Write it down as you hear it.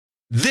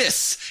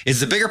This is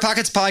the Bigger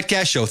Pockets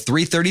Podcast, show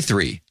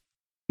 333.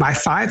 My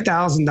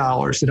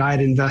 $5,000 that I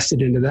had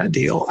invested into that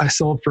deal, I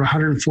sold for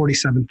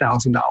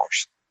 $147,000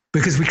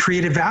 because we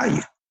created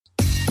value.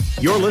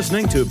 You're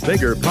listening to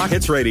Bigger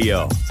Pockets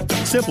Radio,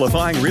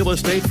 simplifying real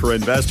estate for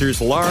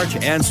investors large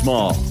and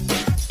small.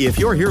 If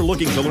you're here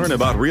looking to learn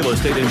about real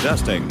estate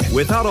investing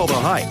without all the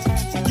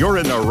hype, you're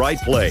in the right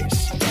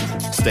place.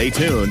 Stay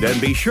tuned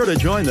and be sure to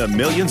join the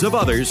millions of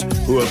others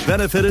who have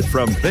benefited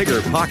from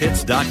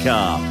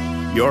BiggerPockets.com.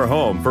 Your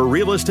home for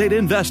real estate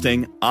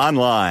investing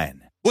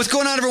online. What's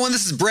going on, everyone?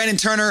 This is Brandon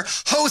Turner,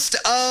 host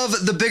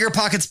of the Bigger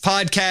Pockets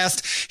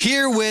Podcast,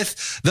 here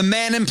with the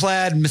man in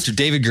plaid, Mr.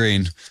 David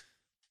Green.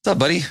 What's up,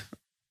 buddy?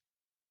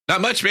 Not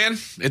much, man.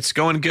 It's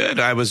going good.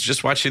 I was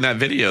just watching that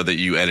video that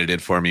you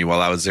edited for me while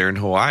I was there in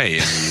Hawaii,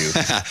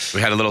 and we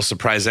had a little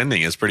surprise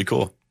ending. It's pretty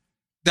cool.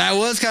 That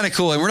was kind of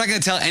cool, and we're not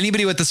going to tell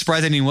anybody what the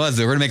surprise ending was.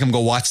 We're going to make them go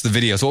watch the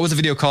video. So what was the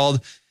video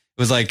called? It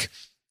was like...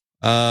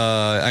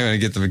 I'm going to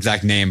get the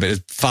exact name, but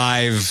it's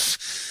five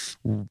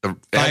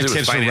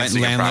tips for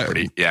renting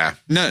property. Yeah.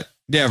 No,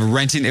 yeah,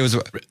 renting. It was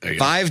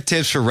 5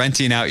 tips for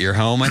renting out your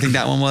home. I think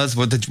that one was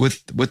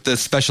with the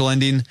special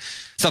ending,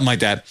 something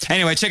like that.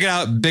 Anyway, check it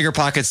out.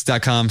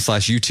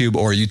 Biggerpockets.com/YouTube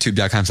or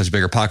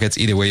YouTube.com/biggerpockets.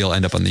 Either way, you'll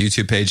end up on the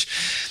YouTube page.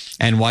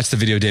 And watch the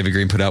video David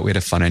Green put out. We had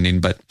a fun ending.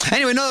 But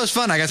anyway, no, it was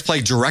fun. I got to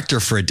play director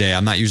for a day.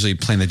 I'm not usually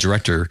playing the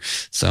director.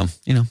 So,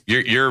 you know.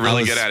 You're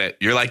really good at it.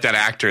 You're like that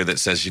actor that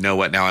says, you know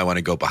what, now I want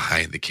to go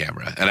behind the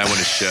camera. And I want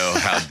to show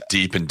how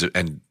deep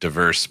and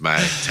diverse my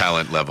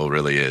talent level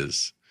really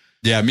is.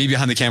 Yeah, me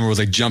behind the camera was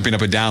like jumping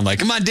up and down like,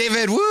 come on,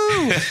 David,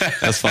 woo.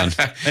 That's fun.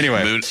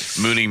 Anyway.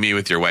 Mooning me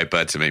with your white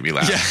butt to make me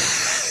laugh. Yeah.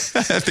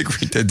 I think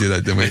we did do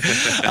that, didn't we?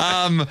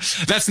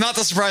 That's not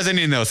the surprise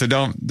ending, though, so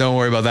don't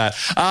worry about that.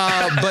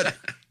 But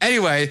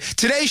anyway,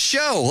 today's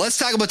show. Let's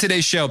talk about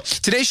today's show.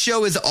 Today's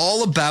show is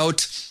all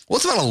about... Well,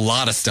 it's about a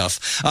lot of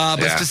stuff.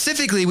 But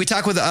specifically, we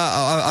talk with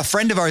a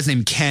friend of ours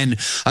named Ken.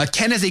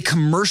 Ken is a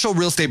commercial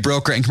real estate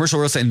broker and commercial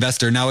real estate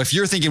investor. Now, if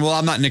you're thinking, well,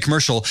 I'm not in a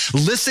commercial,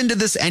 listen to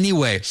this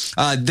anyway.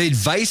 The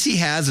advice he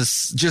has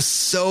is just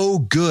so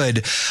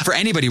good for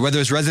anybody, whether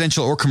it's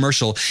residential or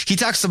commercial. He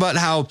talks about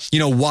how,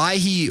 why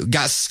he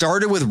got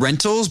started with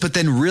rentals, but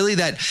then really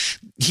that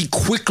he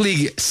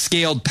quickly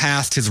scaled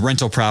past his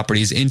rental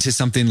properties into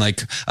something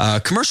like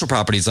commercial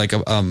properties, like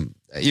a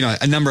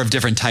number of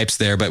different types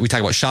there, but we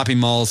talk about shopping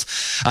malls.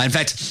 In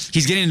fact,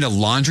 he's getting into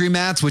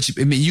laundromats, which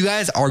you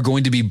guys are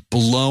going to be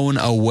blown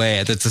away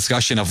at the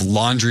discussion of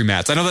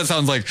laundromats. I know that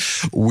sounds like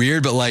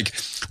weird, but like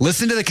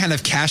listen to the kind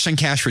of cash on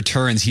cash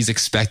returns he's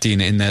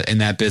expecting in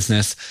that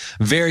business.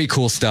 Very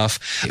cool stuff.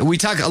 We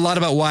talk a lot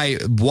about why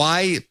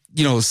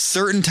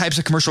certain types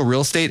of commercial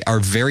real estate are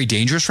very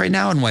dangerous right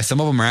now and why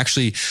some of them are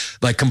actually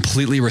like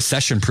completely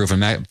recession proof.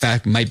 And in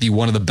fact, might be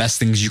one of the best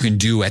things you can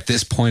do at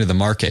this point of the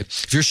market.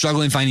 If you're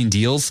struggling finding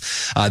deals,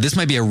 this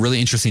might be a really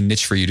interesting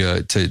niche for you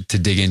to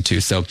dig into.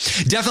 So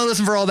definitely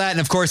listen for all that. And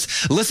of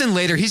course, listen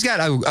later. He's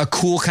got a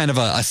cool kind of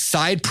a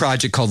side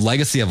project called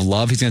Legacy of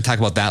Love. He's going to talk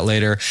about that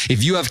later.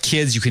 If you have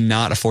kids, you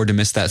cannot afford to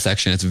miss that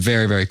section. It's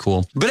very, very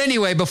cool. But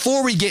anyway,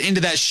 before we get into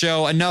that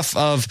show, enough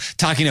of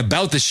talking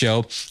about the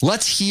show.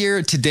 Let's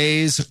hear today's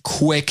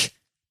quick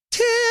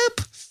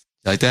tip.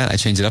 Like that? I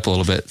changed it up a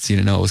little bit so you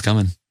didn't know it was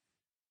coming.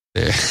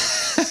 There.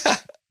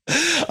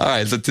 All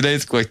right. So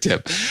today's quick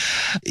tip.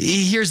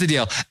 Here's the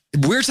deal.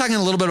 We're talking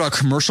a little bit about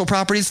commercial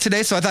properties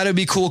today. So I thought it'd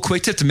be a cool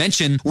quick tip to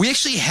mention. We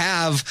actually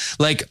have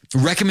like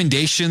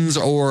recommendations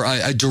or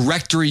a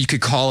directory, you could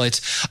call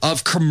it,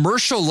 of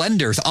commercial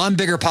lenders on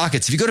Bigger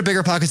Pockets. If you go to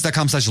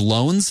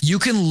biggerpockets.com/loans, you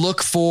can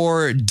look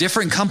for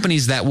different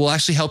companies that will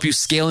actually help you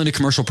scale into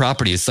commercial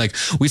properties. Like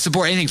we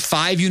support anything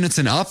 5 units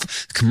and up,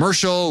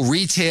 commercial,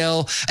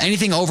 retail,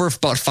 anything over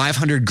about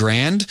 500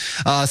 grand.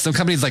 Some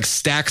companies like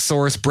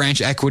StackSource,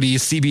 Branch Equity,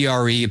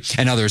 CBRE,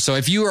 and others. So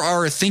if you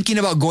are thinking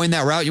about going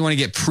that route, you want to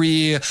get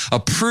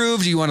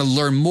pre-approved, you want to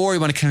learn more, you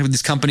want to connect with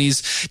these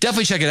companies,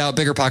 definitely check it out,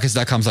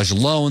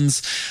 biggerpockets.com/loans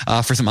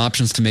for some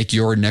options to make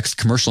your next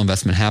commercial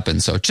investment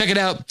happen. So check it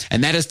out.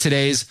 And that is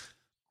today's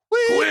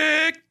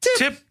quick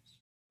tip.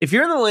 If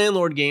you're in the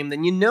landlord game,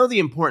 then you know the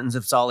importance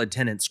of solid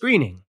tenant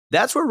screening.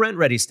 That's where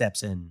RentRedi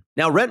steps in.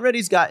 Now,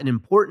 RentRedi's got an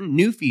important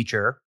new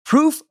feature,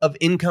 proof of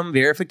income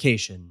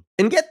verification.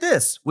 And get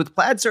this, with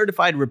Plaid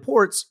certified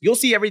reports, you'll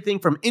see everything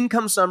from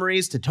income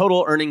summaries to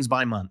total earnings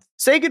by month.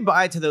 Say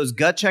goodbye to those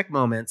gut check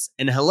moments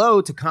and hello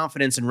to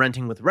confidence in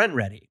renting with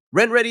RentRedi.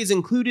 RentRedi is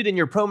included in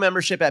your pro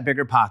membership at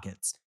Bigger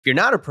Pockets. If you're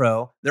not a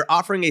pro, they're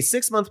offering a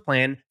 6-month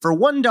plan for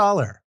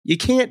 $1. You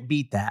can't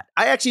beat that.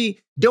 I actually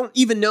don't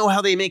even know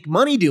how they make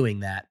money doing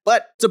that,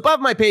 but it's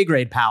above my pay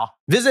grade, pal.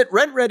 Visit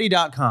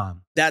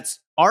rentredi.com. That's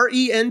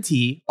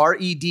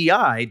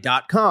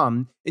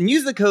RENTREDI.com and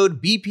use the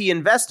code BP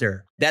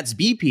Investor. That's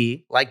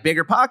BP, like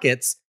Bigger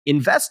Pockets,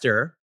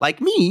 Investor, like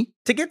me,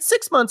 to get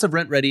 6 months of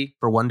RentRedi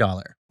for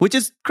 $1, which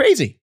is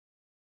crazy.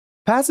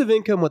 Passive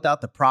income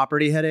without the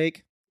property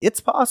headache?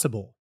 It's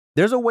possible.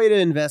 There's a way to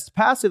invest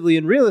passively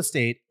in real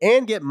estate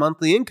and get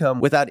monthly income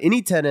without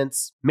any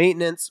tenants,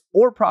 maintenance,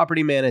 or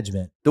property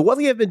management. The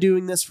Wealthy have been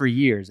doing this for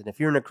years, and if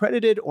you're an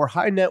accredited or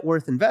high net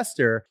worth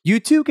investor,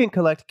 you too can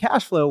collect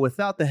cash flow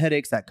without the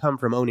headaches that come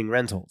from owning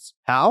rentals.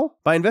 How?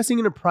 By investing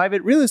in a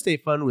private real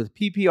estate fund with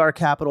PPR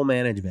Capital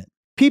Management.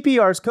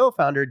 PPR's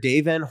co-founder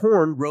Dave Van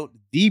Horn wrote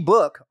the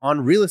book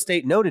on real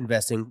estate note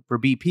investing for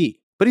BP.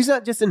 But he's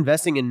not just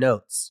investing in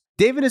notes.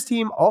 Dave and his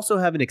team also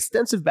have an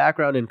extensive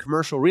background in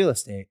commercial real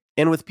estate.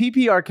 And with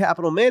PPR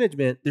Capital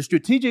Management, they're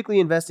strategically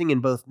investing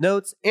in both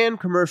notes and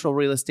commercial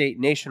real estate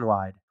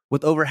nationwide.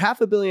 With over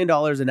 $500 million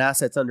in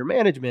assets under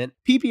management,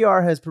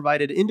 PPR has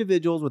provided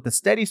individuals with a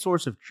steady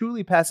source of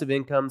truly passive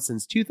income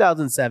since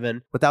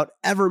 2007 without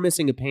ever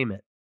missing a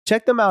payment.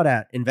 Check them out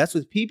at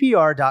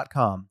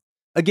investwithppr.com.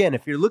 Again,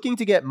 if you're looking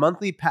to get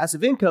monthly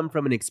passive income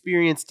from an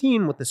experienced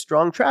team with a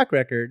strong track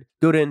record,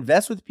 go to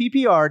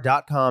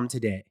investwithppr.com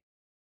today.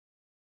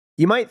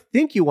 You might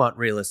think you want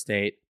real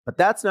estate, but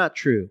that's not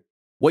true.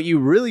 What you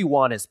really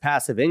want is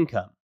passive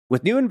income.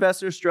 With new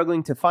investors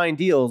struggling to find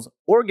deals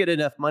or get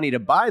enough money to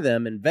buy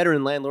them and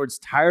veteran landlords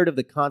tired of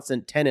the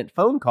constant tenant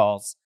phone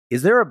calls,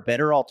 is there a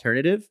better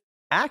alternative?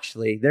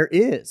 Actually, there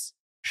is.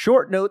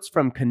 Short notes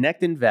from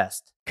Connect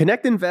Invest.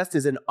 Connect Invest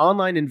is an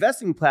online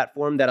investing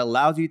platform that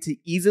allows you to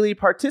easily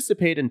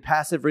participate in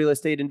passive real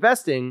estate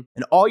investing,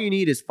 and all you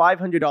need is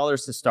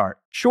 $500 to start.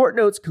 Short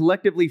Notes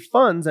collectively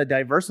funds a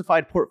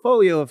diversified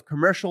portfolio of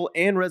commercial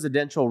and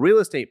residential real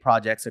estate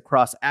projects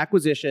across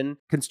acquisition,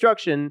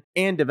 construction,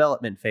 and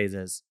development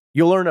phases.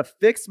 You'll earn a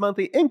fixed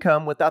monthly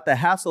income without the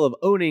hassle of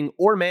owning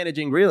or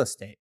managing real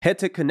estate. Head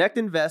to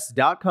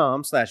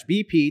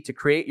connectinvest.com/BP to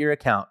create your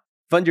account.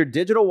 Fund your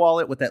digital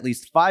wallet with at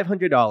least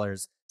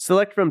 $500.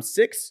 Select from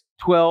 6,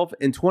 12,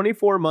 and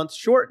 24-month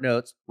short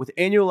notes with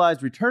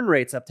annualized return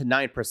rates up to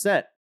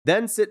 9%.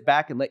 Then sit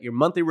back and let your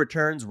monthly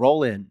returns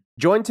roll in.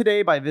 Join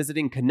today by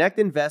visiting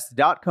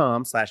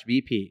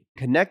connectinvest.com/BP.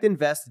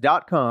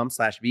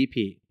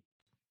 Connectinvest.com/BP.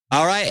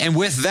 All right. And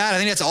with that, I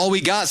think that's all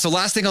we got. So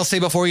last thing I'll say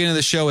before we get into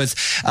the show is,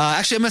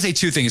 actually, I'm going to say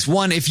two things.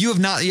 One, if you have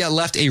not yet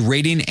left a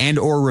rating and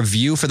or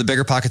review for the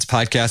Bigger Pockets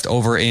podcast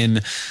over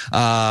in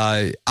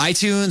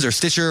iTunes or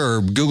Stitcher or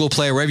Google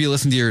Play or wherever you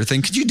listen to your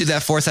thing, could you do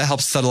that for us? That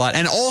helps us a lot.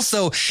 And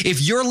also, if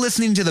you're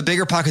listening to the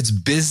Bigger Pockets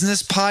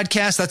business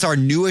podcast, that's our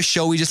newest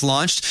show we just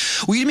launched.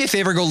 Will you do me a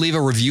favor, go leave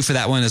a review for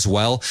that one as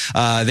well?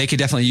 They could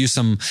definitely use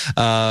some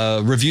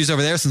reviews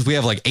over there since we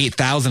have like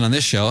 8,000 on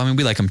this show. I mean,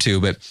 we like them too,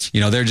 but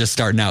they're just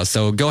starting out.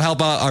 So go help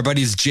out our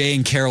buddies Jay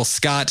and Carol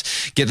Scott,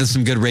 get them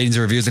some good ratings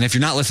and reviews. And if you're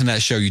not listening to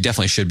that show, you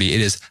definitely should be.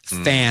 It is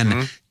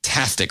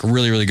fantastic.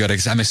 Really, really good.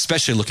 I'm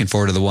especially looking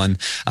forward to the one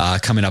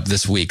coming up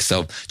this week.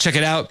 So check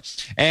it out.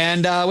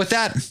 And with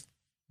that,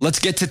 let's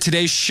get to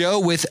today's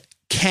show with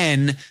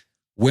Ken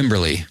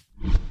Wimberly.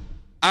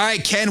 All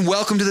right, Ken,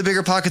 welcome to the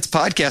Bigger Pockets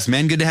podcast,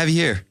 man. Good to have you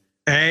here.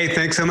 Hey,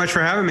 thanks so much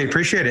for having me.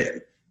 Appreciate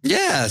it.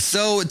 Yeah.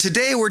 So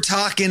today we're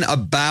talking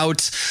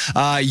about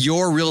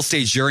your real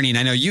estate journey. And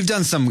I know you've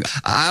done some,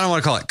 I don't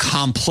want to call it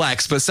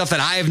complex, but stuff that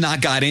I have not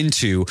got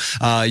into.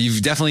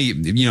 You've definitely,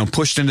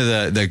 pushed into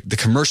the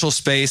commercial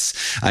space.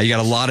 You got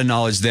a lot of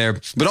knowledge there,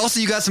 but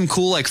also you got some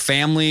cool like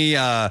family,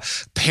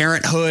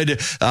 parenthood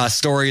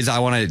stories I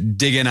want to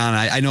dig in on.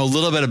 I know a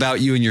little bit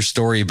about you and your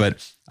story, but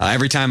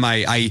every time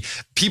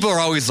people are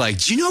always like,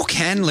 do you know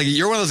Ken? Like,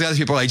 you're one of those guys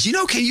people are like, do you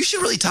know Ken? You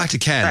should really talk to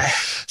Ken.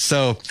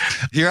 So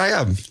here I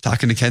am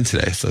talking to Ken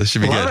today. So this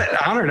should be good. Love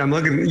it. Honored.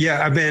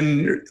 I've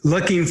been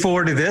looking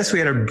forward to this. We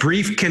had a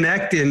brief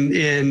connect in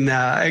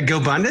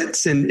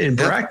GoBundance in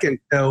Breck. And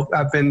so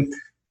I've been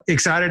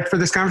excited for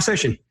this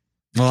conversation.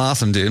 Well,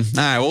 awesome, dude.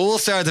 All right. Well, we'll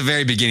start at the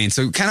very beginning.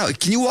 So can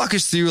you walk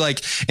us through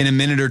like in a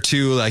minute or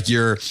two, like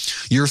your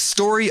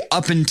story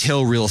up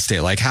until real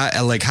estate? Like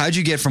how'd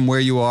you get from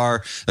where you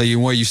are,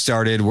 where you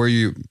started, where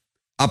you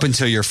up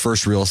until your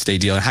first real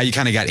estate deal and how you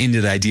kind of got into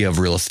the idea of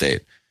real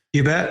estate?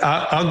 You bet.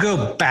 I'll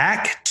go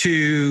back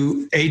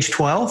to age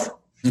 12.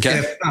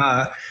 Okay.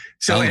 We'll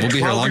be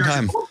here a long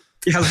time.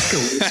 Yeah, let's go.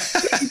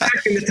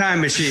 Back in the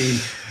time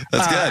machine.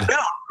 That's good. No,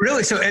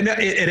 really. So at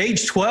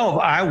age 12,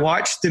 I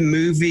watched the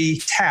movie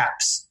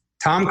Taps,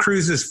 Tom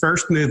Cruise's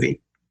first movie.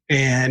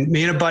 And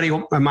me and a buddy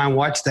of mine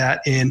watched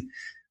that. And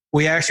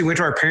we actually went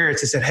to our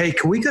parents and said, hey,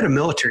 can we go to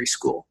military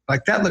school?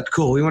 Like, that looked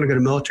cool. We want to go to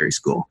military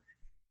school.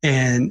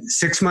 And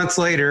 6 months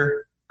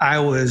later, I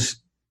was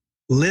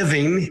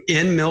living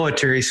in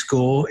military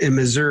school in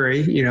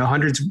Missouri,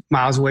 hundreds of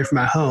miles away from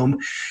my home.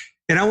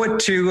 And I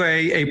went to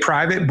a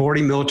private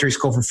boarding military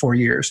school for 4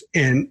 years.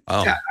 And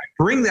I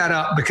bring that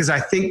up because I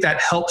think that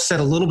helps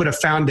set a little bit of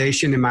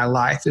foundation in my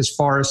life as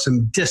far as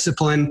some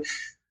discipline,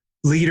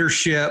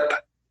 leadership,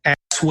 ass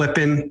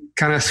whipping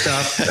kind of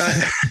stuff.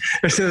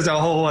 There's a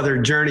whole other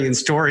journey and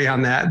story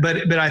on that.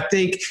 But I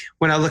think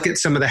when I look at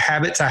some of the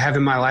habits I have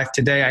in my life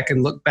today, I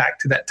can look back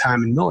to that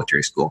time in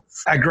military school.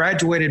 I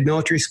graduated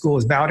military school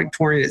as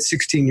valedictorian at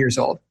 16 years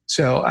old.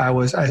 So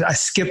I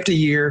skipped a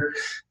year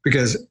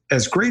because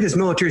as great as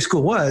military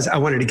school was, I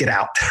wanted to get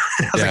out.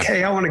 I was like,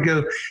 hey, I want to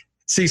go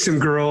see some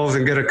girls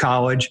and go to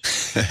college.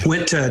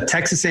 Went to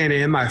Texas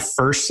A&M my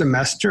first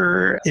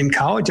semester in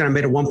college, and I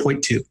made a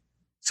 1.2.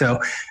 So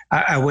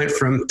I went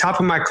from top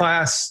of my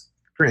class,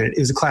 granted, it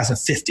was a class of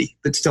 50,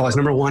 but still I was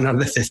number one out of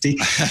the 50,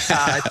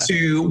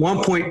 to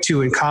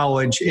 1.2 in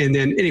college. And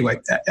then anyway,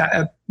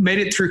 I made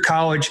it through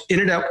college,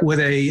 ended up with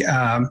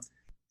at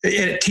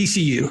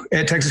TCU,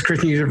 at Texas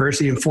Christian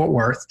University in Fort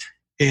Worth,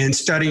 and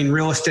studying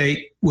real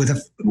estate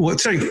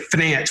studying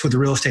finance with a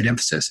real estate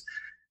emphasis.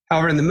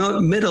 However, in the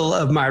middle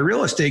of my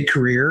real estate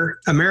career,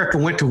 America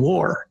went to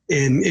war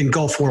in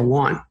Gulf War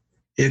I.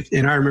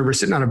 And I remember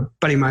sitting on a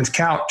buddy of mine's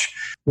couch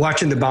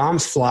watching the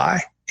bombs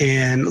fly.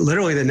 And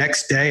literally the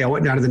next day, I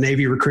went down to the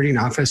Navy recruiting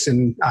office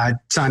and I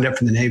signed up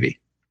for the Navy.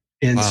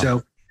 And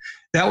so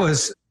that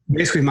was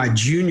basically my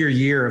junior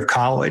year of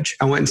college.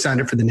 I went and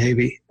signed up for the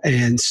Navy.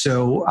 And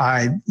so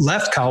I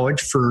left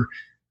college for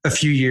a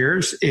few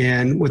years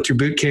and went through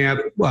boot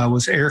camp,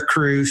 was air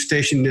crew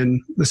stationed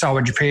in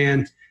Misawa,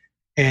 Japan.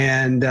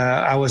 And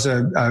I was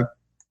a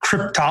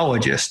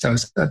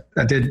cryptologist.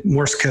 I did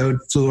Morse code,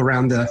 flew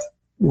around the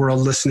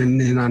world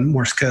listening in on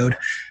Morse code.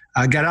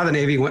 Got out of the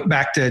Navy, went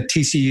back to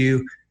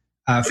TCU,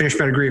 finished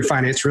my degree in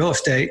finance real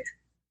estate,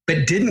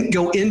 but didn't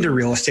go into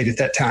real estate at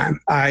that time.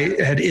 I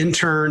had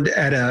interned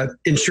at an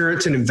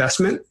insurance and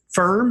investment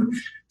firm.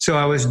 So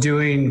I was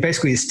doing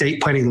basically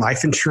estate planning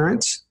life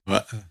insurance.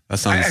 Well, that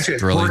sounds actually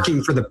thrilling.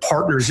 Working for the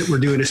partners that were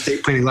doing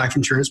estate planning life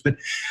insurance, but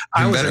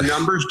I was a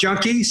numbers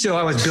junkie. So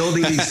I was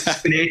building these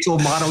financial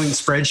modeling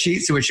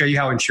spreadsheets that would show you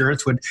how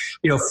insurance would,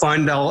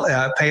 fund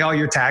pay all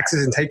your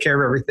taxes and take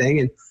care of everything.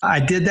 And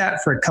I did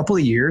that for a couple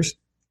of years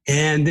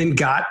and then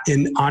got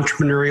an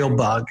entrepreneurial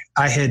bug.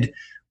 I had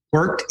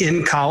worked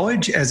in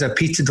college as a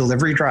pizza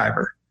delivery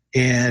driver,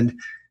 and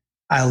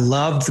I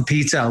loved the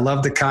pizza. I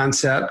loved the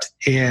concept.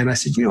 And I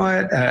said, you know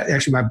what?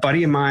 Actually, my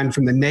buddy of mine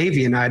from the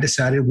Navy and I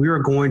decided we were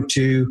going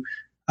to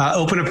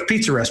open up a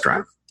pizza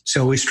restaurant.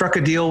 So we struck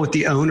a deal with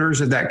the owners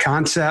of that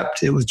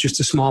concept. It was just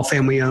a small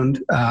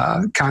family-owned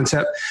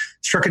concept.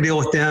 Struck a deal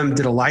with them,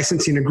 did a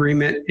licensing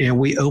agreement, and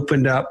we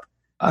opened up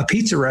a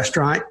pizza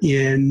restaurant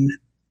in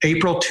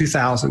April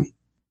 2000.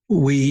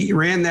 We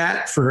ran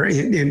that for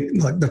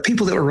the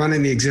people that were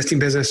running the existing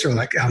business are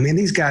like, oh man,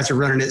 these guys are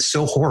running it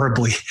so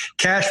horribly.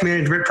 Cash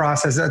management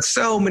process, that's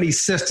so many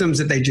systems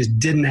that they just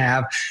didn't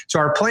have. So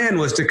our plan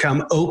was to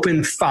come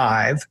open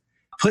 5,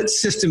 put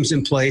systems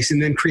in place, and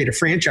then create a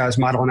franchise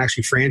model and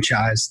actually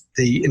franchise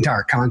the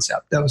entire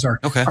concept. That was our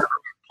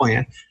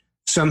plan.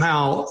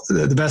 Somehow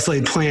the best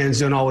laid plans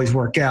don't always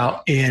work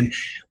out. And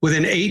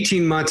within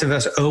 18 months of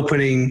us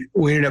opening,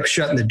 we ended up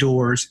shutting the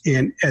doors.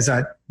 And as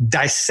I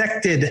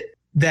dissected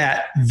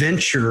that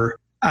venture,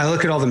 I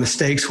look at all the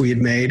mistakes we had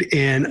made.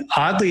 And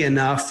oddly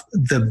enough,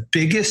 the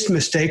biggest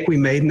mistake we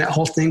made in that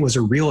whole thing was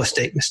a real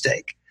estate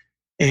mistake.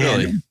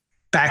 And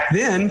back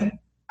then,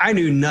 I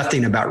knew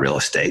nothing about real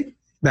estate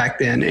back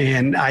then.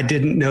 And I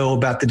didn't know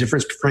about the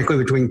difference, frankly,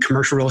 between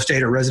commercial real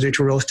estate or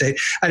residential real estate.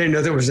 I didn't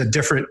know there was a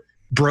different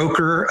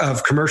broker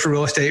of commercial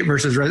real estate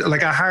versus,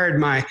 like I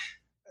hired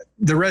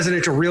the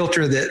residential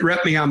realtor that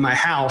repped me on my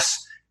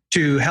house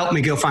to help me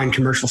go find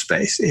commercial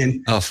space.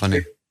 And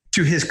funny.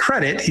 To his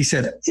credit, he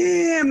said,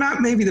 I'm not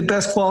maybe the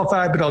best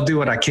qualified, but I'll do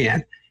what I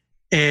can.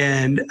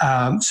 And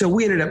so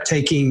we ended up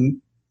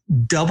taking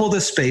double the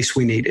space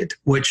we needed,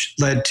 which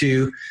led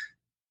to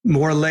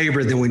more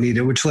labor than we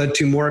needed, which led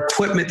to more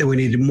equipment than we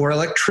needed, more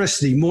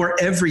electricity, more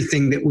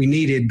everything that we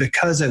needed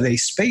because of a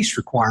space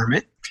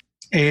requirement.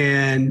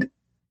 And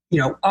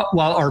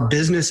while our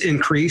business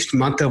increased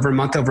month over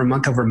month over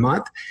month over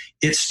month,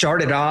 it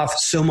started off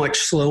so much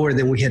slower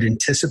than we had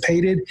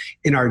anticipated,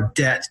 and our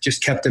debt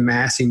just kept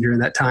amassing during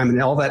that time.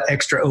 And all that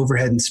extra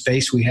overhead and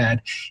space we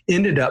had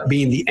ended up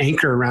being the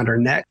anchor around our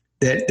neck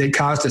that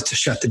caused us to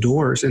shut the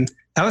doors. And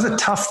that was a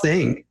tough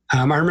thing.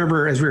 I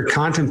remember as we were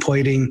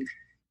contemplating,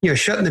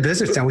 shutting the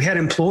business down, we had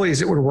employees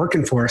that were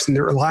working for us and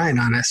they're relying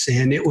on us.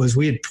 And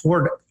we had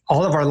poured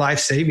all of our life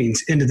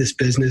savings into this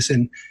business,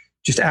 and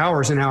just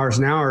hours and hours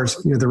and hours,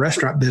 the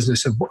restaurant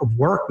business of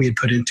work we had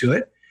put into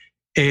it.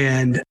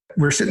 And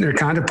we're sitting there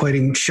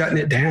contemplating shutting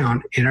it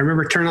down. And I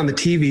remember turning on the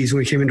TVs when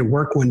we came into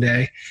work one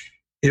day,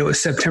 and it was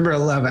September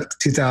 11th,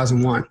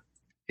 2001.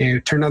 And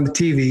we turned on the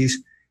TVs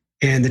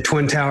and the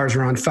Twin Towers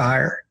were on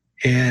fire.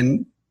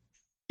 And,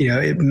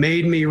 it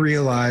made me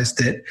realize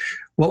that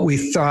what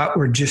we thought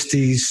were just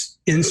these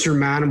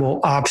insurmountable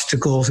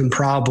obstacles and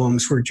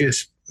problems were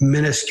just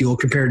minuscule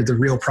compared to the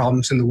real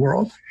problems in the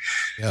world.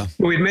 Yeah.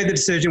 We'd made the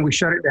decision. We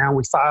shut it down.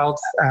 We filed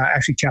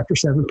actually Chapter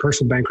 7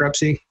 personal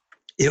bankruptcy.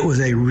 It was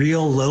a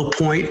real low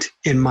point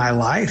in my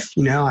life.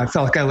 I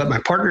felt like I let my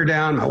partner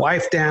down, my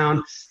wife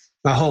down,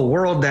 my whole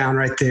world down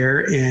right there.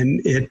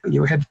 And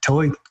we had to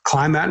totally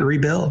climb out and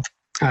rebuild.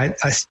 I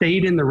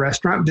stayed in the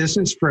restaurant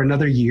business for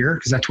another year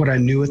because that's what I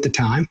knew at the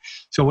time.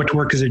 So I went to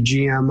work as a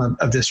GM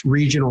of this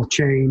regional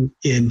chain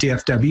in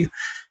DFW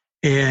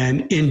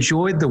and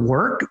enjoyed the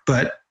work,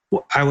 but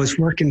I was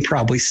working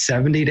probably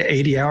 70 to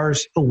 80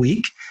 hours a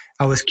week.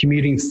 I was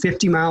commuting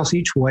 50 miles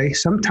each way,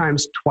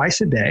 sometimes twice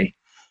a day.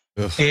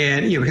 Ugh.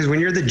 And, because when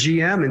you're the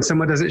GM and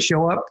someone doesn't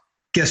show up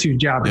guess whose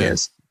job it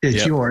is?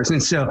 It's yours.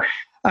 And so,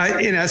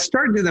 I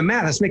started to do the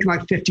math. I was making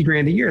like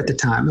 $50,000 a year at the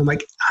time. I'm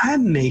like,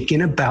 I'm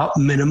making about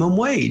minimum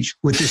wage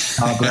with this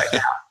job right now.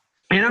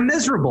 And I'm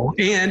miserable.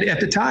 And at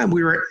the time,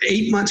 we were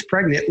 8 months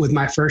pregnant with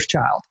my first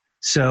child.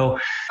 So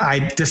I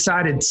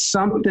decided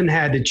something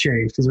had to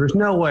change because there was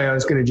no way I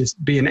was going to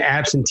just be an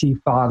absentee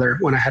father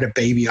when I had a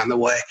baby on the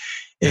way.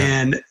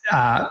 And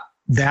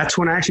that's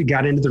when I actually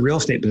got into the real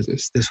estate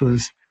business. This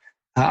was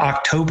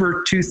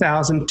October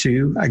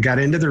 2002. I got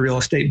into the real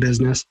estate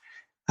business.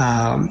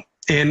 And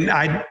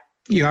I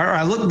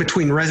look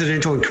between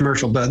residential and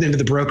commercial, but into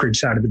the brokerage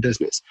side of the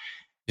business.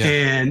 Yeah.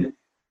 And,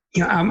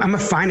 I'm a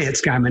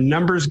finance guy. I'm a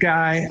numbers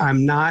guy.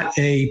 I'm not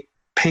a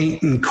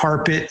paint and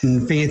carpet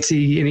and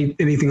fancy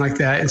anything like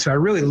that. And so I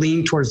really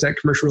leaned towards that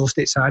commercial real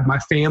estate side. My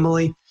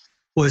family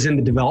was in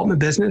the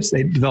development business.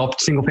 They developed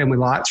single family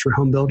lots for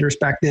home builders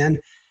back then,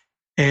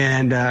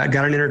 and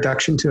got an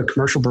introduction to a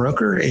commercial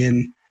broker.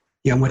 And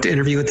went to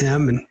interview with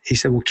him, and he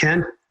said, "Well,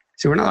 Ken,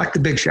 so we're not like the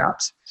big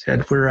shops." He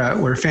said, we're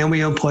a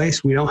family owned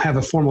place. We don't have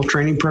a formal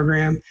training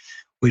program.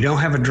 We don't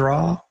have a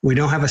draw. We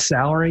don't have a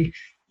salary.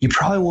 You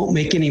probably won't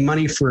make any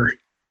money for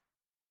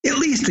at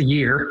least a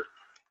year.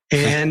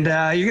 And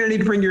you're going to need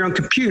to bring your own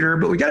computer,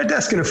 but we got a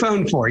desk and a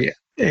phone for you.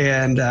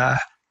 And I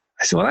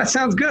said, well, that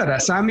sounds good.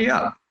 Sign me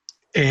up.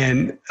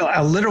 And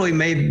I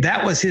literally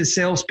that was his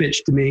sales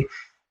pitch to me.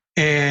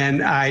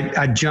 And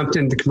I jumped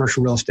into the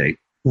commercial real estate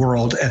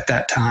world at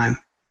that time.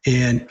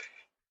 And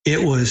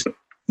it was,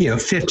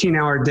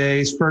 15-hour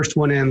days, first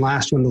one in,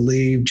 last one to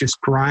leave,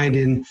 just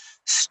grinding,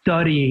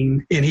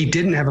 studying. And he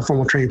didn't have a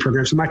formal training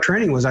program. So my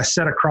training was I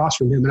sat across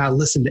from him and I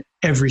listened to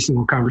every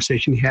single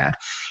conversation he had.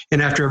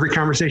 And after every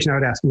conversation, I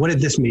would ask, what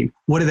did this mean?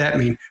 What did that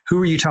mean? Who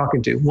are you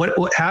talking to?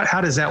 How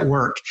does that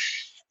work?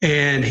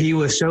 And he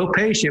was so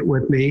patient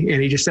with me,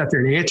 and he just sat there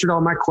and answered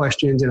all my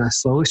questions. And I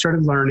slowly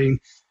started learning.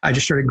 I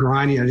just started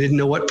grinding. I didn't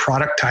know what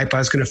product type I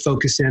was going to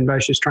focus in, but I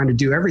was just trying to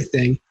do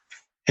everything.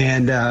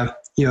 And,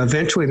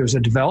 eventually there was a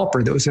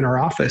developer that was in our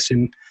office,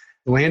 and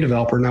the land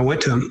developer, and I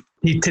went to him.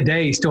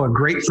 He's still a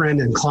great friend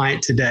and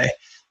client today.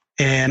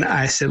 And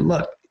I said,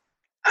 look,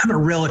 I'm a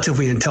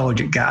relatively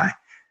intelligent guy.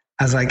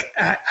 I was like,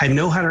 I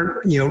know how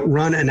to,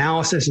 run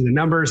analysis and the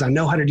numbers. I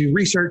know how to do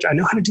research. I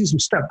know how to do some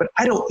stuff, but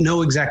I don't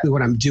know exactly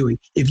what I'm doing.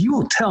 If you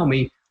will tell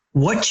me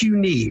what you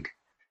need,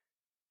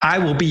 I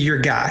will be your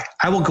guy.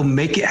 I will go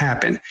make it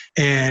happen.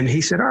 And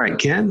he said, all right,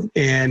 Ken.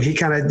 And he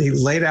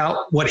laid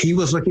out what he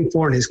was looking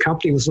for and his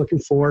company was looking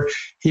for.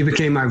 He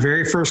became my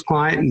very first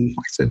client. And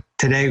like I said,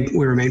 today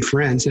we remain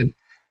friends.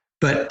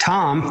 But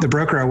Tom, the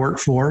broker I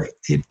worked for,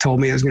 he told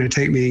me it was going to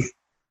take me,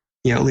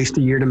 at least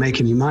a year to make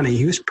any money.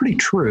 He was pretty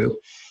true.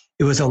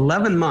 It was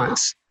 11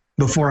 months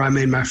before I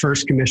made my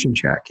first commission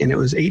check. And it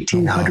was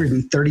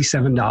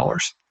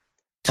 $1,837,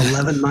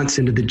 11 months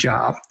into the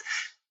job.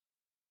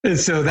 And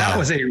so that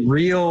was a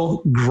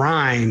real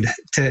grind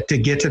to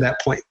get to that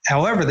point.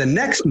 However, the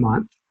next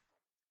month,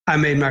 I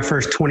made my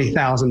first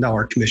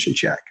 $20,000 commission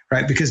check,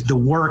 right? Because the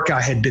work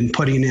I had been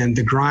putting in,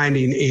 the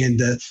grinding and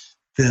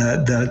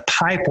the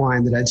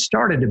pipeline that I'd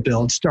started to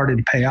build started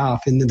to pay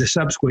off. And then the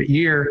subsequent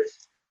year,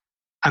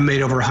 I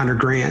made over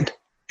 $100,000.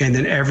 And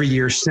then every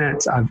year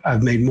since,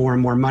 I've made more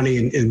and more money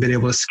and been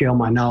able to scale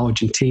my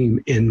knowledge and team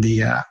in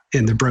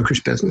the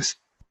brokerage business.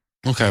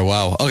 Okay.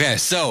 Wow. Okay.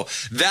 So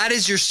that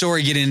is your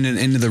story getting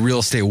into the real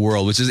estate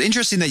world, which is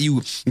interesting that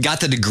you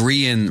got the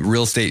degree in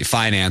real estate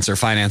finance or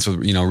finance with,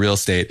 real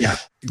estate. Yeah.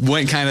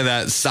 Went kind of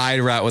that side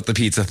route with the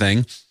pizza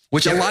thing,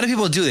 which a lot of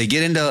people do. They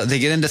get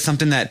into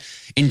something that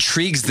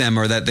intrigues them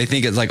or that they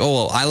think it's like, oh,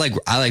 well, I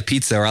like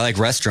pizza or I like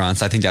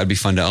restaurants. I think that would be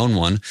fun to own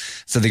one.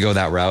 So they go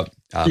that route.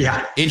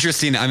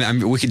 Interesting. I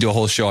mean, we could do a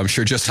whole show, I'm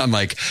sure, just on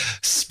like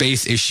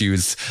space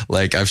issues.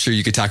 Like, I'm sure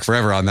you could talk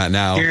forever on that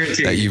now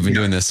that you've been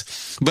doing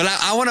this. But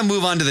I want to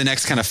move on to the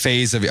next kind of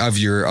phase of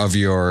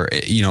your,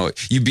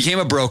 you became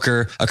a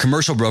broker, a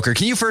commercial broker.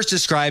 Can you first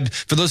describe,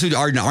 for those who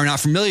are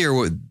not familiar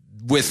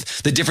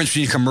with the difference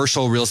between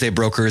commercial real estate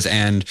brokers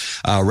and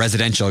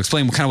residential,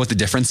 explain kind of what the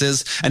difference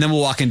is, and then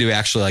we'll walk into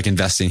actually like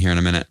investing here in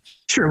a minute.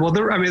 Sure. Well,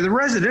 the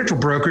residential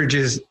brokerage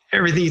is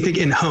everything you think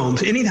in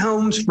homes. Any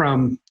homes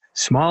from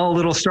small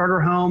little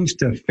starter homes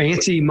to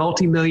fancy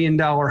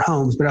multi-million-dollar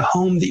homes, but a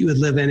home that you would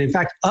live in. In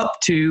fact,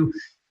 up to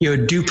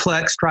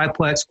duplex,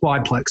 triplex,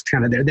 quadplex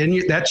kind of there. Then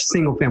that's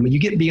single family. You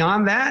get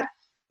beyond that,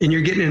 and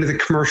you're getting into the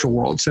commercial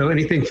world. So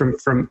anything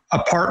from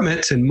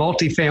apartments and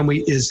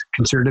multifamily is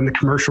considered in the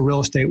commercial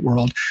real estate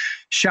world.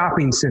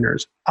 Shopping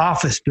centers,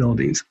 office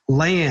buildings,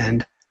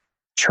 land,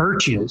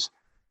 churches,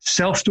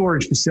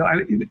 self-storage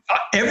facilities,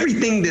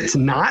 everything that's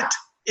not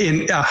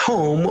in a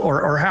home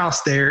or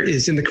house there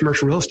is in the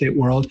commercial real estate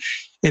world.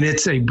 And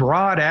it's a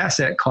broad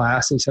asset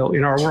class. And so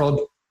in our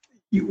world,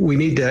 we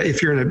need to,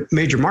 if you're in a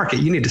major market,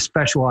 you need to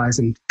specialize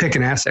and pick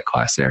an asset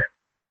class there.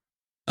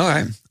 All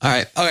right.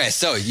 Okay.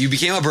 So you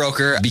became a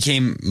broker,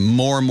 became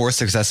more and more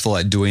successful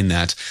at doing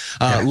that.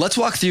 Let's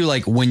walk through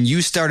like when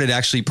you started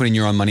actually putting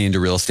your own money into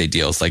real estate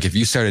deals. Like if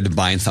you started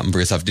buying something for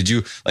yourself, did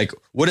you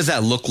what does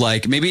that look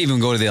like? Maybe even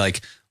go to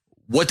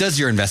What does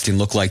your investing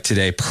look like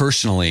today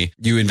personally?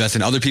 You invest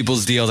in other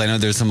people's deals. I know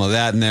there's some of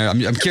that in there.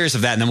 I'm curious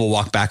of that, and then we'll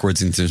walk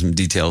backwards into some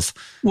details.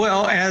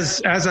 Well,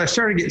 as I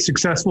started to get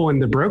successful in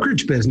the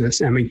brokerage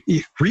business, I mean,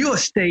 real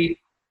estate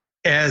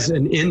as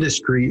an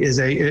industry is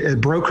a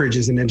brokerage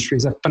as an industry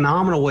is a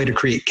phenomenal way to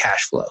create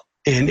cash flow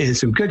and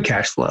some good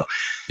cash flow.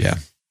 Yeah.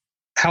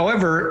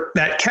 However,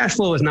 that cash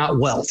flow is not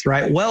wealth,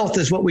 right? Wealth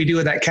is what we do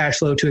with that cash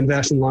flow to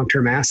invest in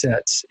long-term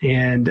assets.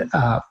 And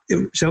I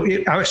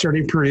was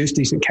starting to produce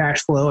decent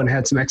cash flow and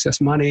had some excess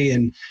money.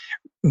 And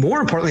more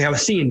importantly, I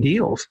was seeing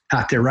deals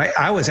out there, right?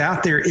 I was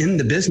out there in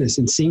the business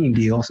and seeing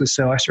deals. And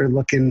so I started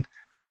looking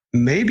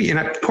maybe, and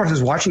of course I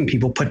was watching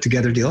people put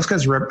together deals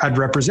because I'd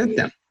represent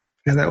them.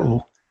 And I thought,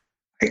 well,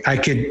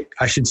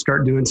 I should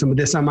start doing some of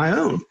this on my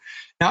own.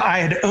 Now, I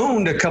had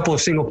owned a couple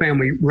of single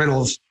family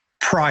rentals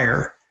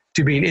prior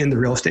to being in the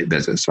real estate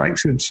business, right?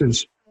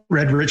 Since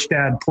Read Rich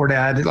Dad, Poor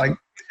Dad, like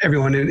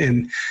everyone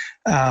in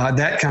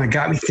that kind of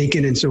got me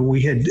thinking. And so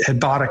we had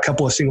bought a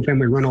couple of single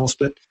family rentals,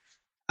 but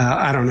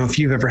I don't know if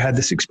you've ever had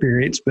this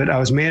experience, but I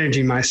was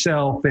managing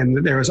myself and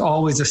there was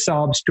always a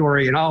sob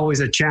story and always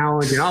a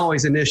challenge and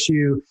always an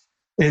issue.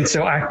 And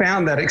so I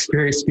found that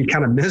experience to be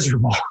kind of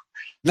miserable.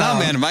 No,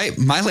 man,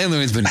 my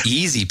landlord has been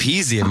easy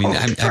peasy. I mean,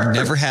 I've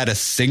never had a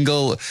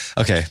single,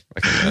 okay.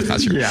 That's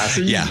not true.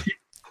 Yeah.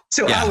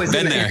 So I was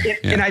in there,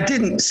 and I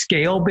didn't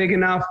scale big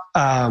enough.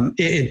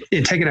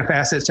 It take enough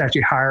assets to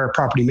actually hire a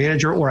property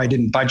manager, or I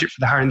didn't budget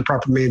for hiring the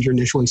property manager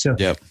initially. So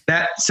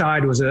that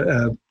side was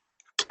a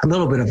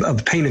little bit of a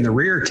pain in the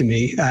rear to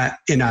me.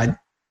 And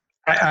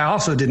I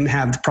also didn't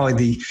have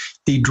probably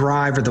the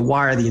drive or the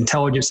wire, the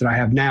intelligence that I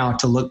have now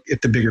to look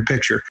at the bigger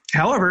picture.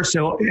 However,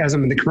 so as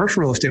I'm in the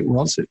commercial real estate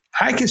world, so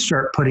I can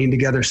start putting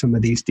together some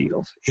of these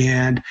deals.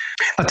 And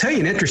I'll tell you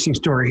an interesting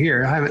story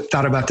here. I haven't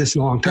thought about this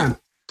in a long time.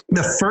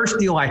 The first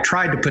deal I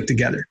tried to put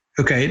together,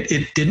 okay,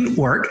 it didn't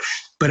work,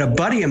 but a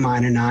buddy of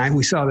mine and I,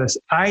 we saw this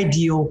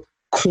ideal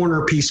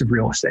corner piece of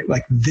real estate.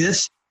 Like,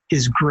 this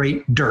is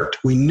great dirt.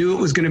 We knew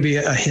it was going to be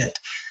a hit.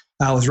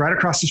 I was right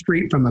across the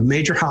street from a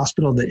major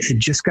hospital that had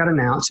just got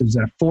announced. It was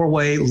a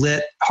 4-way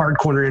lit hard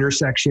corner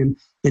intersection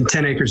and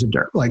 10 acres of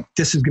dirt. Like,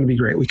 this is going to be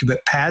great. We could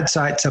put pad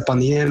sites up on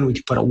the end. We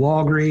could put a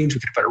Walgreens.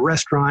 We could put a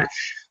restaurant.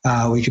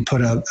 We could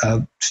put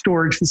a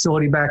storage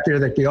facility back there.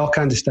 There'd be all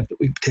kinds of stuff that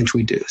we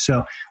potentially do.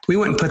 So we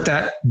went and put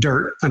that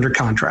dirt under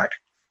contract.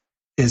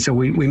 And so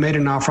we made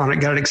an offer on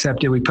it, got it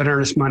accepted. We put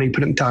earnest money,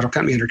 put it in title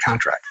company under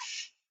contract.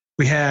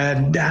 We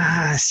had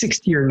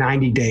 60 or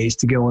 90 days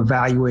to go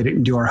evaluate it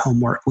and do our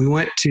homework. We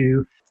went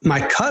to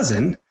my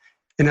cousin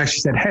and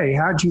actually said, hey,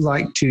 how'd you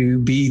like to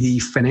be the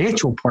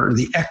financial partner,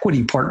 the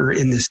equity partner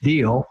in this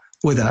deal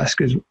with us?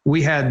 Because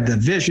we had the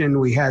vision,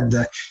 we had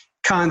the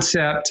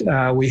concept,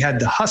 we had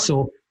the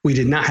hustle. We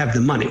did not have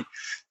the money.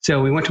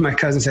 So we went to my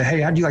cousin and said,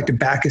 hey, how'd you like to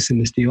back us in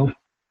this deal?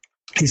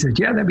 He said,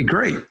 yeah, that'd be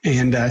great.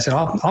 And I said,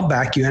 I'll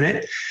back you in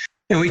it.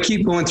 And we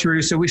keep going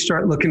through. So we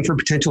start looking for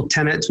potential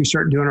tenants. We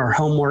start doing our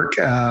homework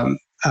and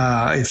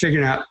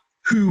figuring out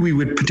who we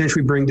would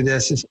potentially bring to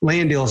this.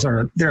 Land deals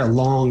they're a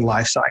long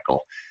life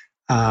cycle.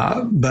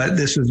 But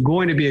this was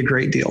going to be a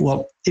great deal.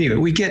 Well, anyway,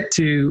 we get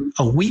to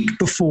a week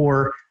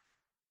before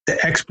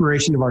the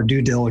expiration of our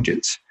due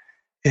diligence.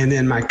 And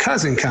then my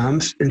cousin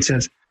comes and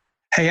says,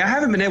 hey, I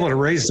haven't been able to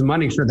raise the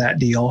money for that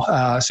deal.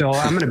 So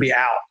I'm going to be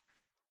out.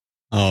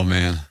 Oh,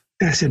 man.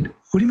 And I said,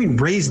 what do you mean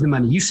raise the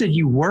money? You said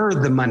you were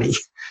the money.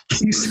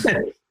 You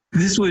said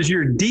this was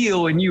your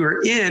deal and you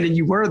were in and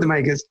you were the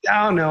money. He goes,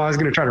 oh, no, I was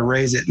going to try to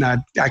raise it.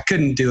 And I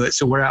couldn't do it.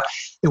 So we're out.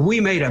 And we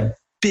made a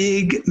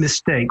big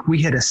mistake.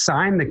 We had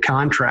assigned the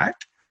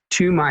contract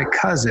to my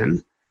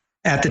cousin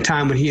at the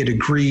time when he had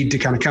agreed to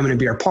kind of come in and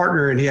be our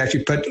partner. And he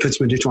actually put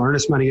some additional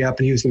earnest money up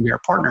and he was going to be our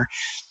partner.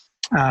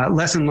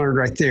 Lesson learned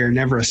right there,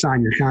 never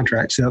assign your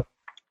contract. So,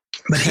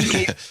 but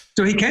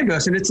he came to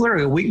us and it's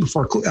literally a week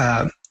before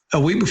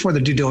the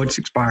due diligence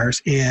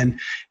expires. And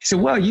he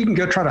said, well, you can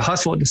go try to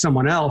hustle it to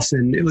someone else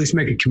and at least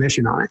make a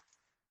commission on it.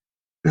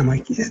 And I'm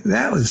like, yeah,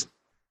 that was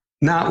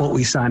not what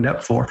we signed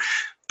up for.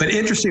 But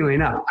interestingly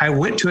enough, I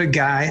went to a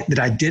guy that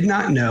I did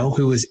not know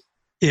who was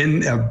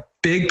in a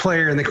big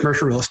player in the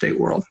commercial real estate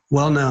world,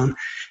 well known.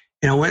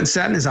 And I went and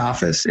sat in his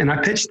office and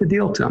I pitched the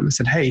deal to him. I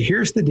said, hey,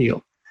 here's the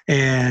deal.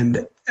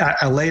 And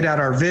I laid out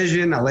our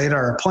vision. I laid out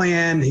our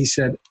plan. He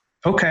said,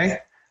 okay,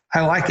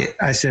 I like it.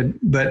 I said,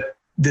 but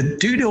the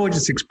due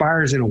diligence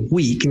expires in a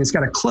week and it's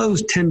got to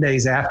close 10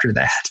 days after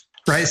that,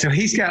 right? So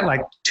he's got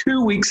like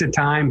 2 weeks of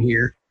time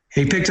here.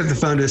 He picks up the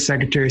phone to his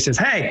secretary, says,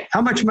 hey,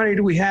 how much money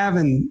do we have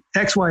in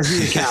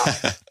XYZ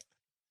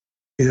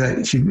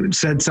account? She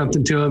said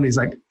something to him. He's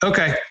like,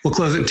 okay, we'll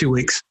close it in 2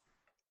 weeks.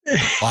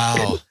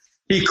 Wow.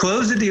 He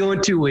closed the deal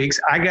in 2 weeks.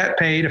 I got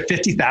paid a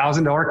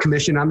 $50,000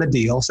 commission on the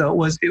deal. So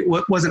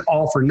it wasn't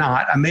all for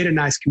naught. I made a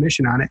nice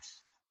commission on it.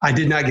 I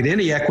did not get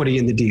any equity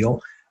in the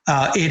deal.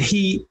 And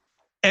he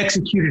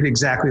executed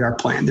exactly our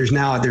plan. There's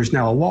now a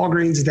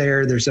Walgreens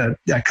there. There's a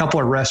couple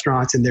of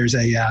restaurants and there's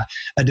a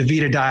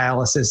DaVita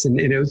dialysis. And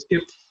it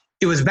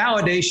was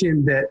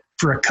validation that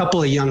for a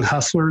couple of young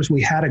hustlers,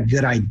 we had a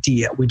good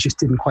idea. We just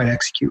didn't quite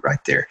execute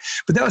right there.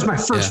 But that was my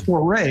first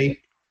foray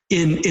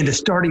into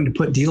starting to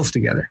put deals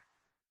together.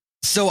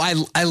 So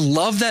I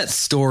love that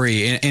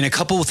story, and a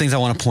couple of things I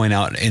want to point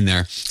out in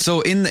there. So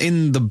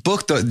in the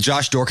book that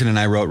Josh Dorkin and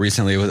I wrote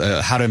recently,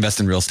 How to Invest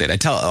in Real Estate,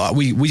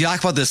 we talk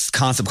about this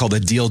concept called the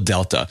deal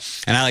delta,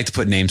 and I like to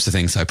put names to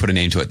things, so I put a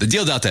name to it. The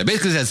deal delta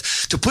basically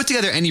says to put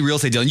together any real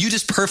estate deal, and you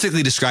just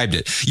perfectly described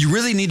it. You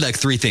really need like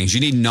three things. You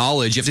need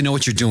knowledge. You have to know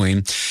what you're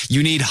doing.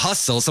 You need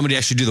hustle, somebody to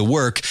actually do the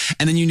work,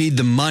 and then you need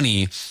the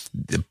money,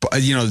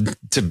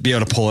 to be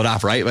able to pull it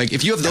off, right? Like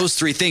if you have those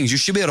three things, you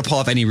should be able to pull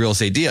off any real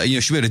estate deal.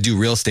 You should be able to do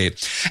real estate.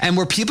 And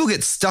where people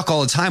get stuck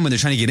all the time when they're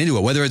trying to get into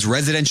it, whether it's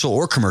residential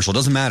or commercial,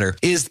 doesn't matter,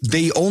 is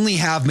they only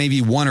have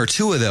maybe one or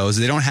two of those.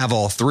 They don't have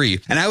all three.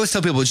 And I always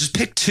tell people, just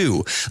pick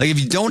two. Like if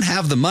you don't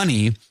have the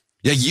money,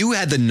 you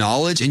had the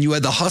knowledge and you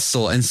had the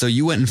hustle. And so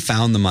you went and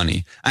found the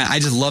money. I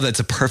just love that. It's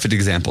a perfect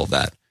example of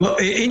that. Well,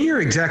 and you're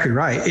exactly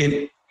right.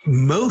 And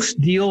most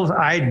deals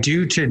I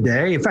do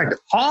today, in fact,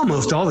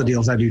 almost all the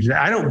deals I do today,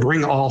 I don't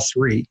bring all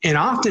three. And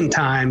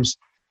oftentimes,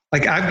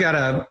 like I've got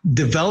a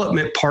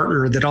development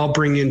partner that I'll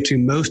bring into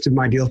most of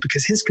my deals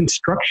because his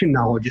construction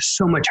knowledge is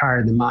so much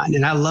higher than mine.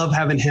 And I love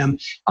having him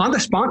on the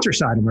sponsor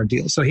side of our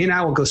deals. So he and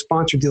I will go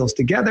sponsor deals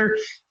together.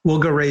 We'll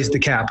go raise the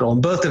capital.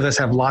 And both of us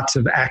have lots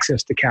of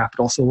access to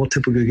capital. So we'll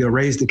typically go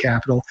raise the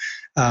capital.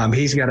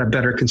 He's got a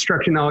better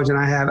construction knowledge than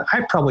I have.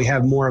 I probably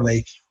have more of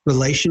a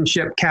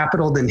relationship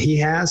capital than he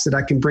has that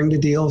I can bring to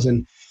deals.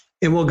 And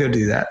we'll go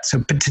do that.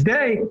 So, but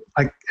today,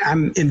 like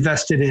I'm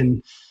invested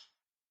in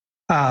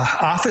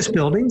office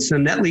buildings, so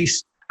net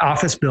lease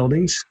office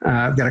buildings.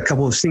 I've got a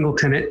couple of single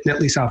tenant net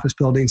lease office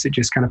buildings that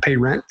just kind of pay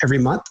rent every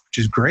month, which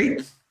is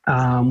great.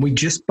 We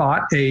just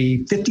bought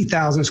a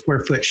 50,000 square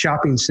foot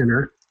shopping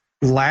center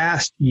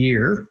last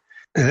year.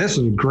 And this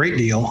was a great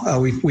deal.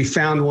 We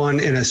found one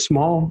in a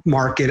small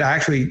market. I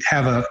actually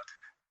have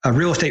a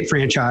real estate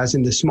franchise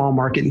in this small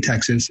market in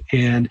Texas.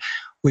 And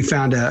we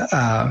found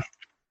a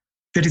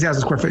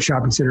 50,000 square foot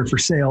shopping center for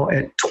sale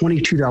at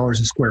 $22 a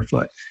square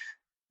foot,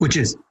 which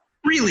is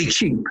really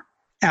cheap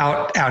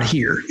out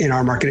here in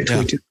our market at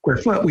 22 square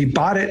foot. We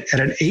bought it at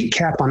an 8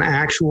 cap on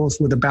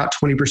actuals with about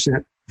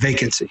 20%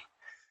 vacancy.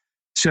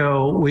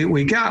 So we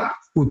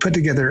put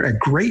together a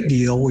great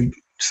deal.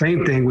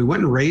 Same thing. We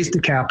went and raised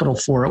the capital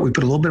for it. We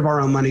put a little bit of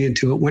our own money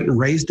into it, went and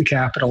raised the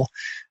capital.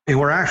 And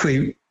we're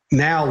actually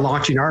now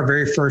launching our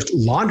very first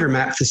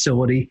laundromat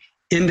facility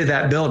into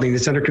that building.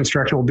 It's under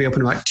construction. We'll be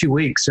open in like 2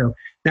 weeks. So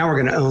now we're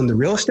going to own the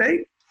real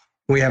estate.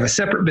 We have a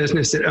separate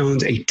business that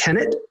owns a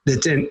tenant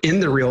that's in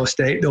the real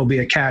estate. There'll be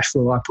a cash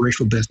flow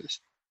operational business.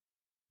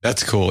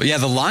 That's cool. Yeah,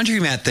 the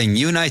laundromat thing,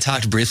 you and I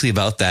talked briefly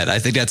about that. I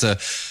think that's a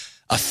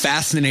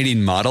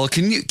fascinating model.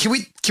 Can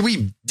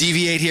we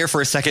deviate here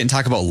for a second and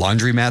talk about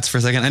laundromats for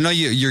a second? I know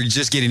you're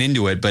just getting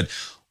into it, but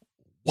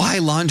why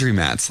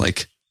laundromats?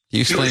 Like, can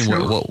you explain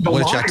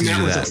what attracted you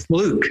to that? Was a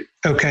fluke.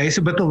 Okay.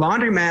 So, but the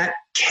laundromat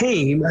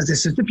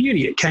this is the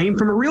beauty. It came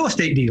from a real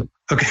estate deal.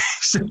 Okay.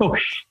 So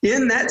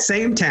in that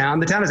same town,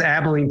 the town is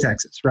Abilene,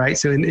 Texas, right?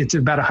 So it's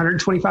about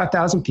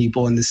 125,000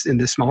 people in this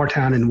smaller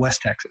town in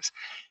West Texas.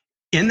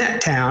 In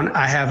that town,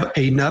 I have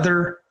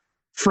another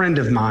friend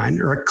of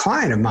mine or a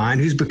client of mine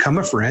who's become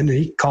a friend. And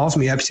he calls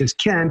me up and says,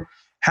 Ken,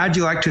 how'd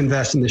you like to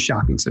invest in this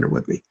shopping center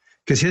with me?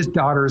 Because his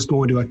daughter is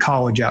going to a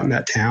college out in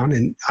that town,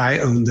 and I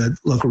own the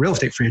local real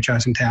estate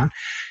franchise in town.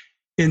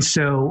 And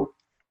so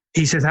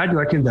he says, how'd you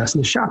like to invest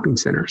in the shopping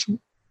centers?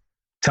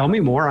 Tell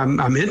me more.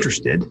 I'm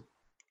interested.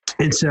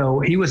 And so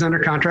he was under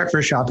contract for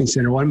a shopping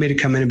center, wanted me to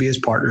come in and be his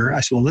partner.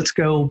 I said, well, let's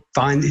go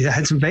find, he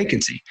had some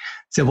vacancy.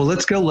 I said, well,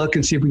 let's go look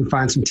and see if we can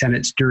find some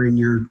tenants during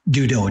your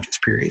due diligence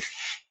period.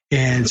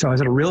 And so I was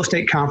at a real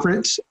estate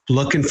conference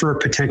looking for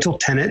potential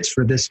tenants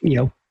for this,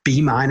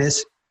 B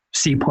minus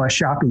C plus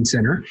shopping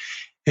center.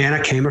 And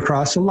I came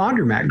across a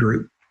laundromat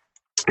group.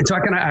 And so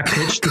I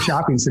pitched the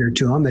shopping center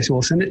to them. They said,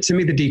 well, send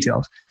me the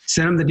details.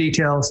 Send them the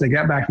details. They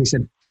got back to me and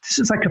said, this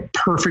is like a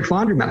perfect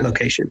laundromat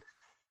location.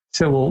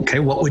 So, well, okay,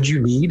 what would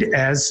you need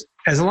as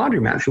a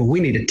laundromat? Well, we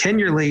need a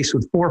 10-year lease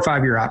with 4 or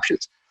 5-year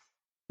options.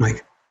 I'm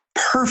like,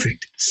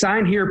 perfect.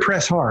 Sign here,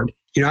 press hard.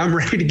 I'm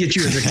ready to get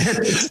you as a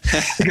tenant.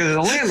 Because as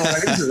a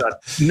landlord, this is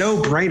a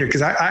no-brainer.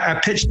 Because I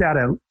pitched out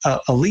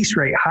a lease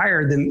rate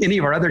higher than any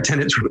of our other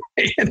tenants were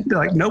paying. They're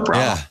like, no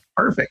problem. Yeah.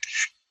 Perfect.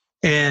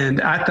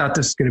 And I thought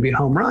this was going to be a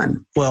home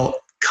run. Well,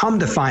 come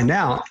to find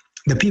out,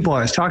 the people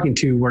I was talking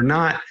to were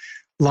not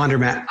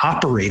laundromat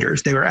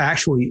operators. They were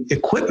actually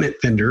equipment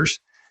vendors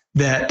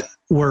that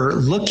were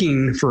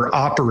looking for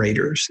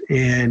operators.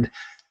 And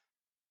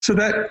so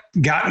that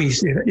got me,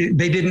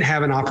 they didn't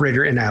have an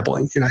operator in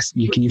Abilene. And I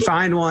said, can you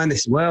find one? They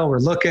said, well, we're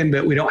looking,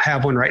 but we don't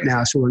have one right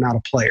now, so we're not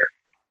a player.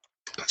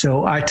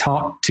 So I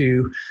talked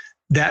to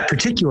that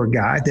particular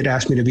guy that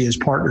asked me to be his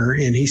partner.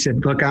 And he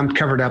said, look, I'm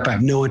covered up. I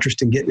have no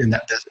interest in getting in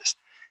that business.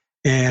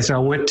 And so I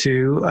went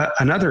to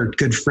another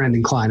good friend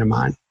and client of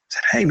mine.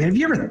 Said, hey, man, have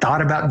you ever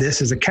thought about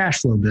this as a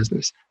cash flow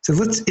business? So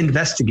let's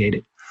investigate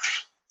it.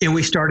 And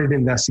we started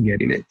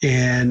investigating it.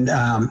 And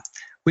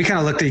we kind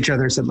of looked at each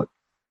other and said, look,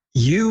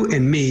 you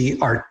and me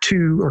are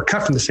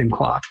cut from the same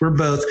cloth. We're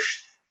both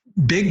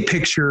big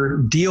picture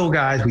deal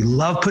guys. We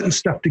love putting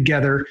stuff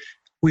together.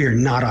 We are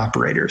not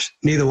operators.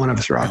 Neither one of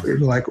us are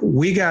operators. We're like,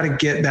 we got to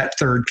get that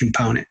third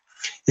component.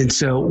 And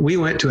so we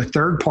went to a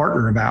third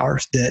partner of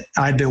ours that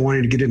I'd been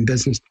wanting to get in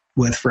business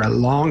with for a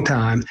long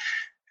time,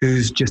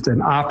 who's just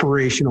an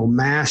operational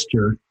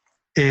master,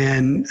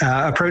 and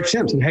approached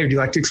him and said, hey, would you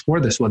like to explore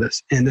this with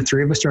us? And the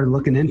three of us started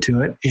looking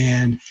into it,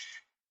 and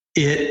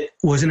it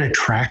was an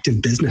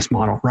attractive business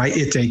model, right?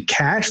 It's a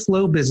cash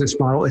flow business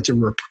model. It's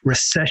a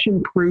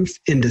recession-proof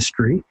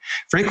industry.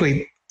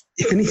 Frankly,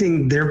 if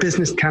anything, their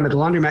business, kind of the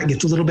laundromat,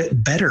 gets a little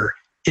bit better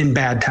in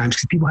bad times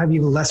because people have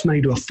even less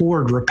money to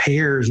afford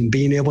repairs and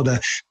being able to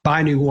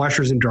buy new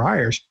washers and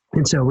dryers.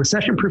 And so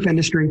recession-proof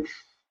industry,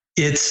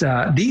 it's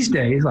these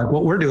days, like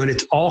what we're doing,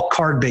 it's all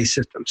card-based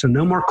systems. So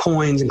no more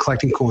coins and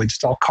collecting coins.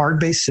 It's all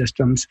card-based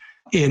systems.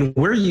 And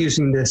we're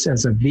using this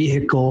as a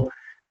vehicle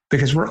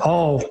because we're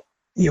all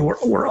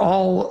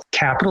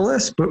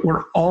capitalists, but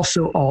we're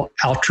also all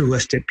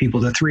altruistic people.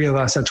 The three of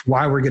us, that's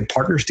why we're good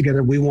partners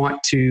together. We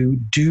want to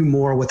do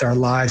more with our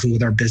lives and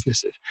with our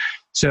businesses.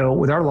 So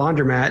with our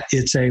laundromat,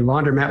 it's a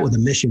laundromat with a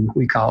mission,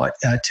 we call it,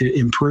 to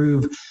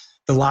improve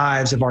the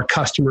lives of our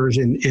customers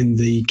in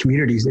the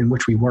communities in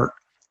which we work.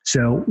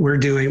 So we're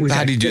doing.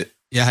 How do you do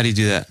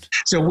that?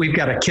 So we've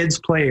got a kids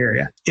play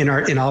area in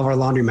all of our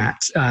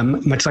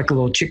laundromats, much like a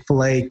little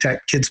Chick-fil-A type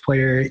kids play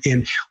area.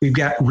 And we've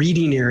got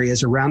reading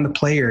areas around the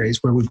play areas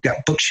where we've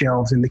got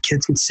bookshelves and the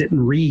kids can sit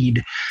and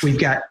read. We've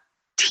got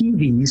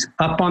TVs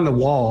up on the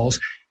walls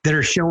that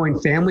are showing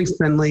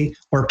family-friendly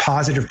or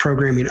positive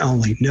programming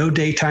only. No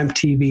daytime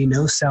TV,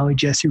 no Sally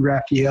Jesse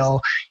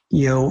Raphael,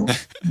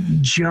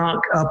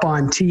 junk up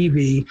on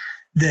TV.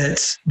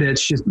 That's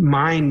just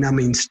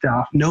mind-numbing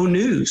stuff. No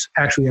news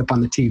actually up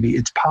on the TV.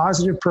 It's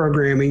positive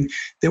programming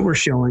that we're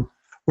showing.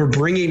 We're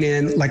bringing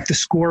in like the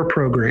SCORE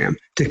program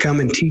to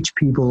come and teach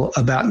people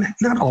about,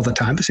 not all the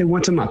time, but say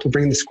once a month, we're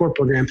bringing the SCORE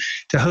program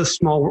to host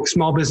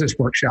small business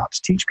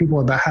workshops, teach people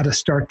about how to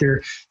start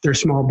their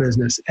small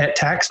business. At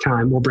tax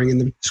time, we'll bring in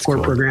the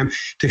SCORE program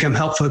to come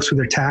help folks with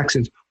their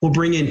taxes. We'll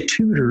bring in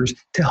tutors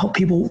to help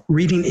people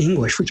reading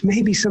English, which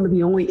may be some of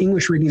the only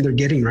English reading they're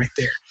getting right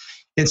there.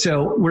 And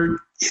so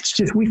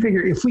we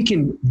figure if we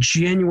can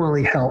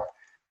genuinely help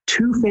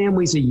 2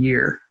 families a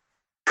year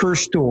per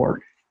store,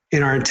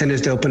 and our intent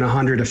is to open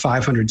 100 to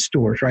 500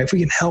 stores, right? If we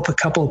can help a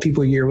couple of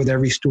people a year with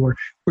every store,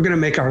 we're going to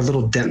make our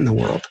little dent in the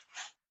world.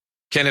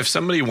 Ken, if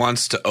somebody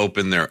wants to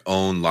open their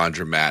own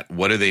laundromat,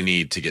 what do they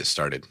need to get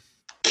started?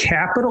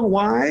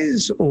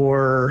 Capital-wise,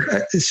 or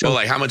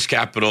like how much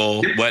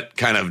capital? What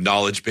kind of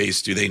knowledge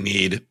base do they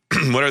need?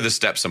 What are the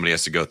steps somebody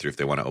has to go through if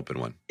they want to open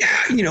one?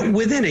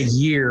 Within a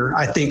year,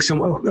 I think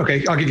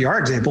I'll give you our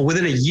example.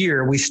 Within a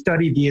year, we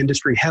studied the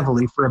industry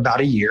heavily for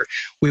about a year.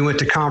 We went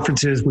to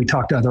conferences. We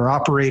talked to other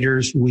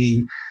operators.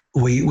 We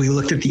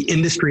looked at the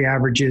industry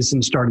averages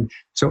and started.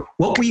 So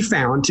what we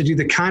found to do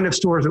the kind of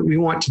stores that we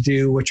want to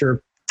do, which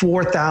are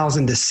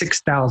 4,000 to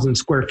 6,000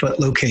 square foot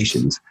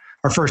locations.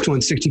 Our first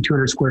one,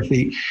 6,200 square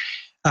feet.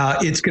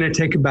 It's going to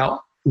take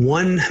about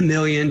 $1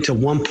 million to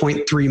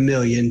 $1.3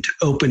 million to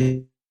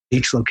open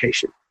each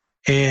location.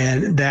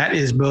 And that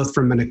is both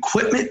from an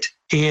equipment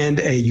and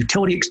a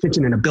utility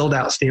extension and a build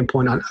out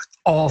standpoint on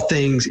all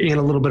things, and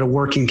a little bit of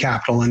working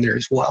capital in there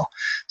as well.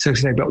 So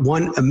it's about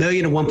 $1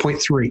 million to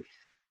 $1.3.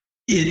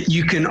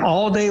 You can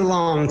all day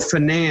long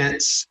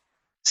finance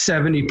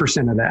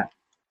 70% of that.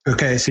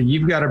 Okay, so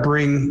you've got to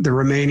bring the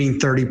remaining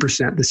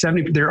 30%.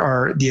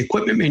 The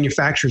equipment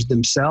manufacturers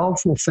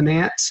themselves will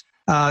finance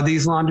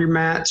these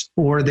laundromats,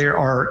 or there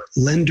are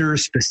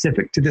lenders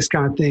specific to this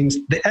kind of things.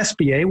 The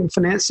SBA will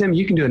finance them.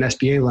 You can do an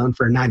SBA loan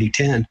for a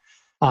 90-10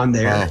 on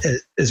there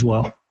as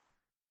well.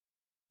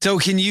 So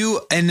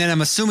and then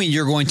I'm assuming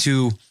you're going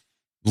to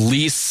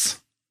lease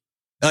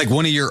like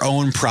one of your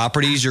own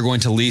properties you're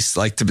going to lease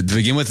like to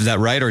begin with. Is that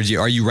right? Or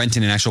are you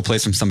renting an actual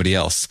place from somebody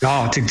else?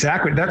 Oh, it's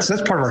exactly. That's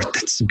part of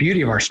that's the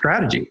beauty of our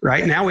strategy.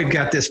 Right now we've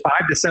got this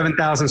 5,000 to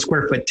 7,000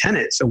 square foot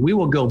tenant. So we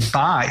will go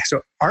buy.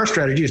 So our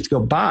strategy is to go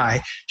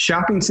buy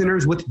shopping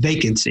centers with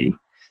vacancy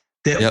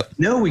that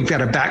we've got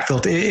to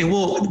backfill. And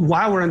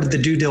while we're under the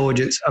due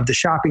diligence of the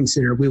shopping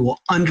center, we will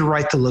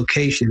underwrite the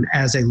location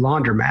as a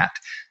laundromat.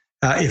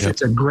 If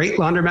it's a great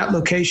laundromat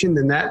location,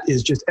 then that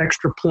is just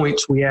extra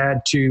points we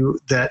add to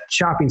that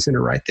shopping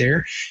center right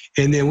there.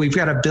 And then we've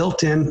got a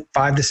built-in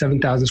 5,000 to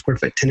 7,000 square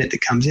foot tenant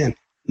that comes in.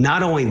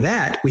 Not only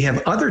that, we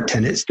have other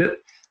tenants that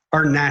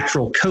are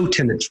natural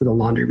co-tenants for the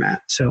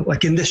laundromat. So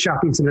like in this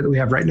shopping center that we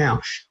have right now,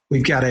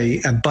 we've got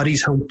a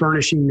Buddy's Home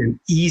Furnishing,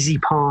 an Easy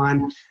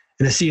Pawn,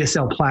 and a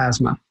CSL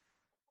Plasma.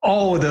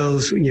 All of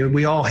those,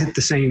 we all hit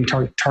the same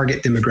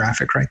target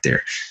demographic right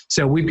there.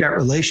 So we've got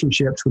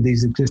relationships with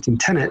these existing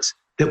tenants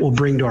that we'll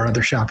bring to our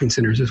other shopping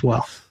centers as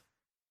well.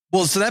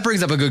 Well, so that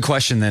brings up a good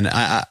question then, or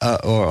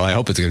I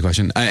hope it's a good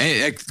question.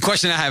 A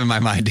question I have in my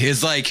mind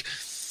is like,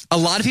 a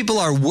lot of people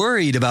are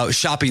worried about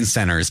shopping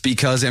centers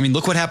because, I mean,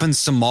 look what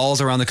happens to malls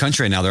around the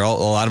country right now. A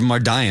lot of them are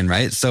dying,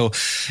 right? So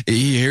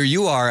here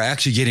you are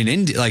actually getting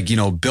into, like, you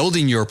know,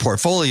 building your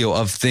portfolio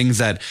of things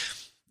that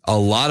a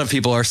lot of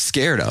people are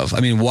scared of. I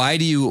mean, why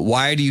do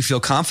you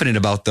feel confident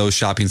about those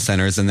shopping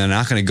centers and they're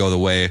not going to go the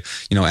way,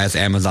 you know, as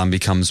Amazon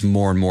becomes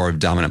more and more of a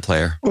dominant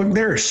player? Well,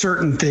 there are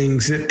certain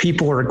things that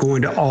people are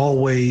going to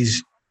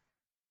always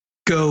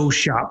go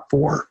shop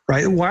for,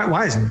 right?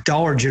 Why is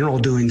Dollar General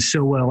doing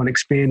so well and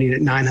expanding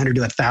at 900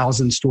 to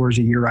 1,000 stores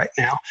a year right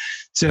now?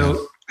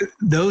 So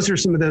those are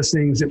some of those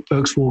things that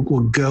folks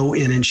will go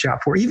in and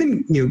shop for.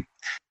 Even, you know,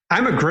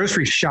 I'm a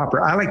grocery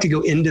shopper. I like to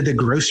go into the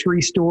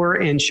grocery store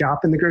and shop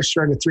in the grocery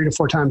store 3 to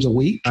 4 times a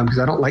week because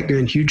I don't like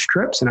doing huge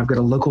trips, and I've got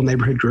a local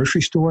neighborhood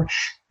grocery store.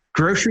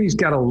 Grocery's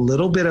got a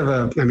little bit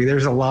of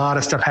there's a lot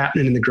of stuff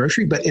happening in the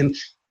grocery, but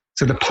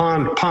so the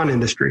pawn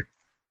industry,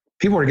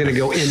 people are going to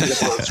go into the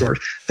pawn stores.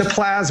 The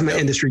plasma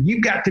industry,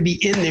 you've got to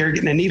be in there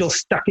getting a needle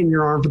stuck in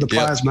your arm for the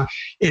plasma.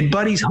 In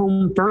Buddy's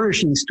home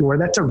furnishing store,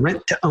 that's a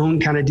rent to own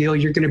kind of deal.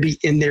 You're going to be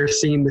in there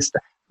seeing this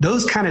stuff.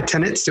 Those kind of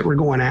tenants that we're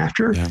going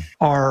after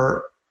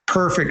are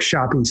perfect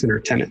shopping center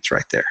tenants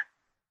right there.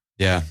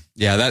 Yeah.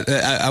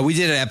 That we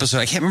did an episode.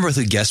 I can't remember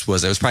who the guest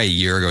was. It was probably a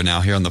year ago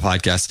now here on the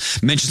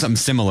podcast. Mentioned something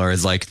similar.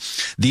 Is like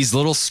these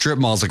little strip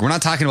malls. Like, we're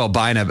not talking about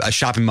buying a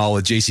shopping mall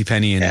with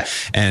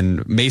JCPenney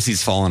and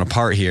Macy's falling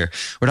apart here.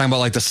 We're talking about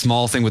like the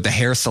small thing with the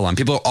hair salon.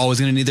 People are always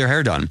going to need their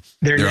hair done.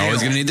 They're always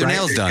going to need their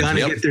nails done. They're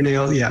going to get their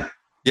nails. Yeah.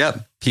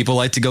 Yep. People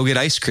like to go get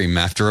ice cream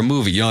after a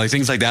movie, you know, like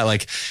things like that.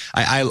 Like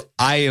I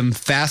am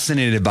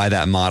fascinated by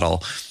that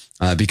model.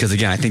 Because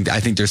again, I think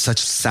there's such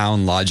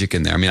sound logic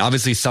in there. I mean,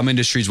 obviously some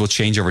industries will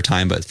change over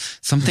time, but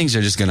some things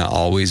are just going to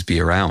always be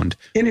around.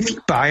 And if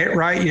you buy it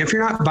right, if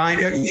you're not buying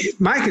it,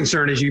 my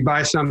concern is you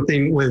buy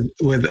something with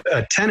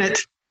a tenant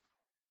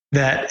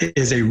that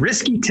is a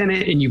risky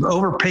tenant and you've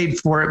overpaid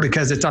for it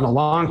because it's on a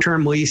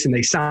long-term lease and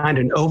they signed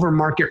an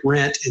over-market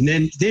rent, and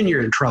then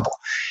you're in trouble.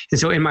 And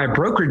so in my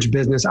brokerage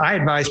business, I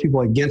advise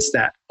people against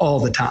that all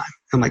the time.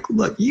 I'm like,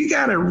 look, you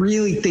got to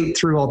really think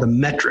through all the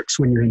metrics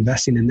when you're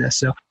investing in this.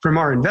 So from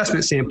our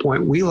investment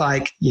standpoint, we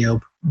like, you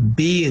know,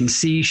 B and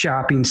C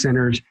shopping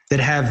centers that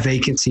have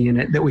vacancy in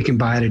it that we can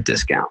buy at a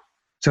discount.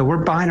 So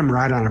we're buying them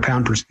right on a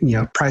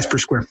price per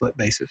square foot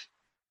basis.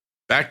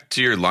 Back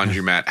to your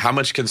laundromat, how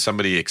much can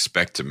somebody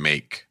expect to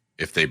make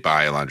if they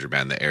buy a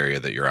laundromat in the area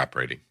that you're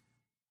operating?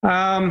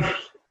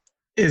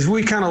 As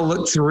we kind of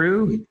look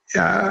through,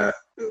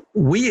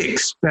 we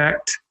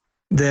expect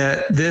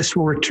that this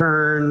will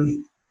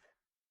return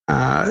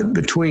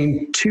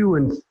between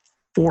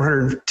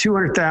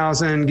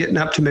 $200,000, getting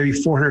up to maybe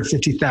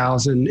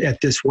 $450,000 at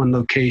this one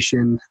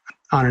location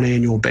on an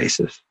annual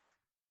basis.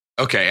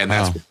 Okay, and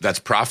that's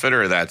profit,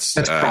 or that's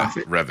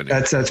profit. Revenue?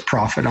 That's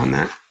profit on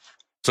that.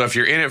 So if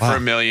you're in it for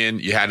 $1 million,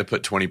 you had to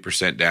put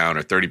 20% down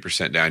or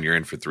 30% down, you're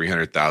in for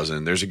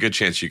 $300,000. There's a good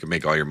chance you can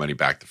make all your money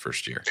back the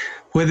first year.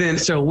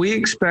 So we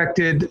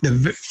expected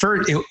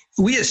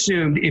we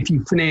assumed if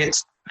you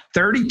financed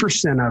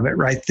 30% of it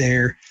right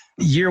there,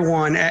 year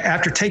one,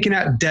 after taking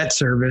out debt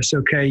service,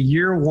 okay,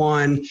 year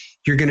one,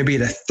 you're going to be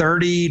at a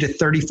 30 to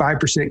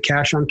 35%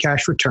 cash on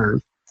cash return.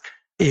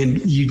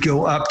 And you'd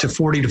go up to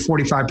 40 to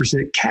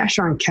 45% cash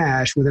on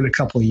cash within a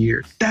couple of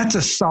years. That's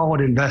a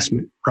solid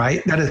investment,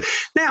 right? That is.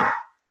 Now,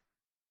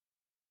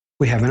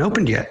 we haven't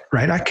opened yet,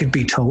 right? I could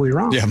be totally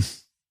wrong. Yeah.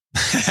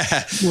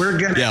 We're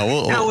going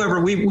to, however,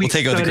 we'll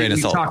take it with a grain of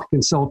salt. We've talked to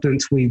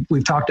consultants,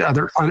 we've talked to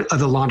other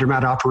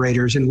laundromat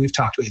operators, and we've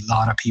talked to a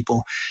lot of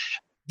people.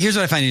 Here's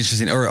what I find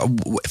interesting or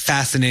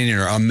fascinating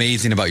or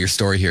amazing about your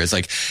story here is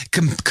like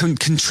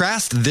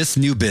contrast this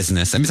new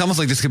business. I mean, it's almost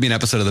like this could be an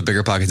episode of the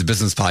Bigger Pockets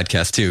business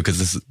podcast too,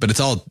 but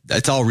it's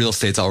all real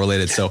estate, it's all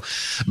related. So,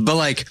 but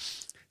like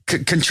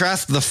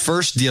contrast the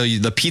first deal,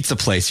 the pizza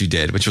place you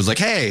did, which was like,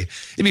 hey,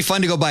 it'd be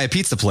fun to go buy a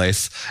pizza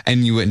place,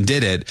 and you went and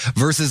did it,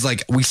 versus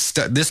like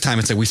this time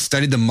it's like we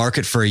studied the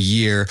market for a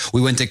year. We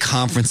went to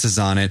conferences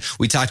on it.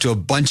 We talked to a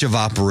bunch of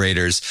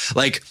operators.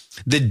 Like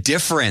the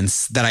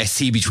difference that I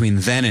see between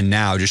then and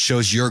now just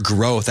shows your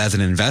growth as an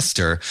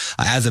investor,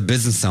 as a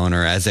business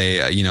owner, as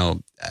a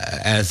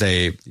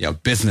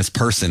business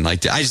person.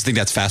 Like, I just think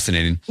that's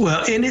fascinating.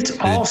 Well, and it's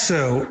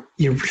also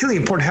really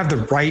important to have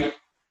the right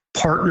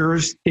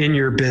partners in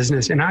your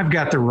business. And I've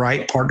got the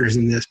right partners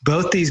in this.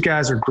 Both these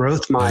guys are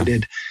growth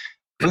minded.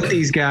 Both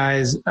these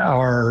guys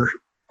are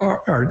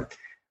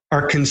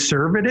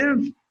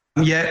conservative.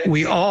 Yet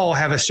we all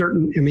have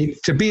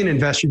to be an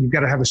investor, you've got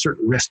to have a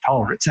certain risk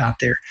tolerance out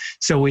there.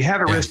 So we have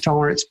a risk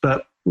tolerance,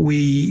 but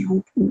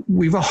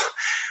we've all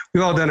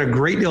done a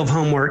great deal of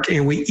homework,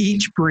 and we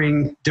each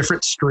bring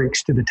different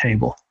strengths to the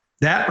table.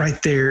 That right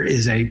there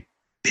is a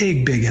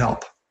big, big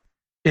help.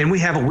 And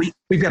we've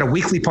got a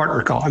weekly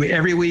partner call. I mean,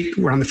 every week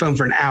we're on the phone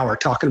for an hour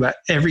talking about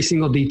every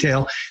single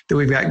detail that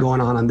we've got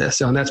going on this.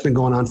 So, and that's been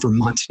going on for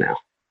months now.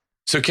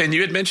 So Ken,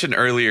 you had mentioned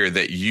earlier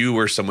that you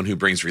were someone who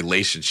brings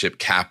relationship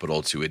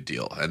capital to a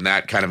deal. And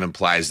that kind of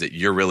implies that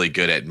you're really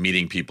good at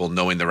meeting people,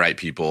 knowing the right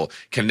people,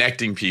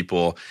 connecting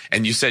people.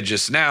 And you said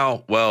just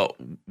now, well,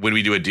 when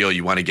we do a deal,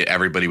 you want to get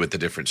everybody with a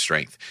different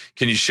strength.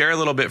 Can you share a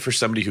little bit for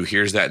somebody who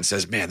hears that and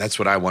says, man, that's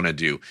what I want to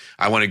do.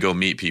 I want to go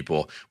meet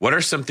people. What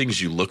are some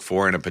things you look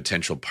for in a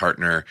potential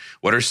partner?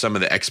 What are some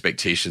of the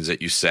expectations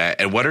that you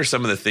set? And what are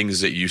some of the things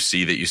that you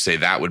see that you say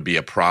that would be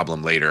a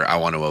problem later? I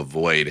want to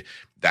avoid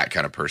that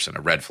kind of person,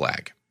 a red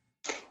flag?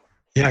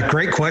 Yeah,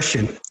 great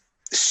question.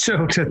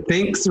 So to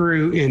think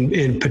through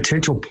in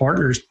potential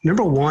partners,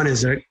 number one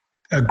is a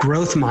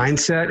growth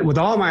mindset. With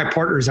all my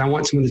partners, I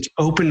want someone that's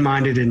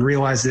open-minded and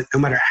realize that no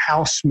matter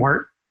how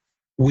smart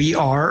we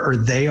are or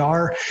they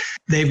are,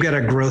 they've got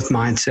a growth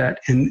mindset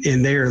and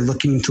they are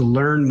looking to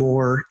learn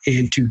more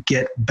and to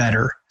get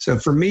better. So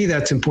for me,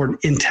 that's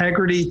important.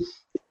 Integrity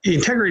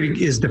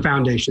is the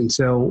foundation.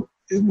 So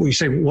when you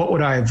say, what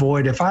would I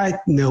avoid? If I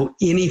know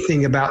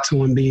anything about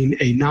someone being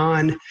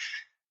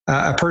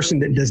a person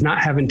that does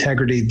not have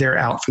integrity, they're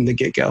out from the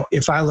get-go.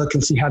 If I look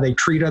and see how they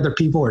treat other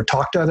people or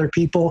talk to other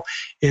people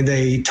and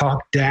they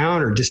talk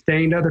down or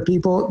disdain to other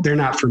people, they're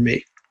not for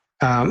me.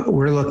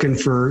 We're looking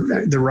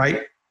for the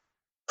right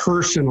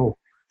personal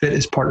fit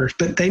as partners,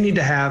 but they need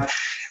to have,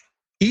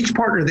 each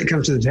partner that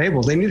comes to the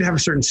table, they need to have a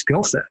certain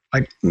skill set.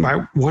 Like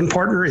my one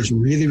partner is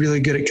really, really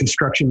good at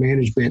construction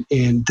management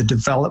and the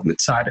development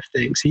side of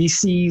things. He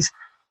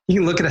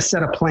can look at a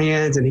set of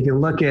plans and he can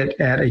look at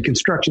a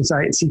construction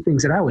site and see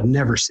things that I would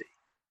never see.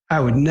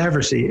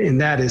 And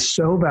that is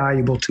so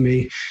valuable to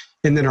me.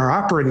 And then our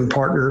operating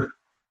partner,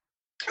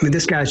 I mean,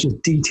 this guy's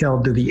just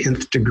detailed to the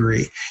nth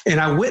degree.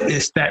 And I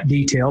witnessed that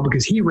detail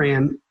because he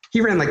ran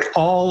like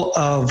all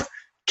of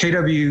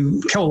Keller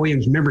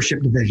Williams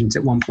membership divisions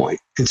at one point.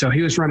 And so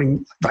he was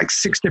running like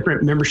 6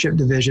 different membership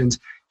divisions.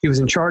 He was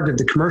in charge of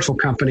the commercial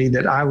company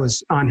that I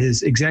was on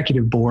his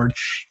executive board.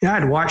 And I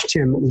had watched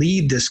him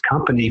lead this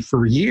company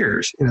for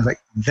years. And I was like,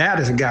 that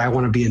is a guy I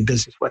want to be in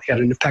business with. He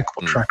had an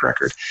impeccable track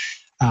record.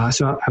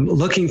 So I'm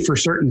looking for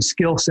certain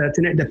skill sets,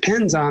 and it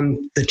depends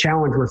on the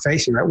challenge we're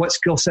facing, right? What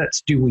skill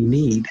sets do we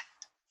need?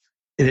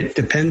 And it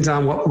depends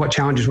on what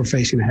challenges we're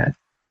facing ahead.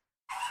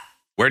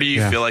 Where do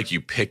you feel like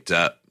you picked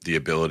up the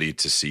ability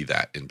to see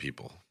that in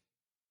people?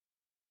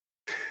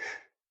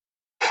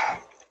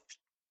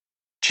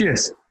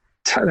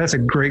 That's a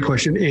great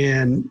question.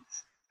 And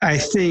I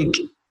think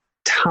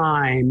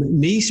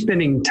me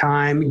spending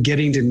time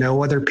getting to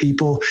know other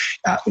people.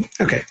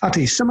 Okay, I'll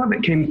tell you, some of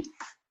it came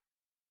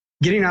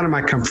getting out of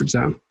my comfort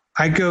zone.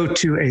 I go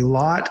to a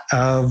lot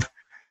of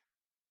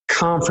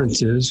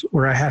conferences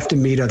where I have to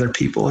meet other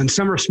people. And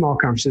some are small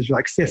conferences,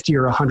 like 50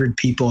 or 100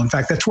 people. In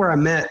fact, that's where I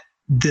met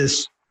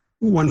this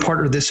one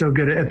partner that's so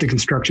good at the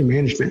construction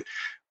management.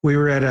 We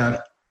were at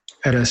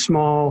a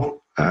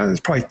small, there's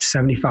probably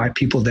 75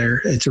 people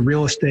there. It's a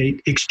real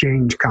estate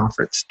exchange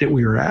conference that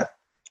we were at,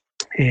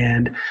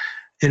 and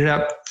ended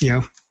up,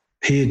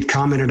 he had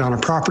commented on a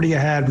property I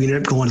had. We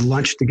ended up going to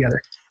lunch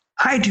together.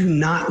 I do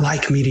not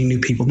like meeting new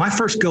people. My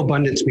first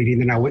GoBundance meeting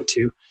that I went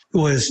to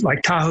was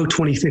like Tahoe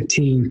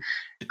 2015.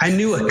 I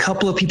knew a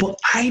couple of people.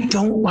 I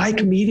don't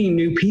like meeting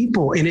new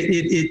people, and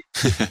it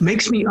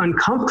makes me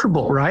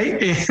uncomfortable,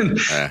 right?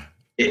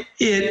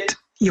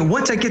 And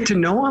once I get to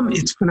know them,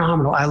 it's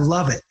phenomenal. I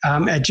love it.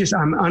 I'm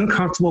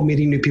uncomfortable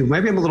meeting new people.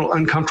 Maybe I'm a little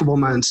uncomfortable in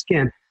my own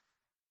skin,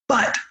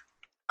 but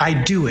I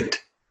do it.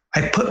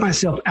 I put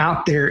myself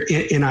out there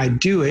and I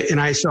do it.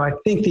 So I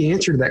think the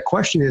answer to that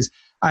question is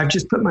I've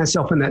just put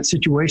myself in that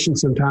situation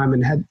sometime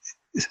and had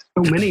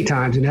so many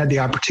times and had the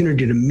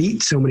opportunity to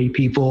meet so many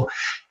people.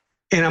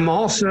 And I'm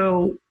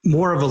also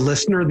more of a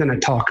listener than a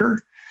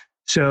talker.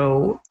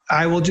 So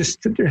I will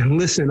just sit there and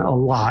listen a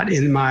lot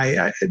in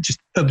my just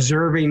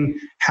observing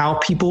how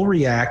people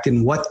react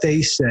and what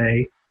they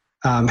say,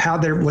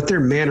 what their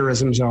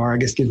mannerisms are. I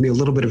guess gives me a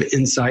little bit of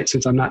insight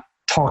since I'm not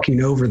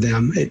talking over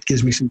them. It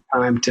gives me some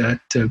time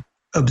to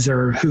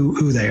observe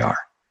who they are.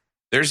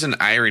 There's an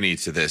irony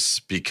to this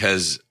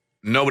because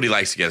nobody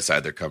likes to get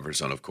outside their comfort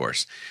zone, of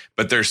course.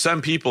 But there's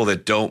some people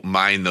that don't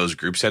mind those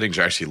group settings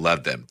or actually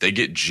love them. They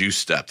get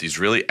juiced up. These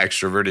really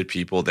extroverted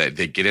people that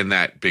they get in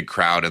that big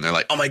crowd and they're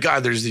like, oh my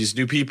God, there's these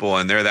new people.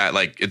 And they're that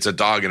like, it's a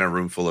dog in a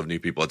room full of new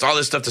people. It's all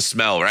this stuff to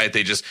smell, right?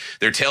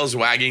 Their tails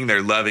wagging.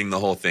 They're loving the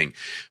whole thing.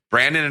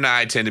 Brandon and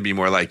I tend to be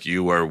more like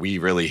you, where we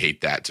really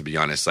hate that, to be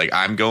honest. Like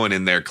I'm going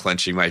in there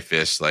clenching my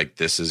fists, like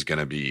this is going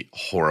to be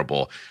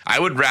horrible. I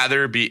would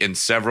rather be in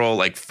several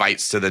like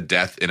fights to the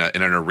death in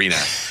an arena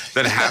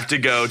than have to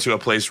go to a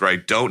place where I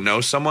don't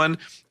know someone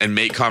and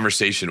make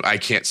conversation. I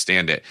can't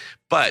stand it.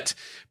 But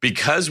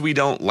because we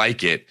don't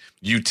like it,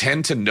 you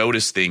tend to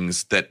notice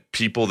things that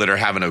people that are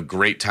having a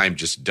great time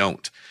just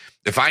don't.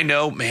 If I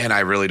know, man,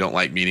 I really don't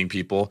like meeting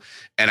people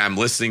and I'm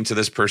listening to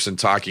this person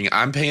talking,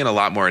 I'm paying a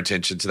lot more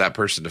attention to that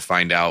person to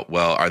find out,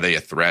 well, are they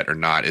a threat or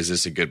not? Is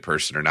this a good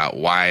person or not?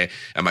 Why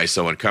am I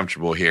so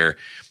uncomfortable here?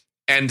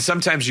 And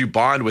sometimes you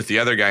bond with the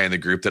other guy in the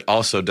group that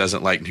also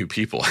doesn't like new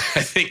people.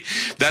 I think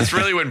that's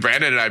really when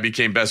Brandon and I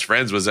became best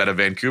friends, was at a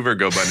Vancouver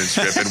GoBundance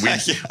trip.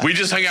 And we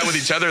just hung out with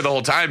each other the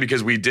whole time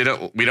because we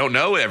don't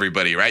know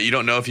everybody, right? You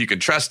don't know if you can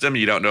trust them.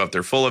 You don't know if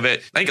they're full of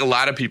it. I think a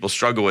lot of people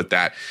struggle with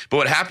that. But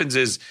what happens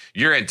is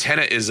your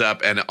antenna is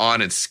up and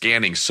on and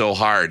scanning so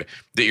hard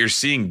that you're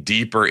seeing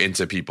deeper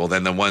into people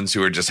than the ones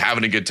who are just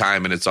having a good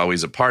time and it's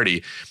always a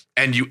party.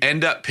 And you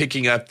end up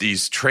picking up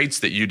these traits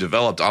that you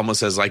developed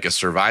almost as like a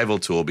survival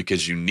tool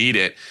because you need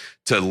it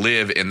to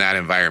live in that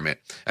environment.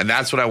 And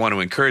that's what I want to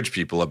encourage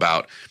people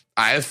about.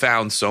 I have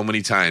found so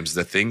many times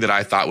the thing that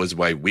I thought was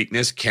my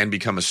weakness can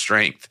become a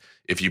strength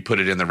if you put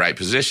it in the right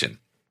position.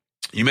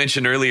 You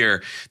mentioned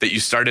earlier that you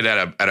started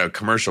at a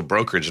commercial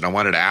brokerage, and I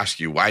wanted to ask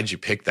you, why'd you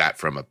pick that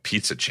from a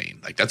pizza chain?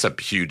 Like, that's a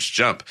huge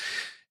jump.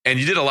 And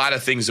you did a lot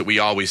of things that we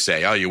always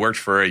say. Oh, you worked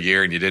for a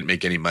year and you didn't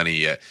make any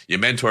money. You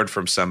mentored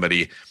from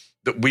somebody.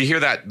 We hear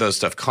those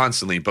stuff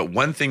constantly. But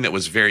one thing that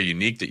was very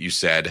unique that you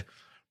said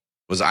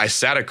was, I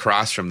sat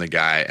across from the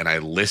guy and I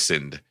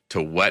listened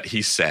to what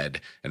he said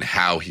and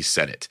how he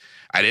said it.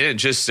 I didn't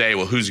just say,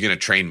 well, who's going to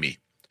train me?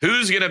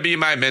 Who's going to be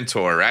my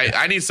mentor, right?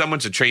 I need someone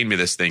to train me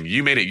this thing.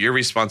 You made it your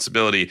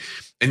responsibility.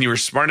 And you were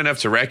smart enough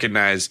to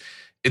recognize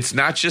it's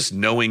not just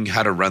knowing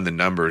how to run the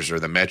numbers or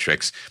the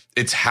metrics.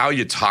 It's how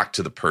you talk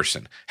to the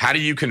person. How do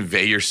you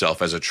convey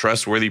yourself as a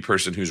trustworthy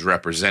person who's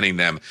representing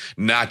them,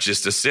 not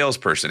just a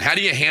salesperson? How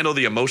do you handle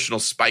the emotional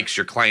spikes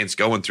your client's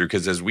going through?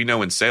 Because as we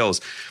know in sales,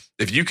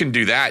 if you can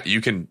do that, you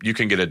can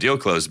get a deal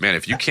closed. Man,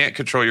 if you can't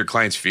control your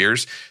client's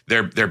fears,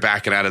 they're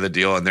backing out of the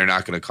deal and they're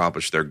not going to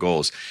accomplish their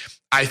goals.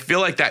 I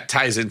feel like that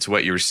ties into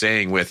what you were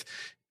saying with,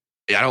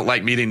 I don't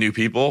like meeting new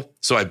people,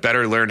 so I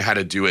better learn how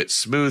to do it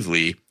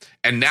smoothly.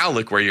 And now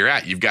look where you're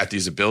at. You've got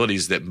these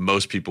abilities that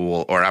most people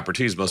will, or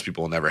opportunities most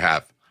people will never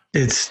have.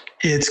 It's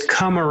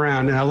come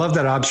around. And I love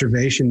that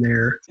observation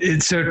there.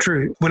 It's so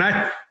true. When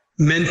I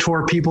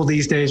mentor people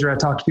these days, or I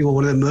talk to people,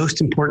 one of the most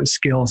important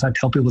skills I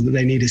tell people that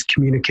they need is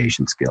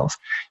communication skills.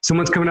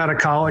 Someone's coming out of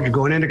college or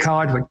going into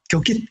college, like, go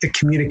get a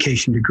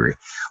communication degree.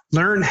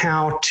 Learn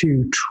how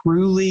to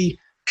truly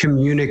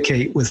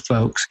communicate with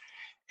folks.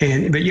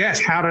 But you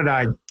ask, how did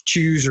I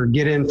choose or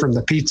get in from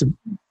the pizza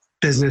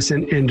business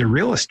into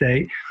real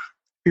estate?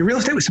 Real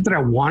estate was something I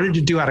wanted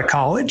to do out of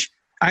college.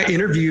 I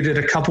interviewed at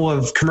a couple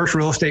of commercial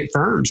real estate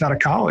firms out of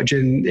college.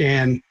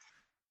 And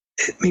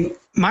I mean,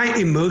 my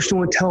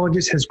emotional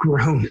intelligence has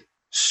grown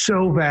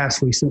so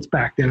vastly since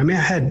back then. I mean,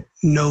 I had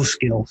no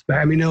skills.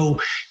 No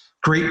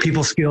great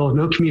people skills,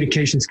 no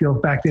communication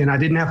skills back then. I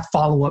didn't have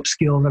follow-up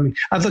skills. I mean,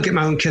 I look at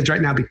my own kids right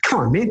now and be,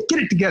 come on, man, get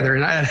it together.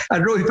 And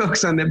I'd really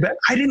focus on that, but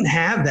I didn't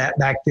have that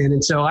back then.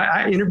 And so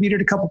I interviewed at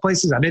a couple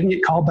places. I didn't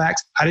get callbacks.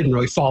 I didn't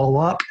really follow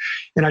up.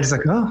 And I just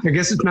like, oh, I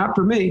guess it's not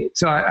for me.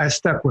 So I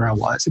stuck where I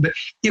was. But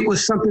it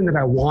was something that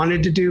I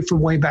wanted to do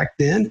from way back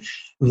then.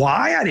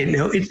 Why? I didn't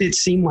know. It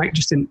seemed like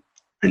just an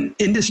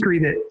industry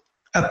that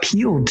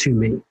appealed to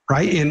me,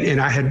 right?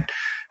 And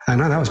I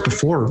know that was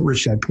before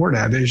Rich Dad Poor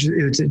Dad. It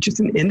was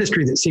just an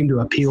industry that seemed to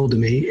appeal to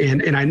me.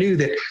 And I knew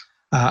that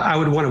I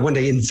would want to one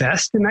day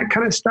invest in that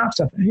kind of stuff.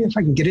 So if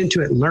I can get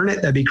into it and learn it,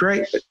 that'd be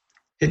great. But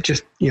it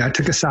just, I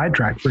took a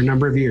sidetrack for a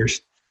number of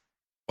years.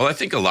 Well, I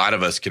think a lot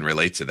of us can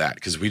relate to that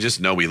because we just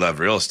know we love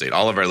real estate.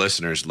 All of our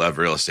listeners love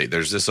real estate.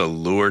 There's this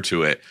allure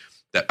to it.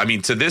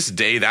 To this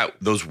day,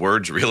 those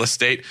words real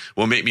estate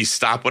will make me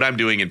stop what I'm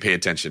doing and pay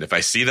attention. If I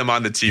see them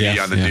on the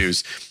TV, on the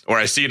news, or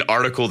I see an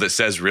article that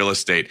says real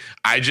estate,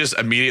 I just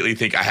immediately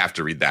think I have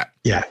to read that.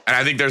 Yeah. And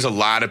I think there's a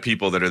lot of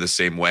people that are the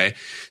same way.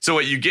 So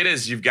what you get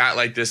is you've got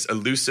like this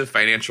elusive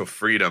financial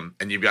freedom,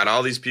 and you've got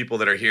all these people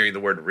that are hearing the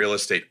word real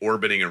estate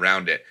orbiting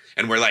around it.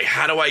 And we're like,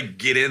 how do I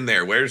get in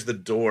there? Where's the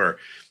door?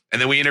 And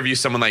then we interview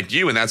someone like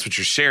you, and that's what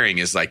you're sharing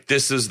is like,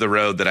 this is the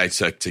road that I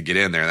took to get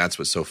in there. And that's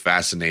what's so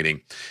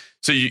fascinating.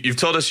 So you've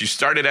told us you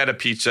started at a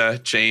pizza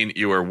chain.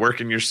 You were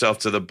working yourself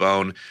to the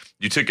bone.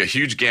 You took a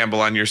huge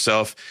gamble on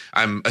yourself.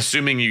 I'm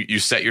assuming you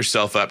set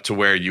yourself up to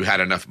where you had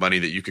enough money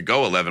that you could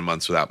go 11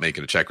 months without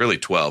making a check, really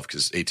 12,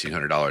 because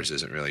 $1,800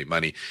 isn't really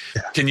money.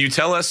 Yeah. Can you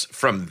tell us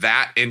from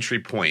that entry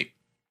point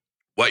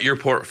what your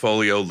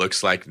portfolio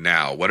looks like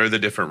now? What are the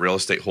different real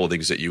estate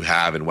holdings that you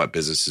have, and what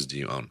businesses do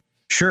you own?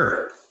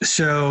 Sure.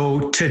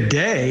 So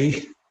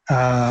today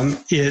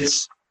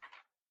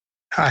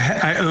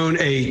I own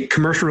a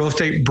commercial real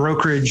estate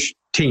brokerage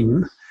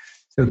team.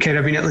 So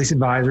KW Net Lease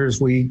Advisors,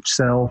 we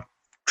sell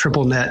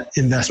triple net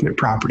investment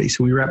properties.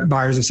 So we rep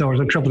buyers and sellers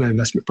on triple net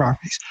investment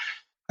properties.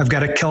 I've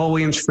got a Keller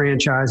Williams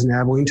franchise in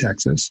Abilene,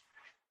 Texas.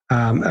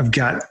 I've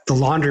got the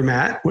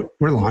laundromat.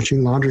 We're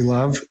launching Laundry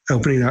Love,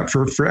 opening up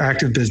for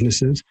active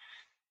businesses.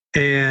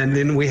 And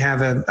then I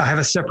have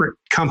a separate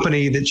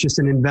company that's just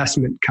an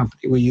investment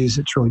company we use.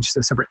 It's really just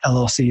a separate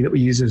LLC that we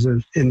use as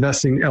an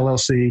investing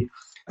LLC.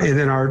 And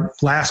then our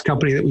last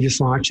company that we just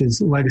launched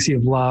is Legacy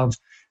of Love,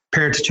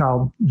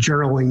 parent-to-child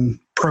journaling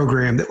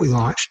program that we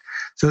launched.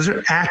 So those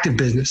are active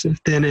businesses.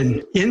 Then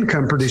in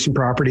income-producing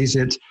properties,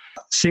 it's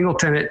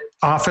single-tenant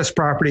office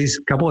properties,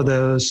 a couple of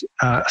those,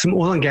 some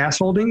oil and gas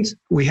holdings.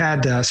 We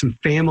had some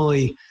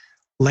family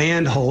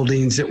land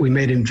holdings that we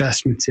made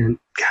investments in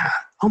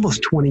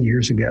almost 20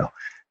 years ago,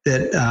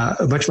 that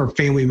a bunch of our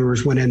family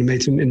members went in and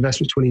made some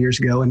investments 20 years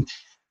ago. And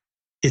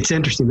it's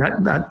interesting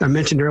that I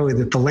mentioned earlier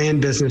that the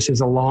land business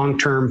is a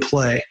long-term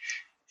play.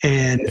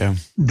 And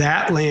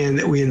that land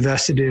that we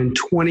invested in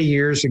 20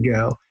 years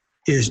ago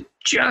is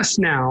just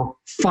now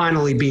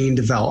finally being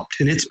developed.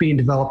 And it's being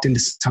developed into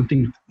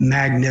something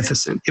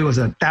magnificent. It was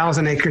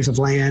 1,000 acres of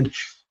land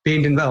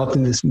being developed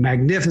in this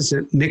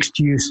magnificent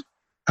mixed-use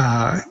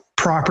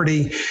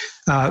property.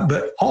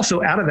 But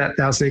also out of that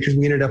 1,000 acres,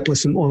 we ended up with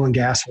some oil and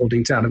gas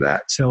holdings out of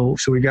that. So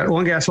we've got oil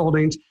and gas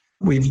holdings.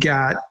 We've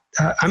got,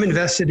 I'm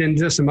invested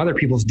into some other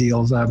people's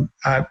deals. I've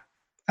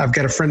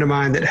got a friend of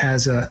mine that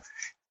has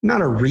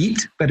not a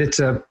REIT, but it's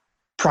a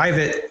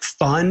private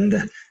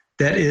fund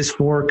that is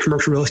for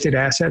commercial real estate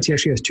assets. He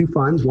actually has two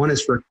funds. One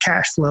is for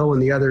cash flow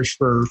and the other is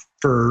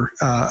for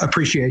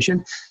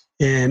appreciation.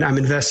 And I'm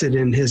invested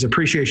in his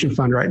appreciation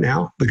fund right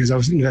now because I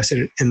was invested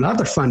in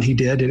another fund he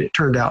did, and it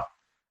turned out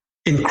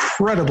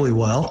incredibly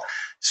well.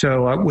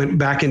 So I went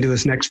back into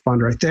his next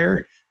fund right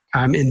there.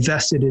 I'm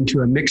invested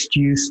into a mixed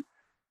use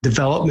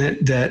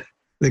development that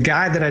the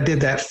guy that I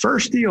did that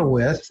first deal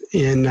with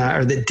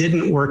or that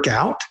didn't work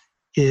out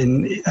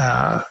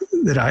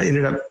that I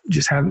ended up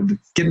just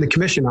getting the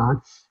commission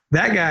on.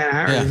 That guy and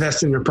I are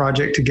invested in a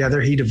project together.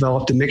 He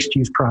developed a mixed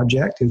use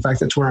project. In fact,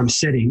 that's where I'm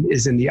sitting,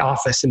 is in the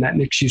office in that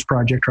mixed use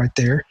project right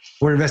there.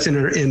 We're investing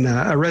in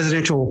a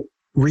residential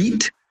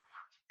REIT,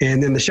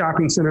 and then the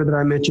shopping center that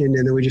I mentioned.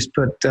 And then we just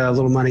put a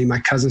little money. My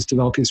cousin's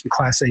developing some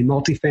Class A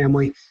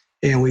multifamily,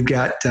 and we've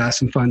got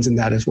some funds in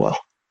that as well.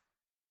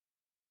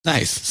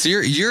 Nice. So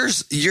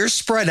you're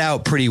spread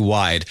out pretty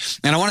wide.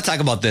 And I want to talk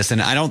about this,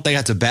 and I don't think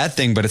that's a bad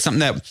thing, but it's something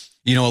that,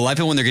 a lot of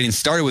people, when they're getting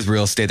started with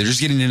real estate, they're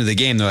just getting into the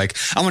game. They're like,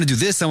 I want to do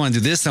this. I want to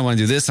do this. I want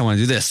to do this. I want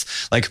to do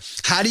this. Like,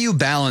 how do you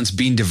balance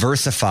being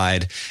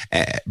diversified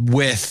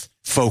with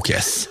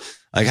focus?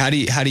 Like, how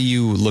do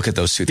you look at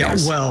those two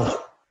things?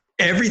 Well,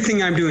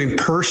 everything I'm doing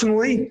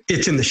personally,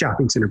 it's in the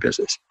shopping center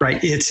business, right?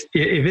 If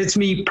it's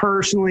me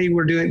personally,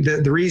 we're doing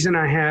the reason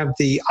I have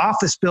the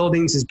office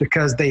buildings is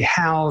because they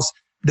house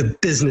the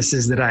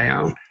businesses that I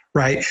own,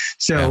 right?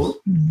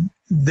 So,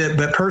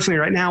 but personally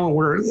right now,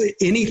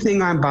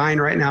 anything I'm buying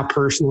right now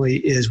personally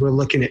is we're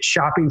looking at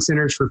shopping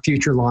centers for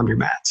future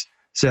laundromats.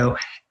 So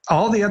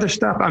all the other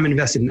stuff, I'm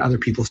invested in other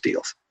people's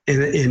deals.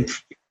 And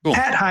cool.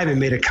 Pat Hyben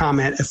made a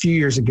comment a few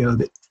years ago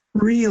that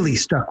really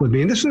stuck with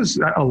me. And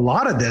a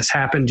lot of this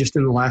happened just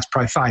in the last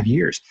probably 5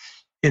 years.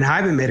 And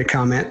Hyben made a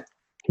comment.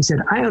 He said,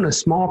 I own a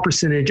small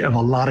percentage of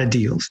a lot of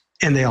deals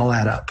and they all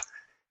add up.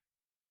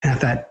 And I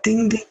thought,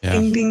 ding, ding,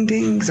 ding, ding,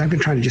 ding, because I've been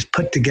trying to just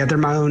put together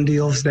my own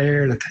deals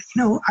there. And I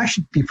thought, I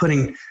should be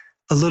putting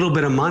a little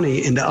bit of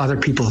money into other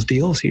people's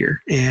deals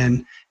here.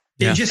 And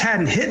it just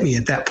hadn't hit me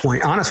at that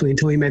point, honestly,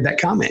 until he made that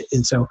comment.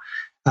 And so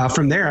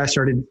from there, I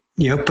started,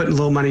 putting a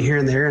little money here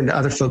and there into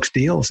other folks'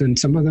 deals. And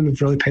some of them have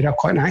really paid off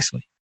quite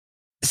nicely.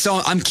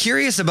 So I'm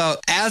curious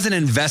about, as an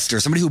investor,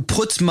 somebody who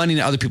puts money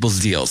into other people's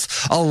deals,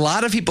 a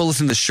lot of people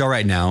listening to the show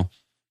right now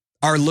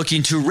are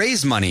looking to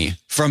raise money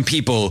from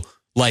people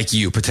like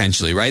you,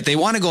 potentially, right? They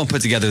want to go and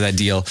put together that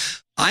deal.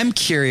 I'm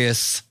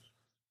curious,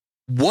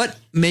 what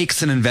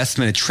makes an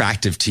investment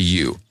attractive to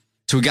you?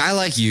 To a guy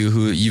like you,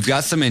 who you've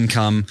got some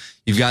income,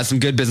 you've got some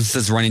good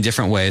businesses running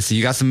different ways, so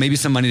you got maybe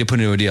some money to put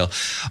into a deal.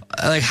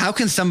 Like, how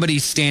can somebody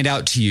stand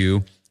out to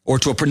you, or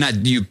to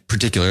not you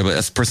particular, but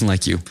as a person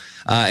like you,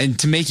 and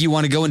to make you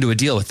want to go into a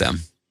deal with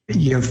them?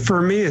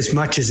 For me, as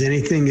much as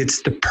anything,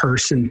 it's the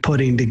person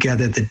putting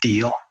together the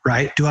deal,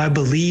 right? Do I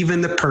believe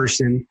in the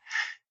person?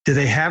 Do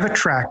they have a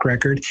track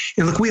record?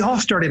 And look, we all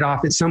started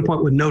off at some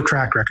point with no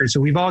track record. So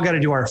we've all got to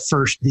do our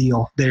first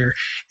deal there.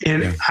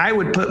 And I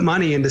would put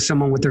money into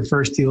someone with their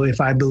first deal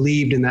if I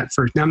believed in that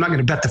first. Now, I'm not going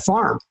to bet the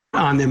farm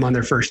on them on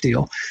their first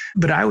deal,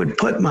 but I would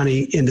put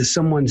money into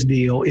someone's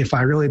deal if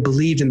I really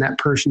believed in that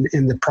person,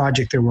 in the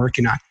project they're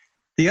working on.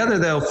 The other,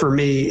 though, for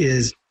me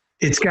is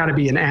it's got to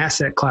be an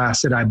asset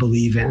class that I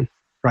believe in,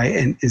 right?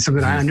 And it's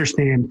something I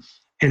understand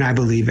and I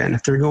believe in.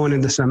 If they're going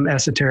into some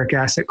esoteric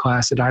asset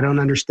class that I don't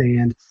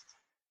understand,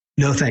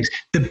 no thanks.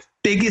 The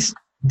biggest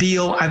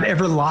deal I've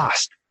ever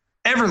lost,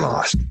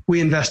 we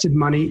invested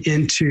money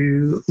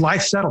into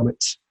life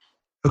settlements.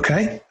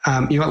 Okay.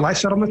 You know what life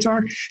settlements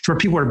are? It's where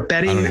people are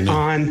betting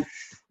on,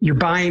 you're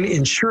buying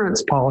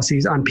insurance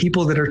policies on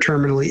people that are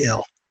terminally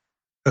ill.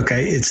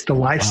 Okay. It's the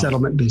life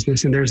settlement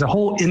business. And there's a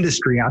whole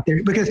industry out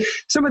there because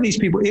some of these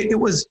people, it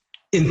was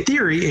in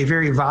theory, a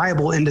very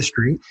viable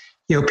industry.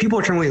 People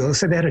are terminally ill. Let's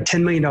say they had a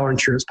 $10 million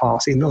insurance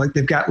policy and they're like,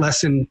 they've got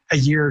less than a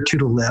year or two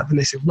to live. And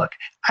they say, look,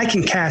 I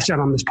can cash out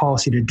on this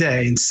policy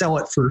today and sell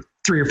it for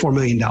 $3 or $4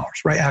 million,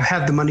 right? I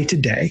have the money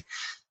today.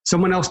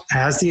 Someone else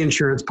has the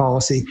insurance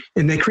policy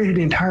and they created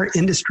an entire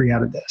industry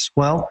out of this.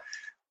 Well,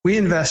 we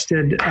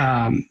invested,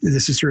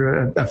 this is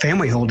through a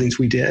family holdings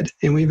we did,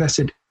 and we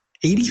invested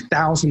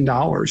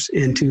 $80,000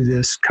 into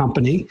this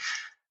company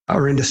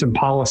or into some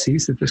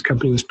policies that this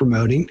company was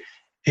promoting.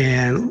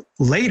 And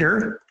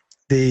later,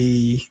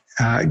 the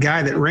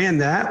guy that ran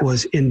that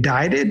was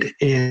indicted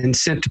and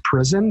sent to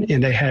prison,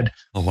 and they had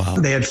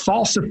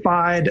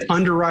falsified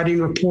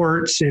underwriting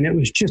reports, and it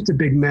was just a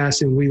big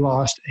mess, and we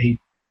lost a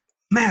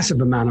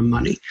massive amount of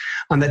money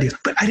on that deal.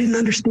 But I didn't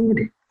understand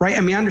it, right?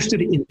 I mean, I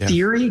understood it in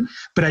theory,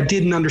 but I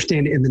didn't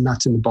understand it in the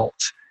nuts and the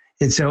bolts.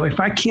 And so if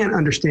I can't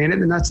understand it,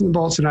 the nuts and the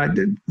bolts,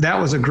 that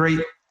was a great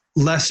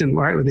lesson,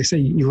 right? Where they say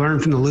you learn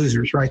from the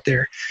losers right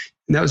there.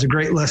 And that was a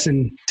great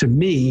lesson to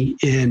me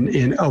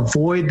in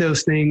avoid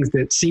those things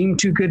that seem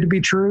too good to be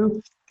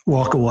true.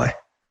 Walk away.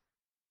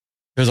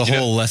 There's a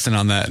whole lesson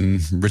on that in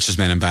Richest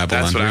Man in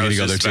Babylon. That's what I was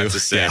go just there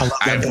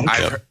about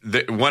too. to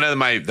say. One of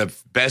the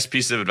best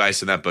pieces of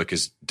advice in that book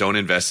is don't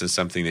invest in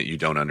something that you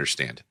don't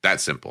understand.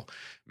 That simple.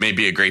 May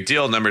be a great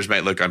deal. Numbers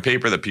might look on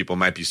paper that people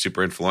might be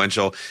super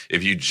influential.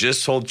 If you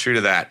just hold true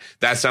to that,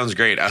 that sounds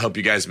great. I hope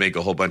you guys make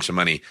a whole bunch of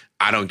money.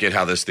 I don't get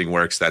how this thing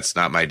works. That's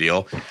not my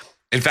deal.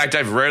 In fact,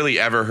 I've rarely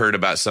ever heard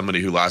about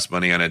somebody who lost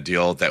money on a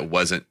deal that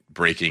wasn't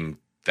breaking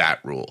that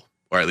rule,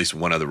 or at least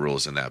one of the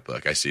rules in that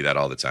book. I see that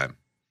all the time.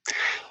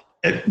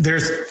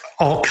 There's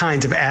all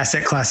kinds of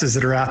asset classes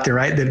that are out there,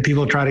 right? That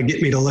people try to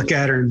get me to look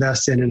at or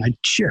invest in. And I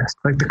just,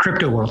 like the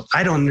crypto world,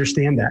 I don't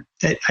understand that.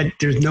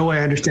 There's no way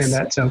I understand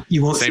that. So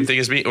you won't. Same thing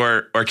as me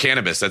or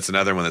cannabis. That's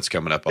another one that's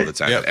coming up all the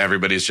time.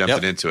 Everybody's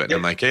jumping into it. And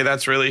I'm like, hey,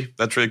 that's really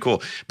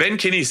cool. Ben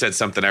Kinney said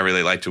something I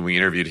really liked when we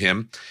interviewed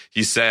him.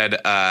 He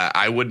said,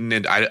 I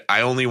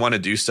only want to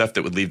do stuff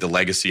that would leave the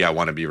legacy I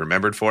want to be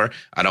remembered for.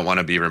 I don't want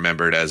to be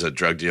remembered as a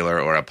drug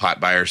dealer or a pot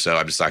buyer. So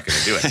I'm just not going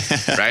to do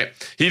it. Right.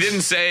 He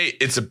didn't say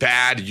it's bad.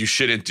 You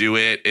shouldn't do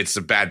it. It's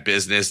a bad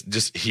business.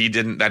 That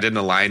didn't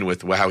align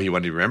with how he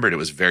wanted to be remembered. It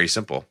was very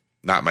simple.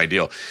 Not my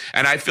deal.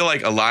 And I feel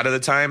like a lot of the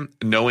time,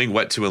 knowing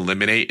what to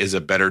eliminate is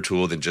a better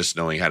tool than just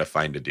knowing how to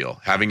find a deal.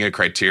 Having a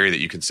criteria that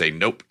you can say,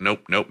 nope,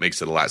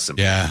 makes it a lot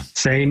simpler. Yeah.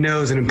 Saying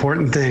no is an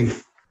important thing.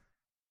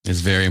 It's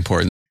very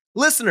important.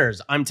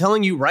 Listeners, I'm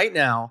telling you right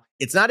now,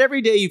 it's not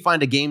every day you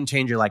find a game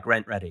changer like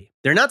RentRedi.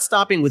 They're not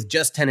stopping with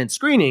just tenant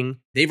screening.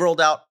 They've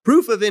rolled out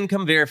proof of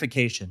income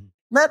verification.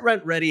 Let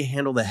RentRedi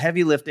handle the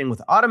heavy lifting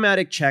with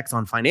automatic checks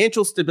on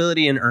financial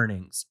stability and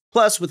earnings.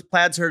 Plus, with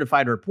Plaid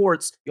certified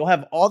reports, you'll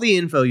have all the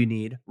info you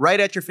need right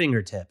at your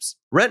fingertips.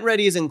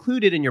 RentRedi is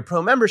included in your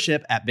pro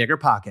membership at Bigger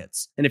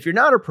Pockets. And if you're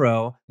not a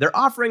pro, they're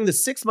offering the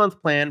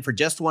 6-month plan for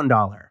just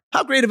 $1.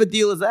 How great of a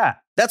deal is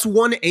that? That's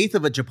 1/8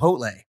 of a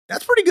Chipotle.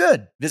 That's pretty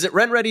good. Visit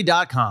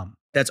rentredi.com.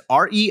 That's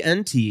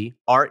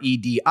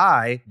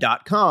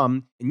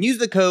RENTREDI.com and use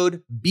the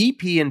code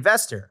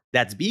BPInvestor.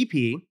 That's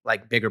BP,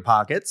 like Bigger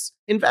Pockets,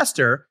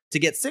 Investor, to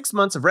get 6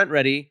 months of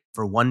RentRedi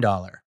for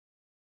 $1.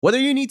 Whether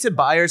you need to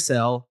buy or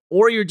sell,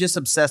 or you're just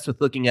obsessed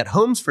with looking at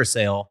homes for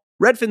sale,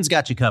 Redfin's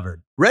got you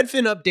covered.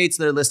 Redfin updates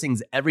their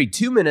listings every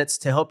 2 minutes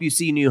to help you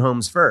see new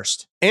homes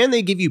first. And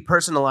they give you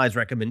personalized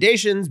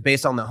recommendations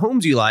based on the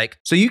homes you like,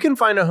 so you can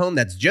find a home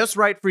that's just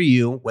right for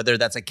you, whether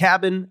that's a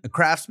cabin, a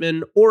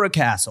craftsman, or a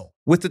castle.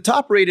 With the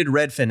top-rated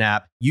Redfin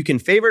app, you can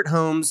favorite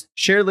homes,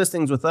 share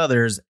listings with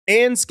others,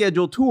 and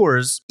schedule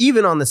tours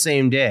even on the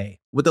same day,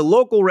 with a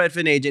local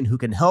Redfin agent who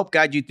can help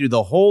guide you through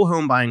the whole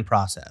home buying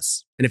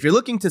process. And if you're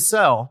looking to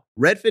sell,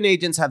 Redfin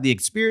agents have the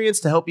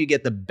experience to help you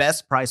get the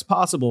best price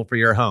possible for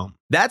your home.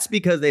 That's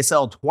because they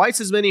sell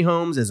twice as many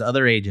homes as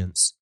other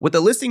agents. With a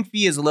listing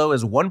fee as low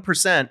as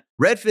 1%,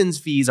 Redfin's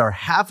fees are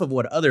half of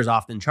what others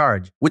often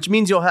charge, which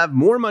means you'll have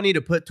more money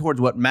to put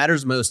towards what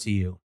matters most to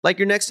you, like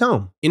your next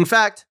home. In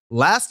fact,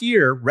 last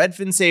year,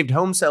 Redfin saved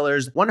home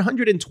sellers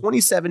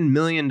 $127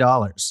 million.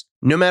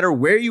 No matter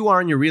where you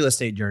are in your real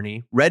estate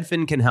journey,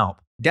 Redfin can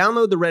help.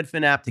 Download the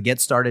Redfin app to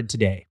get started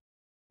today.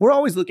 We're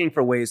always looking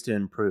for ways to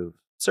improve,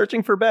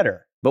 searching for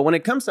better. But when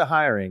it comes to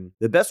hiring,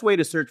 the best way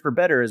to search for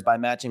better is by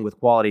matching with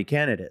quality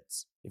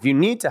candidates. If you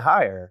need to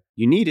hire,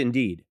 you need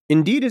Indeed.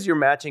 Indeed is your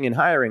matching and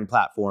hiring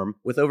platform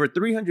with over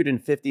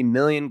 350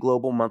 million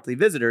global monthly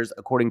visitors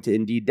according to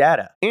Indeed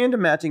data, and a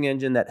matching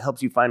engine that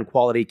helps you find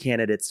quality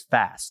candidates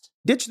fast.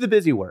 Ditch the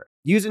busy work.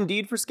 Use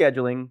Indeed for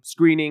scheduling,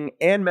 screening,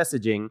 and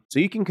messaging so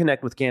you can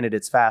connect with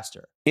candidates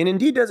faster. And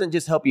Indeed doesn't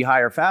just help you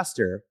hire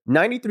faster.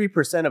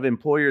 93% of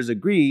employers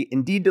agree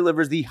Indeed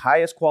delivers the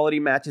highest quality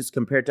matches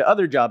compared to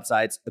other job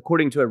sites,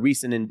 according to a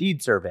recent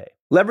Indeed survey.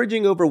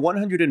 Leveraging over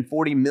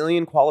 140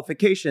 million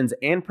qualifications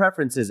and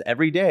preferences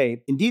every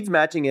day, Indeed's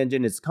matching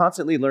engine is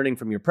constantly learning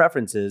from your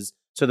preferences,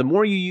 so the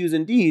more you use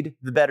Indeed,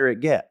 the better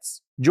it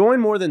gets. Join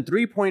more than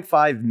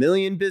 3.5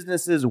 million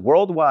businesses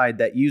worldwide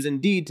that use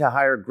Indeed to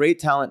hire great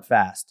talent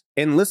fast.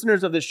 And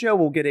listeners of the show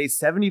will get a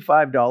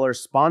 $75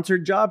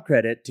 sponsored job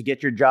credit to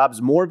get your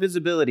jobs more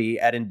visibility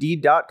at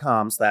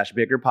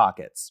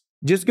Indeed.com/biggerpockets.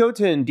 Just go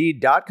to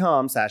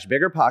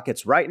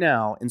Indeed.com/biggerpockets right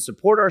now and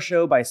support our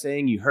show by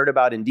saying you heard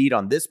about Indeed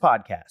on this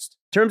podcast.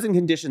 Terms and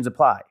conditions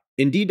apply.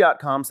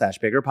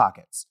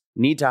 Indeed.com/biggerpockets.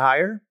 Need to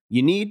hire?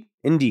 You need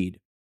Indeed.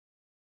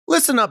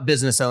 Listen up,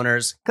 business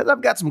owners, because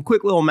I've got some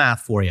quick little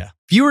math for you.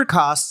 Fewer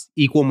costs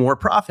equal more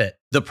profit.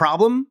 The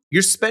problem?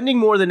 You're spending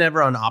more than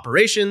ever on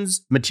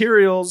operations,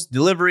 materials,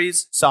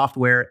 deliveries,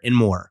 software, and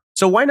more.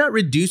 So why not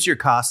reduce your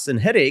costs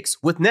and headaches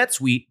with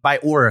NetSuite by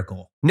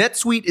Oracle?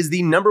 NetSuite is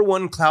the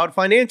 #1 cloud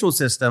financial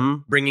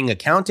system, bringing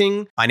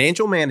accounting,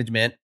 financial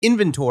management,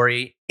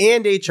 inventory,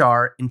 and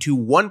HR into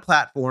one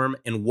platform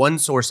and one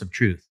source of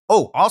truth.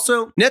 Oh,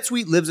 also,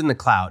 NetSuite lives in the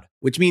cloud,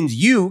 which means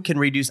you can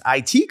reduce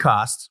IT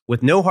costs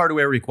with no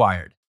hardware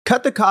required.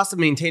 Cut the cost of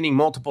maintaining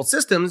multiple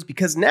systems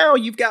because now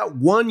you've got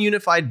one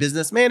unified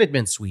business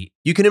management suite.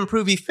 You can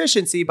improve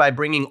efficiency by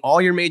bringing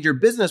all your major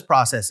business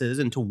processes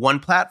into one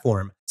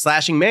platform,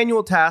 slashing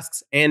manual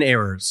tasks and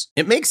errors.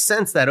 It makes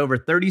sense that over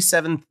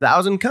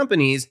 37,000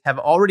 companies have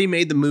already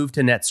made the move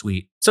to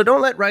NetSuite. So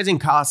don't let rising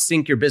costs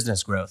sink your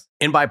business growth.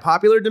 And by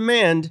popular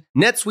demand,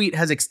 NetSuite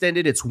has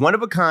extended its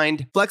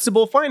one-of-a-kind,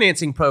 flexible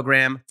financing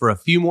program for a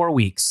few more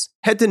weeks.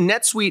 Head to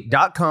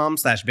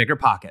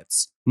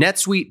netsuite.com/biggerpockets.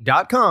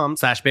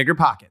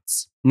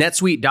 netsuite.com/biggerpockets.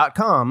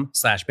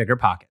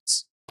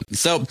 netsuite.com/biggerpockets.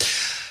 So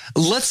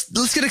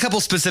let's get a couple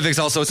specifics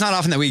also. It's not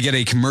often that we get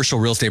a commercial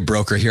real estate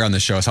broker here on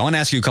the show. So I want to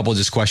ask you a couple of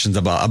just questions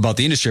about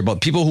the industry,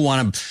 about people who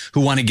want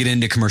to get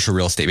into commercial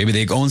real estate. Maybe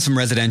they own some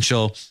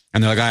residential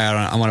and they're like,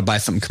 I want to buy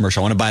something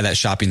commercial. I want to buy that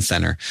shopping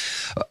center.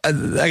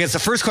 I guess the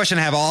first question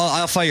I have,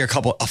 I'll fire a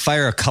couple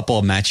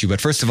of them at you. But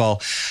first of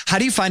all, how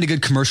do you find a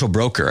good commercial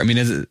broker? I mean,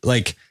 is it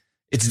like,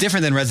 it's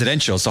different than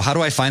residential. So how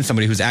do I find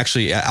somebody who's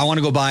actually, I want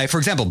to go buy, for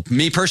example,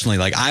 me personally,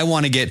 like I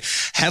want to get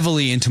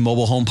heavily into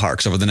mobile home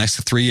parks over the next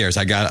 3 years.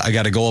 I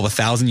got a goal of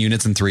 1,000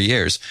 units in 3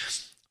 years.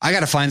 I got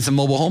to find some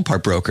mobile home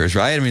park brokers,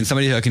 right? I mean,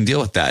 somebody who can deal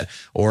with that.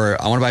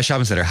 Or I want to buy a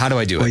shopping center. How do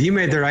I do it? Well, you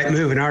made the right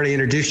move and already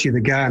introduced you the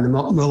guy in the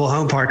mobile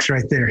home parks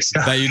right there. So,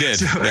 that you did.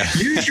 So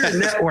use your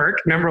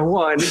network. Number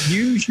one,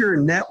 use your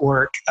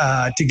network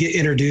to get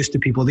introduced to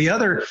people. The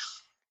other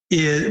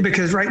is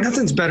because, right,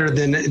 nothing's better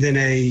than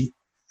a,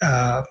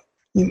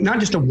 not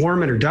just a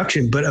warm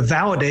introduction, but a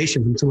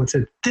validation from someone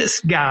said, this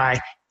guy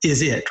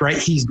is it, right?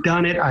 He's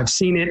done it. I've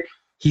seen it.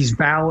 He's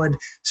valid.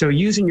 So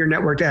using your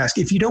network to ask.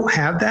 If you don't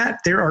have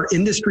that, there are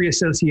industry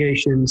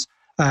associations,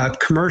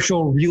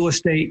 commercial real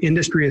estate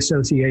industry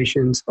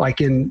associations. Like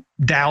in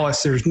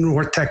Dallas, there's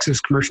North Texas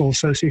Commercial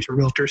Association of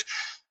Realtors.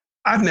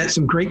 I've met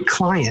some great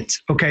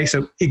clients. Okay,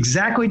 so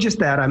exactly just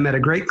that. I met a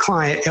great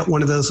client at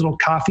one of those little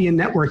coffee and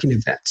networking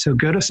events. So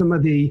go to some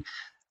of the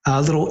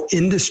little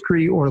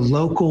industry or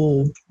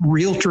local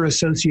realtor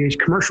association,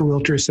 commercial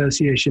realtor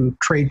association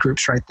trade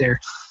groups right there.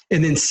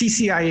 And then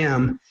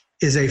CCIM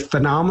is a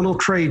phenomenal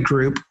trade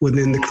group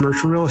within the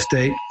commercial real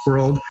estate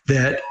world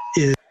that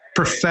is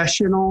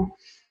professional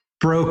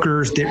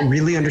brokers that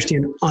really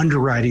understand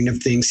underwriting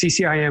of things.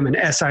 CCIM and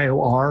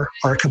SIOR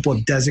are a couple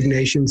of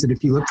designations that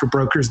if you look for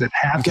brokers that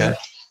have that,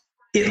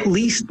 at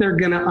least they're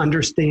going to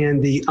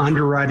understand the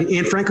underwriting.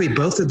 And frankly,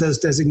 both of those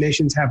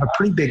designations have a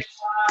pretty big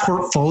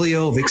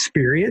portfolio of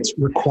experience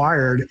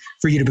required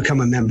for you to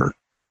become a member.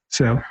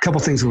 So a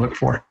couple things to look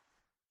for.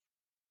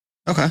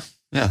 Okay.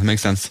 Yeah, that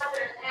makes sense.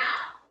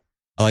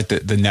 I like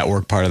the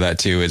network part of that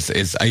too.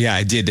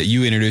 I did that.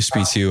 You introduced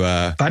me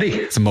to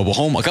Buddy, some mobile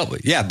home, a couple,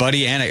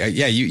 Buddy, and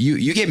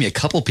you gave me a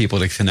couple people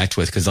to connect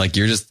with because like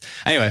you're just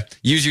anyway.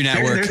 Use your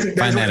network. There's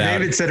find what that out.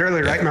 David said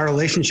earlier, right? My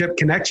relationship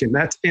connection.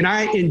 And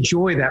I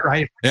enjoy that,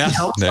 right? Yeah,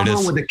 help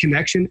someone with a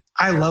connection.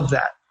 I love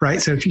that, right?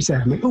 So if you say,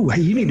 "Oh,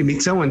 hey, you need to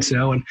meet so and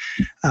so," and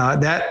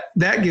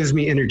that gives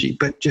me energy.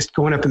 But just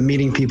going up and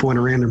meeting people in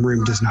a random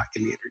room does not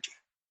give me energy.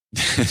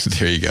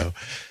 There you go.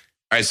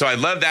 All right, so I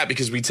love that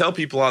because we tell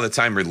people all the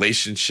time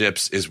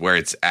relationships is where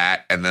it's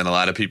at. And then a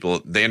lot of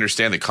people, they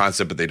understand the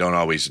concept, but they don't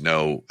always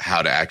know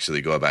how to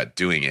actually go about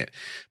doing it.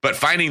 But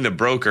finding the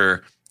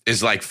broker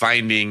is like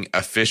finding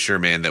a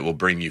fisherman that will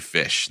bring you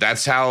fish.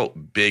 That's how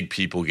big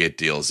people get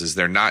deals, is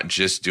they're not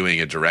just doing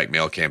a direct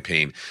mail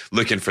campaign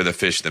looking for the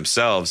fish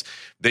themselves.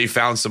 They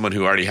found someone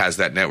who already has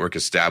that network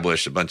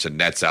established, a bunch of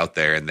nets out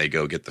there, and they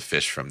go get the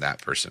fish from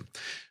that person.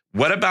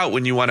 What about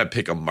when you want to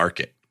pick a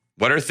market?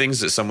 What are things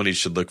that somebody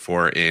should look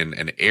for in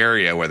an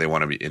area where they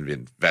want to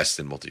invest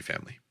in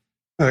multifamily?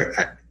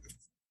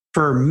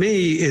 For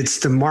me, it's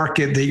the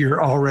market that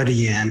you're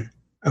already in.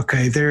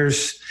 Okay,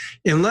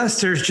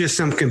 unless there's just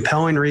some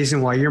compelling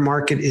reason why your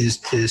market is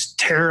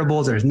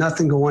terrible, there's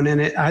nothing going in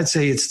it. I'd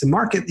say it's the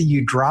market that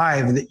you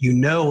drive and that you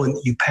know and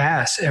that you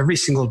pass every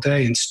single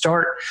day, and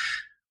start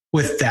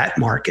with that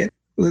market.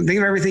 Think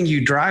of everything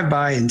you drive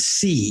by and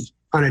see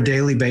on a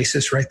daily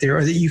basis right there,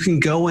 or that you can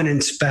go and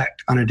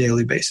inspect on a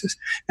daily basis.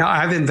 Now,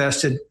 I've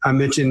invested, I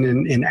mentioned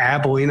in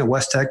Abilene, a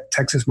West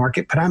Texas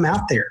market, but I'm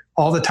out there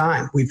all the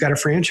time. We've got a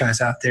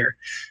franchise out there.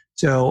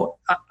 So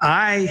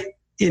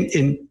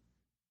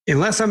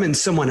unless I'm in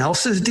someone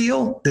else's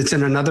deal that's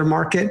in another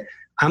market,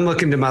 I'm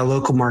looking to my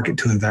local market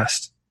to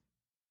invest.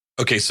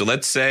 Okay, so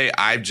let's say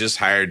I've just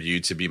hired you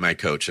to be my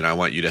coach and I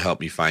want you to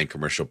help me find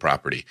commercial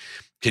property.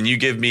 Can you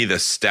give me the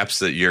steps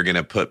that you're going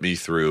to put me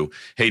through?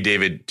 Hey,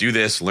 David, do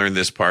this, learn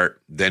this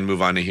part, then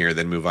move on to here,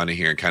 then move on to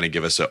here, and kind of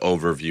give us an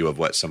overview of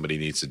what somebody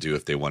needs to do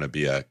if they want to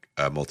be a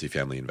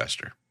multifamily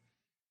investor.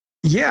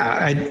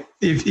 Yeah,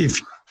 if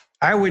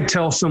I would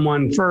tell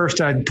someone first,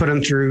 I'd put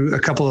them through a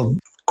couple of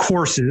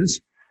courses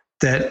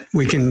that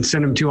we can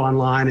send them to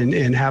online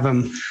and have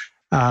them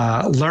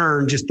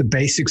learn just the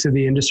basics of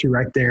the industry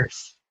right there.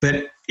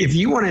 But if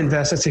you want to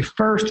invest, I'd say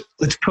first,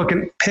 let's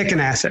pick an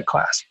asset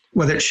class,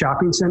 whether it's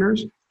shopping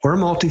centers or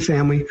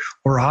multifamily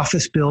or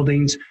office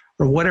buildings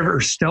or whatever,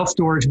 or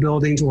self-storage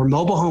buildings or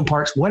mobile home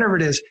parks, whatever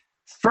it is.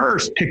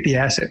 First, pick the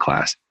asset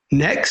class.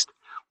 Next,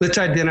 let's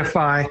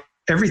identify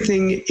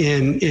everything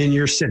in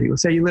your city.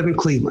 Let's say you live in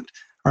Cleveland.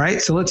 All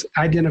right. So let's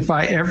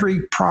identify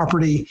every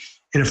property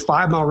in a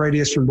 5-mile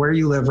radius from where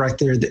you live right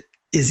there that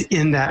is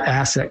in that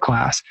asset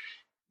class.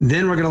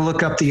 Then we're going to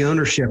look up the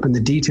ownership and the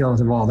details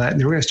of all that. And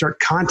then we're going to start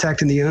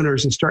contacting the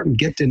owners and start and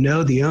get to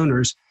know the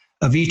owners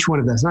of each one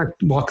of those. Not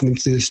walking them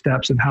through the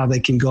steps of how they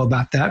can go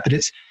about that, but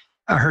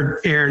I heard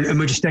Aaron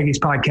Amujastegi's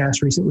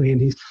podcast recently,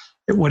 and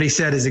what he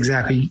said is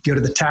exactly, you go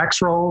to the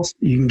tax rolls,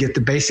 you can get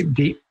the basic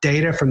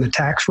data from the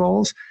tax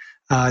rolls.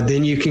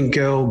 Then you can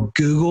go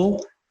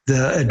Google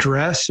the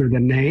address or the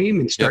name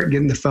and start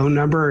getting the phone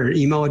number or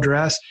email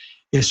address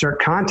and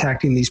start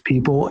contacting these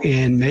people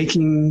and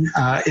making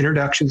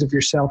introductions of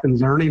yourself and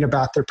learning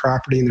about their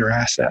property and their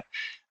asset.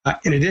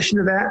 In addition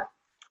to that,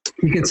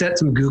 you can set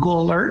some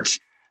Google alerts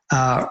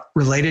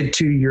related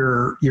to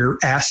your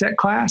asset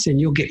class, and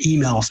you'll get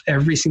emails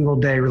every single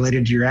day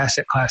related to your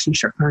asset class. And you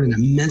start learning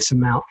an immense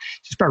amount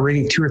just by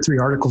reading 2 or 3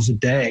 articles a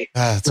day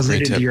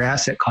related to your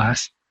asset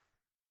class.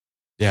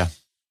 Yeah,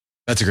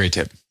 that's a great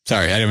tip.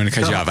 Sorry, I didn't want to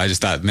cut you off. I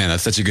just thought, man,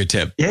 that's such a good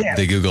tip. Yeah.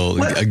 The Google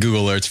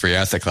alerts for your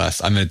asset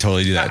class. I'm going to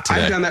totally do that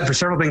today. I've done that for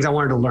several things I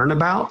wanted to learn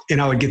about,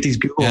 and I would get these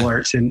Google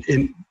alerts,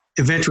 and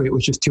eventually it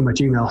was just too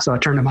much email, so I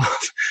turned them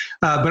off.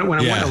 But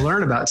when I want to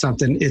learn about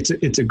something,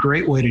 it's a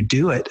great way to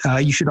do it.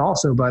 You should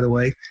also, by the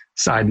way,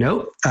 side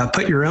note,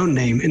 put your own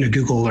name in a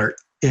Google alert,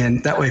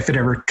 and that way, if it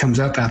ever comes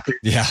up after,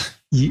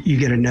 you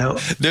get a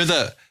note. There's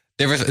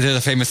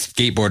a famous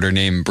skateboarder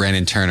named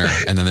Brandon Turner,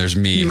 and then there's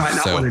me. You might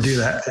not want to do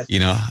that. You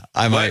know,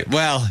 I might.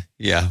 Well,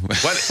 yeah.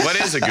 What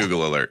is a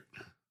Google alert?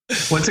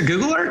 What's a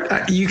Google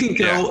alert? You can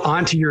go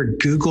onto your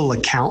Google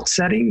account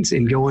settings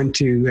and go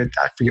into,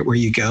 I forget where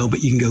you go,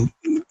 but you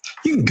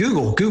can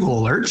Google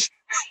alerts,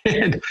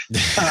 and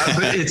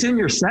but it's in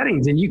your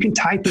settings, and you can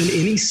type in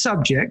any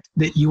subject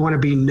that you want to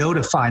be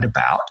notified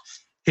about.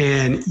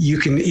 And you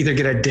can either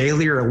get a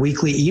daily or a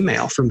weekly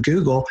email from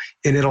Google,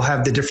 and it'll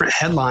have the different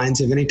headlines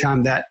of any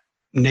time that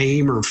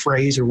name or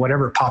phrase or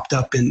whatever popped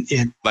up in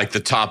like the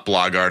top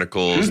blog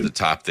articles, the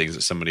top things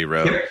that somebody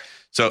wrote.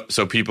 Yep.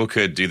 So people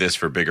could do this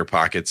for Bigger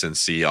Pockets and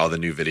see all the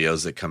new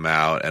videos that come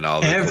out and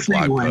all the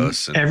blog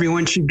posts.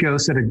 Everyone should go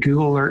set a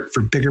Google alert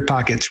for Bigger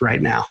Pockets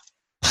right now.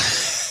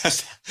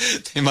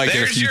 They might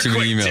get a few too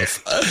many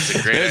emails. That's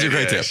a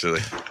great tip. Actually.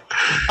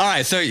 All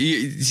right, so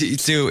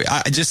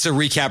just to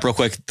recap real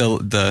quick,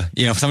 the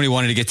if somebody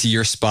wanted to get to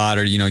your spot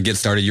or get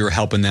started, you were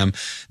helping them.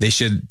 They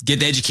should get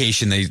the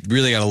education. They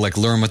really got to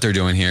learn what they're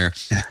doing here.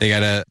 They got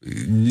to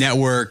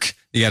network.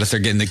 You got to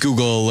start getting the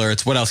Google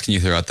alerts. What else can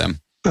you throw at them?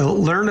 Well,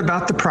 learn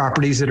about the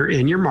properties that are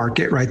in your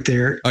market right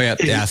there. Oh yeah,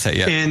 the asset.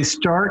 Yeah, and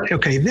start.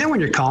 Okay, then when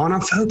you're calling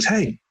on folks,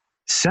 hey,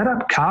 set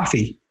up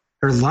coffee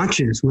or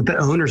lunches with the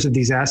owners of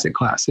these asset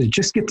classes.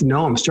 Just get to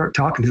know them, start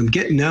talking to them,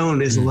 get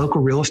known as a local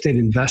real estate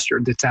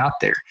investor that's out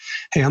there.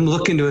 Hey, I'm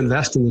looking to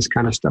invest in this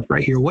kind of stuff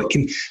right here. What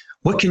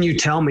can you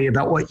tell me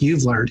about what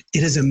you've learned?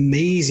 It is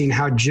amazing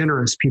how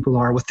generous people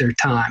are with their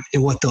time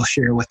and what they'll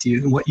share with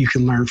you and what you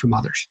can learn from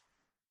others.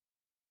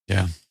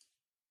 Yeah.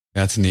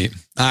 That's neat.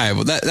 All right.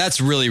 Well, that's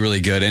really,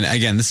 really good. And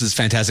again, this is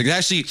fantastic.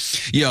 Actually,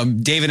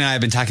 David and I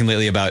have been talking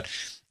lately about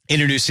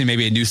introducing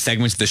maybe a new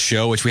segment to the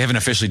show, which we haven't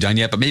officially done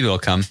yet, but maybe it'll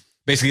come.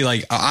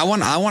 Basically, I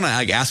want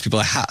to ask people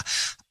how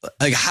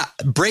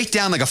break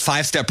down a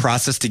 5-step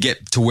process to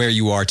get to where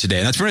you are today.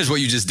 And that's pretty much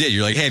what you just did.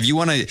 You're like, hey, if you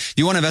want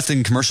to invest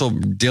in commercial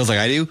deals like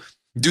I do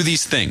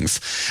these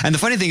things. And the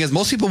funny thing is,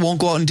 most people won't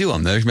go out and do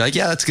them. They're gonna be like,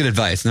 yeah, that's good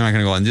advice. And they're not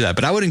going to go out and do that.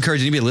 But I would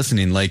encourage anybody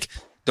listening,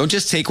 don't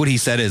just take what he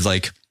said as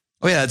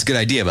oh yeah, that's a good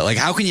idea. But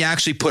how can you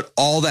actually put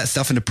all that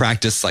stuff into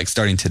practice,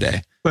 starting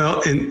today?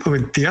 Well, and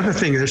the other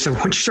thing is, so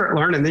once you start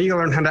learning, then you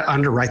learn how to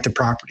underwrite the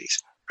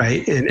properties.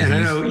 Right. And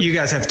I know you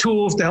guys have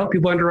tools to help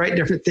people underwrite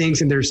different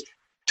things. And there's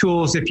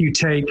tools if you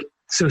take,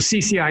 so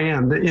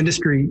CCIM, the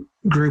industry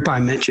group I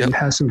mentioned,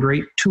 has some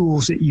great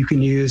tools that you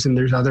can use. And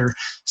there's other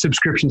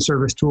subscription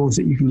service tools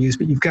that you can use,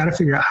 but you've got to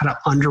figure out how to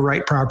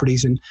underwrite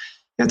properties. And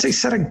I'd say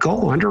set a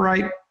goal,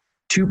 underwrite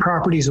 2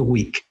 properties a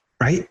week.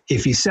 Right.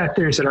 If you sat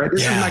there and said, all right,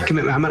 this is my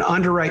commitment. I'm going to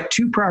underwrite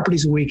 2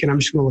 properties a week, and I'm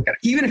just going to look at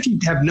it. Even if you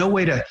have no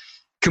way to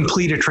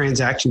complete a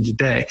transaction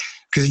today,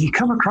 because if you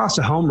come across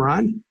a home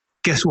run,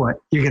 guess what?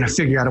 You're going to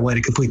figure out a way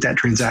to complete that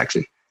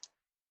transaction.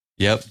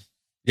 Yep.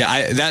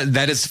 Yeah,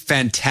 that is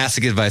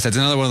fantastic advice. That's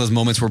another one of those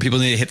moments where people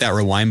need to hit that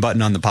rewind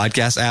button on the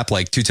podcast app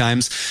 2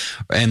 times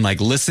and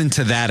listen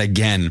to that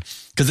again.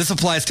 Because this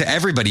applies to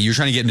everybody. You're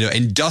trying to get into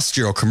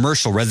industrial,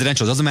 commercial,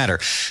 residential, doesn't matter.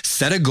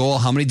 Set a goal,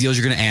 how many deals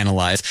you're going to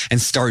analyze,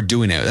 and start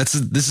doing it. This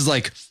is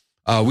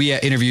We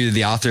interviewed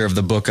the author of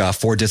the book,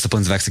 4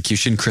 Disciplines of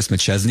Execution, Chris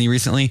McChesney,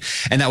 recently.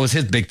 And that was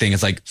his big thing.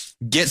 It's like,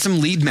 get some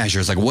lead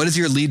measures. Like, what is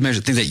your lead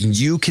measure? Things that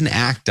you can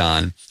act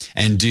on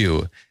and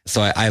do.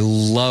 So I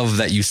love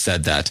that you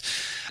said that.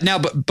 Now,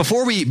 but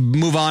before we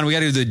move on, we got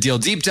to do the deal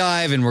deep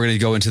dive, and we're going to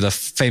go into the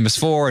famous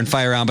 4 and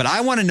fire around. But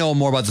I want to know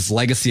more about this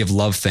legacy of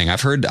love thing.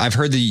 I've heard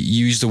that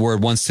you used the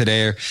word once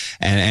today,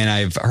 and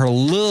I've heard a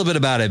little bit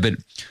about it, but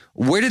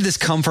where did this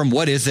come from?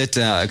 What is it?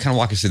 Kind of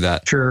walk us through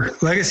that. Sure.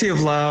 Legacy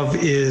of Love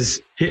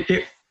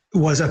it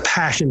was a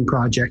passion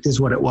project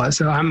is what it was.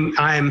 So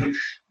I'm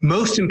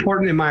most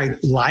important in my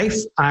life.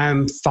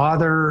 I'm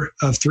father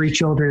of 3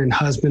 children and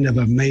husband of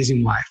an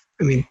amazing wife.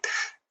 I mean,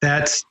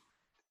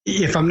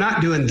 if I'm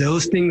not doing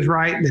those things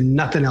right, then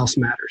nothing else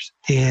matters.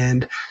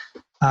 And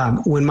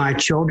when my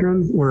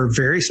children were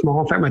very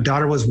small, in fact, my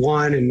daughter was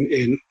 1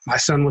 and my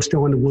son was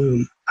still in the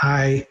womb,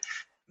 I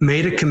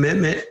made a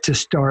commitment to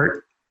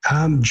start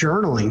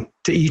journaling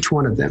to each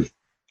one of them,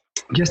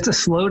 just to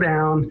slow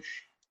down,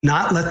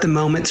 not let the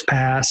moments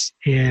pass,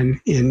 and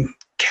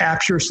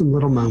capture some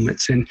little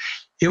moments. And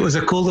it was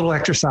a cool little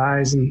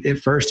exercise. And at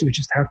first it was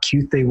just how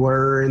cute they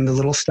were and the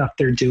little stuff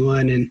they're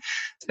doing. And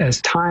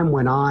as time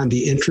went on,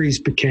 the entries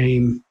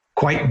became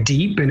quite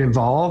deep and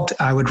involved.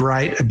 I would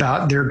write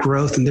about their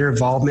growth and their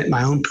involvement,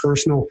 my own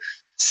personal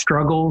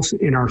struggles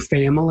in our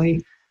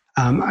family.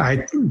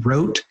 I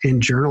wrote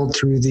and journaled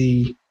through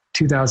the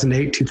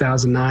 2008,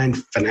 2009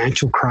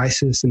 financial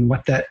crisis and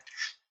what that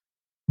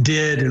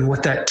did and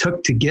what that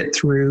took to get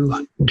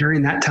through.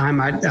 During that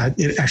time, I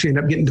actually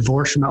ended up getting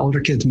divorced from my older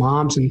kids'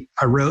 moms, and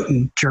I wrote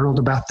and journaled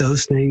about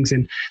those things.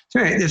 And so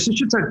this is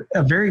just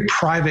a very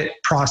private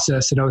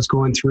process that I was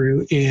going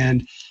through.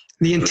 And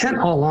the intent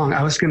all along,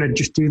 I was going to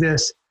just do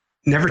this,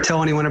 never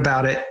tell anyone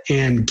about it,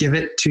 and give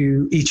it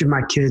to each of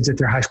my kids at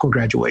their high school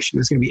graduation.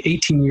 It's going to be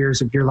 18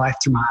 years of your life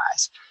through my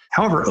eyes.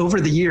 However, over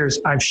the years,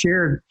 I've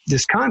shared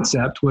this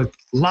concept with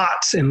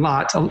lots and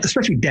lots,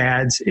 especially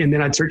dads, and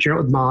then I'd start sharing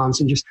it with moms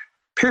and just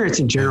parents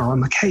in general. I'm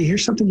like, hey,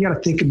 here's something you got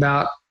to think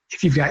about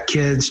if you've got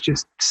kids,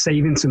 just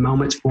saving some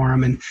moments for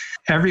them. And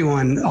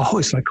everyone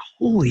always like,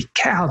 holy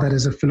cow, that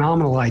is a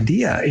phenomenal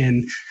idea.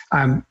 And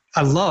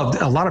I loved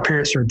a lot of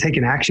parents started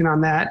taking action on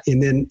that.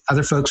 And then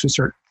other folks would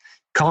start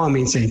calling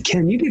me and saying,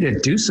 Ken, you need to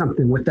do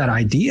something with that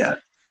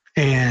idea.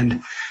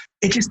 And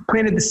it just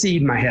planted the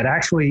seed in my head.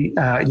 Actually,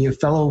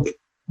 fellow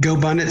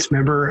GoBundance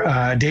member,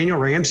 Daniel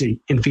Ramsey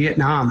in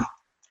Vietnam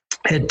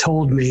had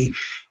told me,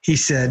 he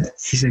said,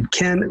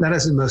 Ken, that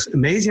is the most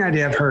amazing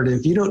idea I've heard. And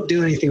if you don't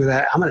do anything with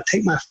that, I'm going to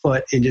take my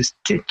foot and just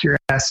kick your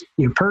ass,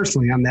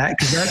 personally on that,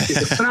 because that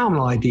is a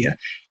phenomenal idea.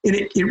 And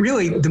it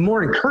really, the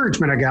more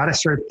encouragement I got, I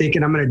started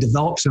thinking I'm going to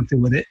develop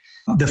something with it.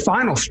 The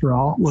final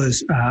straw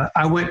was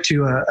I went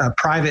to a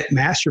private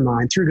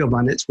mastermind through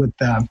GoBundance with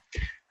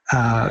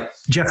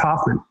Jeff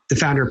Hoffman, the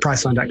founder of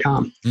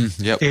Priceline.com.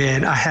 Yep.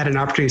 And I had an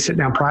opportunity to sit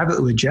down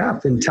privately with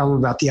Jeff and tell him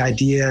about the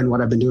idea and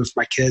what I've been doing for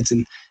my kids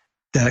and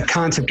the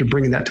concept of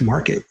bringing that to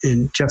market.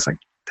 And Jeff's like,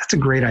 that's a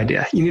great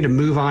idea. You need to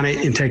move on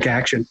it and take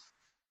action.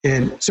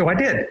 And so I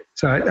did.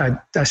 So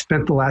I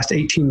spent the last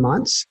 18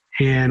 months,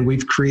 and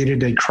we've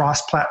created a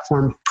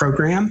cross-platform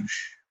program,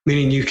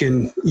 meaning you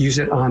can use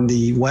it on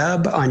the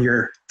web, on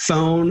your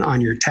phone,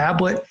 on your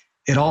tablet.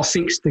 It all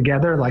syncs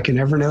together like an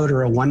Evernote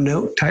or a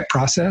OneNote type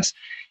process.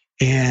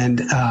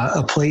 And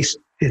a place,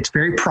 it's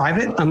very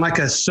private, unlike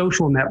a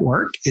social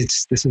network.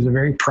 This is a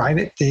very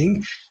private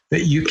thing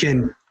that you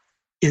can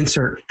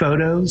insert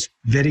photos,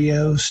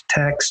 videos,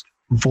 text,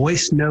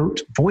 voice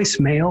note,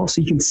 voicemail.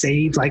 So you can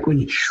save, like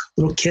when a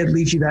little kid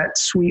leaves you that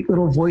sweet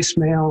little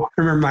voicemail.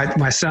 I remember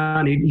my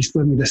son, he used to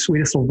leave me the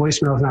sweetest little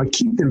voicemails, and I would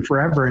keep them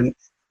forever, and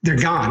they're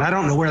gone. I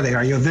don't know where they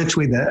are.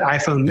 Eventually the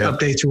iPhone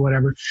updates or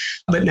whatever.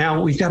 But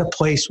now we've got a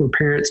place where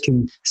parents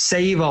can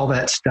save all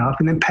that stuff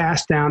and then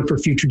pass down for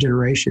future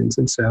generations.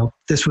 And so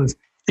this was,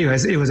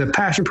 it was a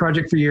passion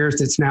project for years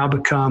that's now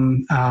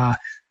become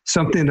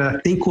something that I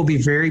think will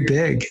be very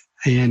big.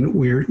 And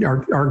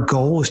our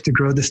goal is to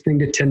grow this thing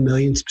to 10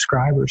 million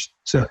subscribers.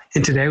 So,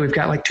 and today we've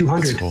got like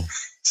 200. That's cool.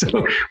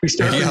 So we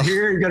start from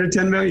here and go to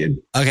 10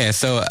 million. Okay.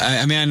 So,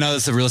 I know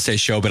this is a real estate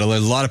show, but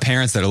there's a lot of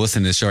parents that are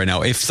listening to this show right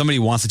now. If somebody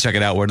wants to check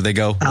it out, where do they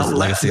go?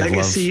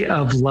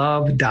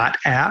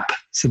 Legacyoflove.app.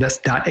 So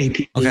that's .app.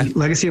 Okay.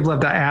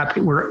 Legacyoflove.app.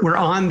 We're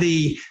on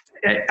the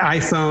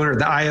iPhone or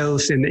the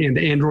iOS and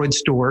the Android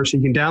store. So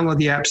you can download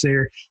the apps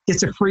there.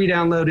 It's a free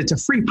download. It's a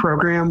free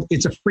program.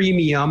 It's a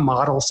freemium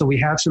model. So we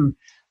have some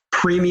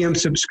premium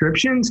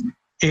subscriptions.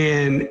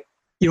 And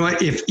you know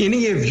what? If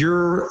any of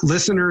your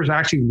listeners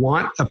actually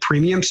want a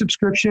premium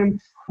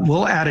subscription,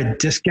 we'll add a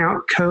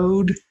discount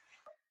code,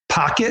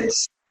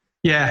 Pockets.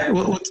 Yeah,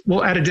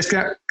 we'll add a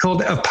discount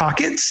code of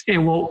Pockets,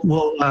 and we'll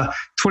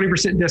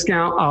 20%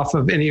 discount off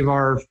of any of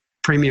our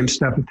premium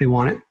stuff if they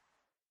want it.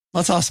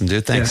 That's awesome,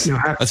 dude. Thanks.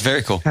 Yeah, that's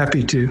very cool.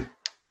 Happy to.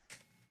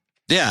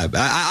 Yeah,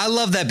 I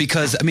love that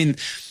because,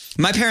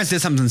 my parents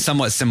did something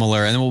somewhat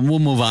similar, and we'll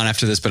move on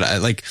after this,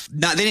 but they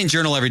didn't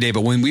journal every day,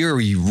 but when we were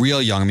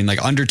real young,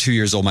 under 2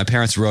 years old, my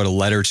parents wrote a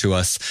letter to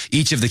us,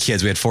 each of the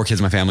kids. We had 4 kids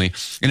in my family,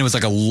 and it was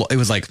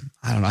like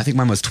I don't know. I think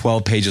mine was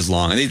 12 pages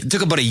long. And it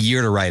took about a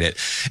year to write it.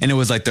 And it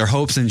was like their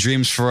hopes and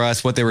dreams for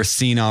us, what they were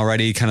seeing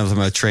already, kind of some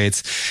of the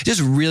traits.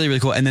 Just really, really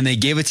cool. And then they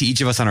gave it to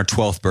each of us on our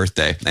 12th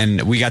birthday.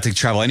 And we got to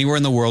travel anywhere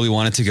in the world we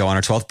wanted to go on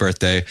our 12th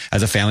birthday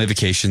as a family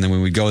vacation. Then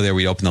when we go there,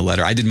 we'd open the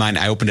letter. I did mine.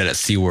 I opened it at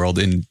SeaWorld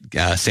in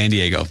San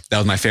Diego. That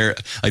was my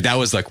favorite. Like that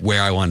was like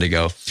where I wanted to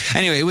go.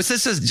 Anyway, it was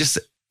just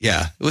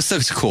yeah, it was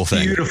such a cool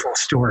thing. Beautiful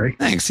story.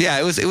 Thanks. Yeah,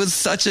 it was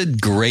such a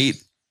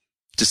great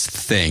just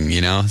thing, you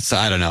know? So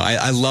I don't know.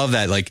 I love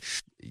that. Like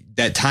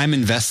that time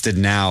invested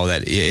now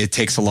that it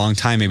takes a long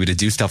time maybe to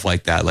do stuff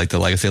like that, like the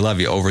Legacy of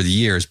Love You over the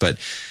years, but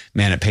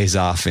man, it pays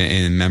off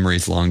in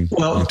memories long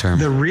term.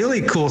 The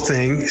really cool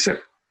thing. So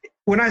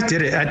when I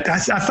did it, I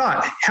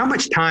thought, how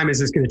much time is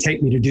this going to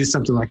take me to do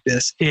something like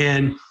this?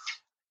 And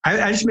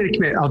I just made a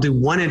commitment. I'll do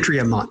one entry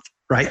a month,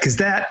 right? Because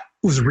that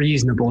was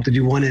reasonable to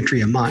do one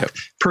entry a month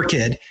per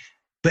kid.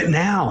 But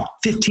now,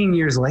 15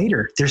 years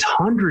later, there's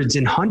hundreds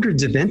and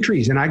hundreds of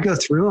entries, and I go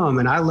through them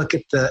and I look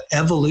at the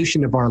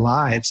evolution of our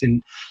lives,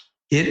 and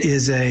it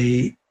is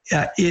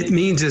it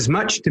means as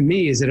much to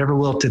me as it ever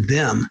will to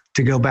them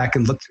to go back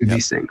and look through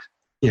these things.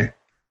 Yeah.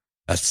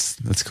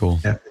 That's cool.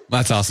 Yeah.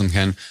 That's awesome,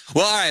 Ken.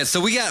 Well, all right. So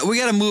we got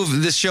to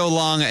move this show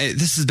along.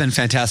 This has been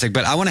fantastic,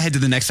 but I want to head to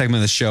the next segment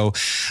of the show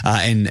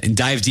and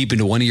dive deep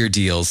into one of your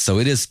deals. So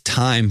it is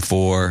time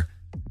for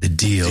the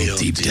Deal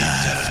Deep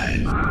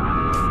Dive.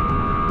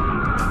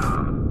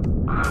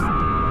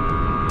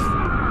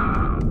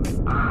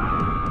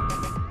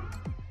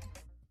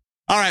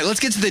 All right, let's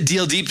get to the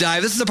Deal Deep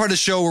Dive. This is a part of the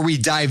show where we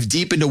dive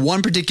deep into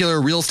one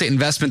particular real estate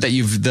investment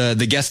that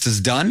the guest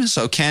has done.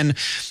 So, Ken,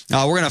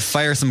 we're going to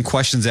fire some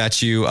questions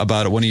at you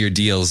about one of your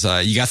deals.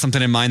 You got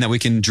something in mind that we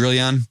can drill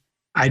you on?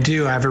 I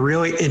do. I have a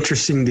really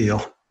interesting deal.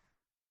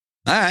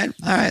 All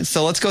right.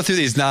 So let's go through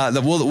these. Now,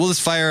 we'll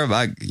just fire.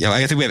 I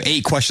think we have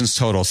 8 questions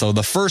total. So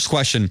the first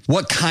question: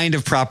 what kind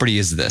of property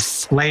is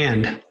this?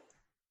 Land.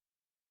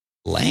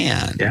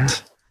 Yeah.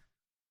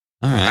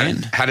 All right.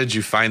 How did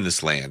you find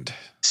this land?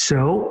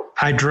 So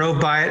I drove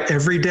by it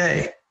every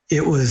day.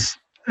 It was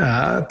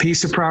a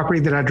piece of property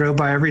that I drove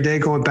by every day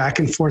going back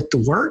and forth to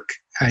work.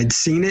 I'd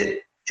seen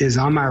it, is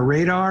on my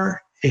radar.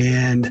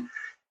 And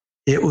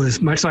it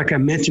was much like I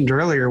mentioned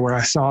earlier, where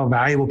I saw a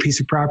valuable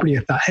piece of property.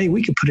 I thought, hey,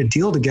 we could put a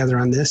deal together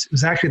on this. It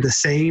was actually the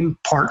same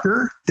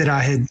partner that I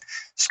had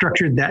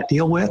structured that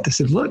deal with. I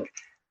said, look,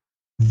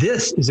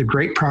 this is a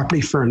great property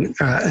for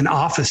an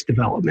office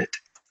development.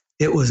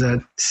 It was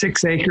a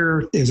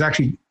 6-acre, it was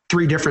actually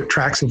 3 different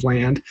tracts of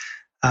land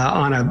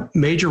on a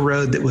major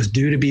road that was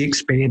due to be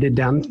expanded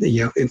down, in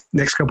the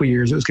next couple of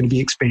years, it was going to be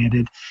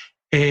expanded.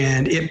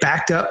 And it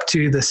backed up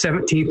to the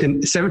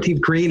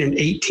 17th green and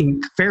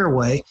 18th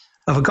fairway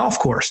of a golf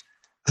course.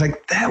 I was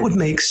like, that would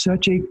make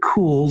such a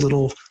cool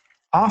little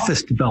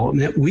office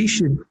development. We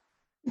should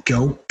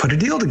go put a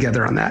deal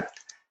together on that.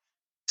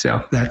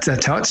 So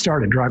that's how it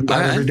started, driving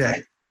by every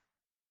day.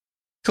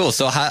 Cool.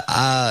 So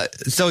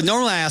so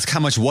normally I ask how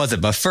much was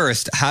it, but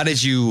first, how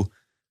did you?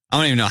 I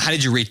don't even know. How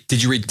did you reach?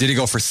 Did it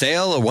go for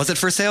sale, or was it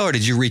for sale, or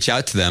did you reach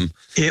out to them?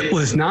 It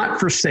was not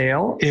for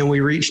sale, and we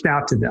reached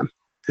out to them.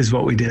 Is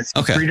what we did. So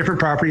okay. 3 different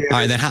property owners. All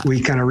right, then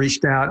we kind of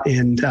reached out,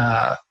 and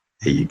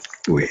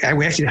we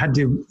actually had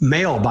to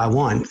mail by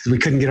one because we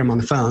couldn't get them on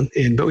the phone.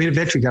 But we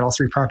eventually got all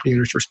 3 property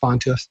owners to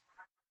respond to us.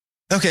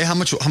 Okay, how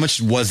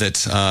much was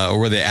it, or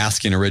were they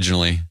asking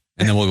originally?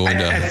 And then we'll go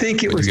into. I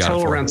think it was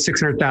total around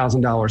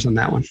 $600,000 on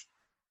that one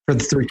for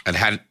the 3. And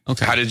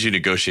how did you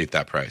negotiate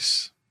that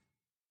price?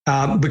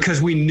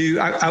 Because we knew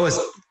I was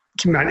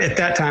at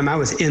that time, I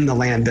was in the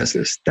land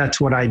business.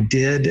 That's what I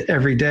did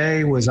every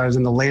day. I was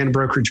in the land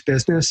brokerage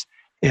business,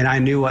 and I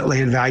knew what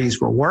land values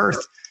were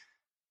worth.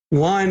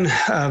 One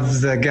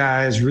of the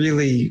guys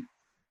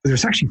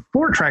there's actually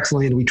 4 tracts of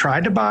land we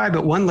tried to buy,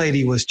 but one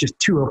lady was just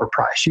too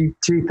overpriced. She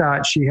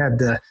thought she had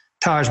the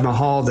Taj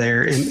Mahal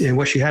there, and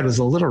what she had was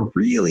a little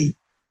really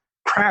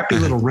crappy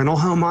little rental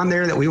home on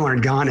there that we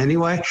wanted gone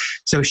anyway.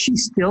 So she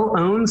still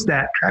owns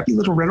that crappy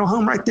little rental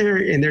home right there,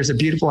 and there's a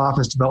beautiful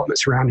office development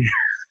surrounding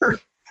her.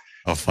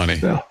 Oh, funny.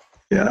 So,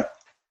 yeah.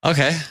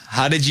 Okay.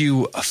 How did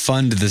you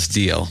fund this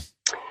deal?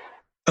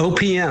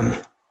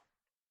 OPM.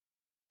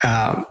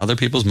 Other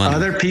people's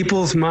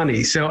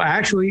money. So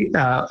actually,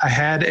 I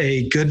had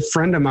a good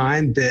friend of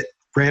mine that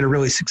ran a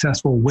really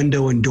successful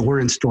window and door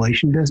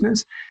installation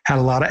business, had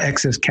a lot of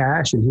excess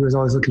cash, and he was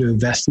always looking to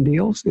invest in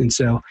deals. And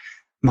so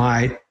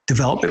my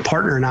development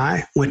partner and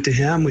I went to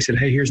him. We said,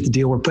 hey, here's the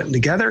deal we're putting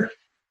together.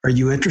 Are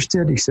you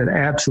interested? He said,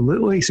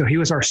 absolutely. So he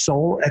was our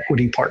sole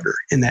equity partner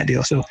in that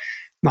deal. So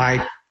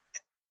my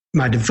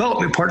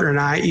development partner and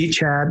I each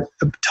had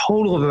a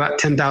total of about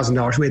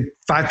 $10,000. We had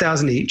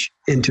 $5,000 each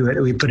into it,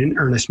 and we put in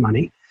earnest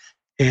money.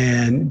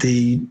 And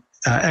the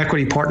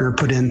equity partner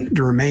put in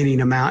the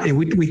remaining amount. And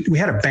we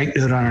had a bank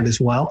note on it as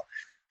well,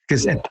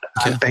 because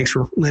banks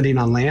were lending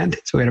on land.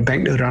 So we had a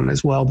bank note on it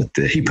as well, but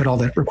he put all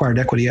the required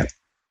equity up.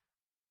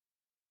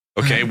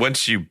 Okay.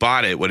 Once you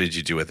bought it, what did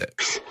you do with it?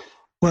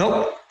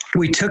 Well,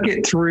 we took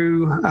it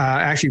through,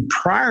 actually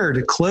prior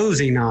to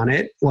closing on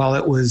it, while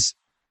it was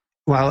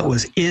while it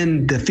was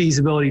in the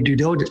feasibility due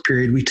diligence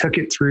period, we took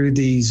it through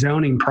the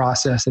zoning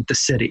process at the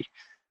city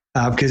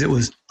because it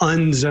was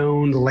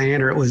unzoned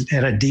land, or it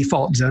had a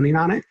default zoning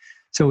on it.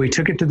 So we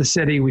took it to the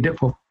city.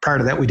 Prior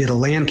to that, we did a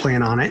land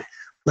plan on it,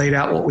 laid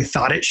out what we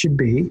thought it should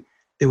be.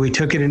 Then we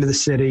took it into the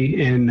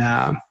city and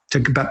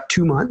took about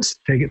 2 months to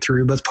take it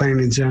through both planning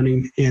and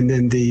zoning, and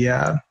then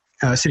the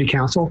city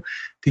council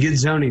to get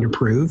zoning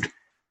approved.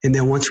 And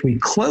then once we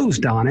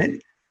closed on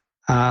it,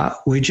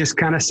 we just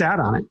kind of sat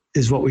on it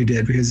is what we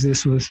did, because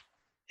this was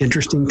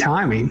interesting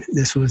timing.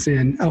 This was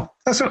I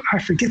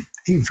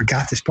even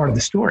forgot this part of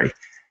the story.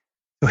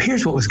 So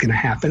here's what was going to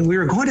happen. We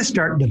were going to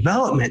start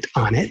development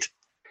on it.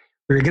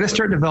 We were going to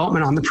start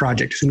development on the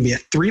project. It's going to be a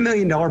 $3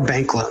 million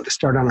bank loan to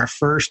start on our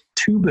first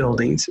 2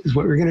 buildings is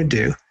what we're going to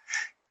do.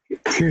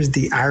 Here's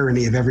the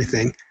irony of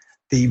everything.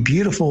 The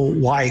beautiful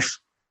wife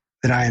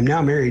that I am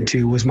now married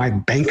to was my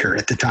banker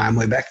at the time,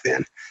 way back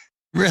then.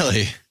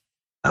 Really?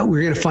 We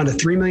were going to fund a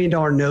 $3 million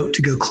note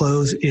to go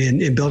close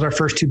and build our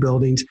first 2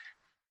 buildings.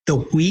 The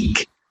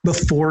week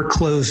before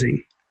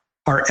closing,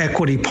 our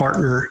equity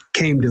partner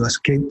came to us.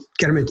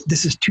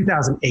 This is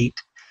 2008.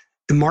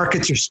 The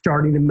markets are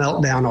starting to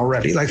melt down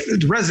already. Like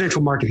the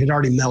residential market had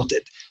already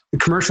melted. The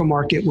commercial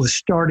market was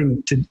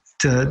starting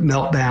to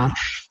melt down,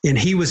 and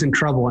he was in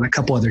trouble on a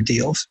couple other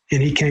deals.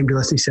 And he came to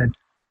us and he said,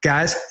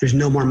 guys, there's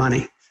no more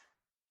money.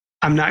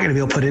 I'm not going to be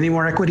able to put any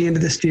more equity into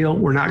this deal.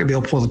 We're not going to be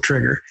able to pull the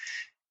trigger.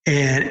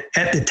 And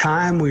at the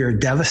time, we were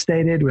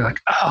devastated. We were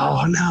like,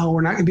 oh, no,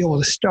 we're not going to be able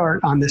to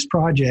start on this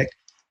project.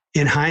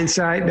 In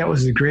hindsight, that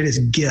was the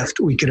greatest gift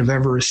we could have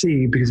ever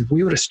received, because if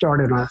we would have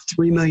started on a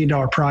 $3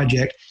 million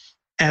project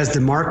as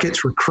the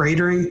markets were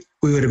cratering,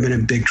 we would have been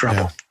in big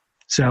trouble. Yeah.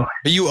 So,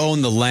 but you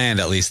own the land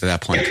at least at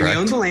that point, correct? We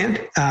owned the land.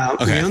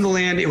 We owned the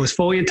land. It was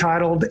fully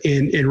entitled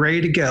and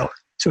ready to go.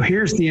 So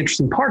here's the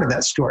interesting part of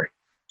that story.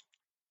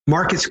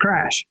 Markets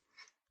crash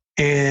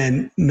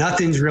and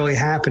nothing's really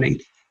happening.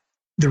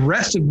 The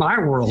rest of my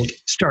world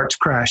starts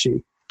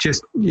crashing.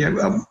 Just,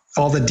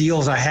 all the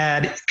deals I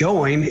had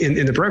going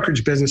in the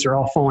brokerage business are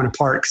all falling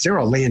apart because they were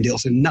all land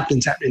deals, and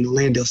nothing's happening in the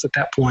land deals at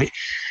that point.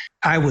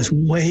 I was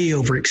way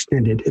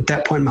overextended at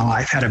that point in my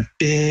life, had a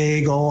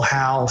big old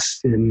house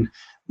and,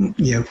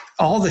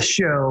 all the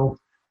show,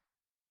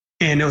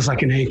 and it was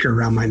like an anchor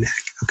around my neck.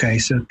 Okay.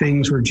 So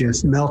things were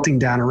just melting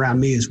down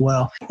around me as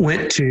well.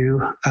 Went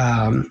to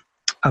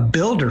a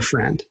builder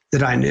friend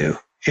that I knew.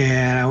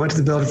 And I went to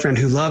the builder friend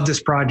who loved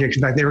this project.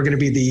 In fact, they were going to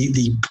be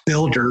the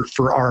builder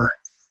for our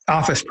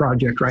office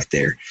project right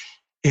there.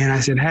 And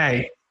I said,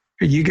 hey,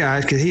 you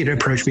guys, because he had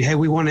approached me, hey,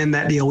 we want in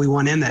that deal. We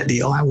want in that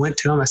deal. I went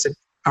to him. I said,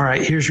 all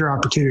right, here's your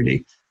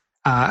opportunity.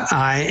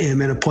 I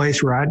am in a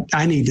place where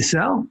I need to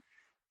sell.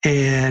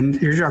 And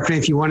here's your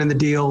opportunity. If you want in the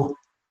deal,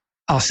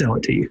 I'll sell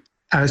it to you.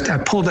 I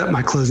pulled up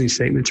my closing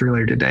statements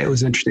earlier today. It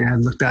was interesting. I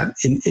hadn't looked at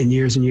in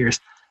years and years.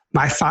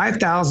 My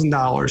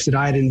 $5,000 that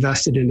I had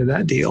invested into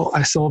that deal,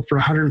 I sold for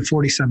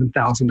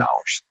 $147,000.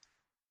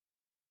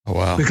 Oh,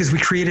 wow. Because we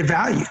created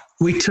value.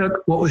 We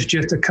took what was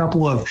just a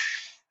couple of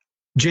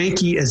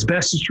janky,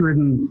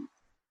 asbestos-ridden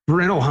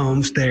rental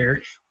homes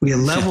there. We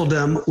leveled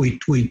them. We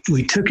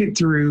took it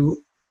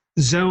through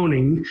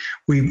zoning.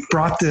 We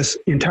brought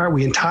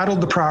we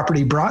entitled the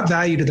property, brought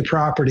value to the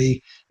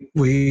property.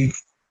 I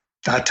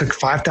took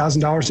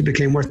 $5,000. It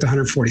became worth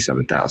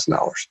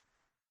 $147,000.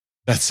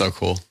 That's so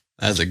cool.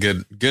 That's a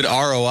good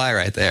ROI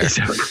right there. It's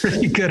a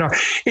really good ROI.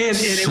 And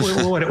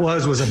what it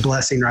was a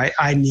blessing, right?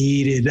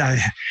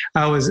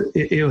 It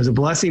was a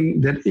blessing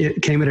that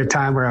it came at a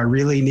time where I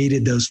really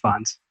needed those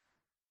funds.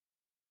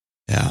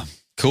 Yeah.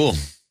 Cool.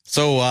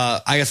 So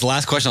I guess the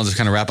last question, I'll just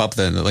kind of wrap up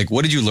then. Like,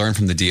 what did you learn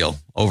from the deal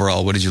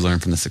overall? What did you learn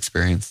from this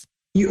experience?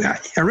 I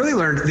really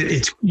learned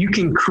that you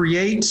can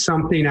create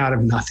something out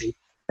of nothing,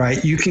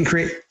 right? You can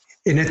create,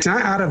 and it's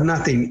not out of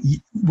nothing,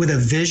 with a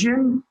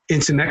vision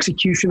and some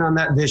execution on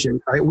that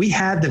vision, right? We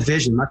had the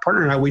vision. My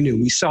partner and I, we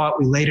knew. We saw it.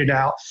 We laid it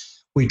out.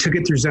 We took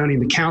it through zoning.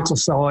 The council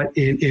saw it,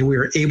 and we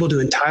were able to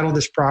entitle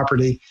this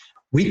property.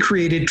 We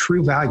created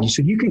true value.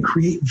 So you can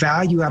create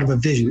value out of a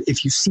vision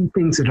if you see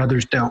things that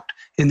others don't,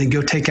 and then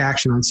go take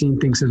action on seeing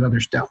things that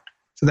others don't.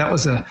 So that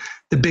was the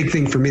big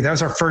thing for me. That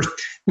was our first.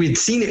 We had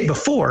seen it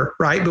before,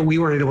 right? But we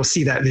weren't able to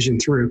see that vision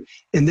through.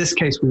 In this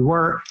case, we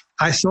were.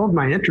 I sold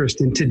my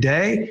interest, and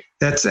today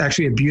that's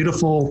actually a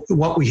beautiful,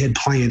 what we had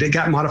planned. It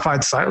got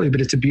modified slightly,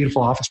 but it's a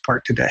beautiful office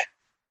park today.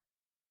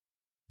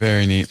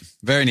 Very neat.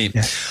 Very neat.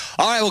 Yeah.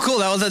 All right. Well, cool.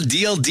 That was a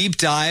deal deep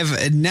dive.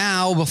 And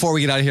now, before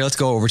we get out of here, let's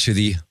go over to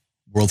the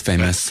world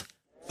famous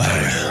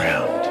fire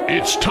round.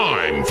 It's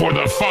time for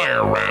the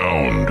fire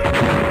round.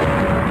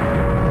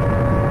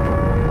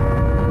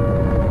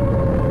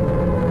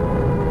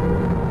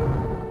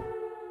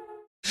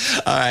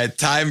 All right,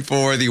 time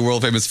for the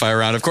world famous fire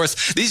round. Of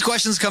course, these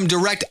questions come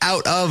direct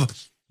out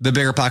of the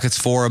Bigger Pockets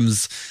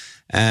forums.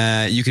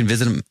 You can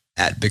visit them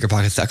at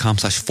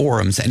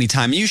biggerpockets.com/forums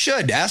anytime. You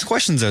should ask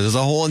questions there. There's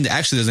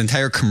an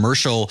entire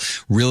commercial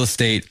real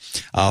estate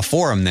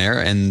forum there.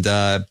 And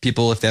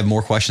people, if they have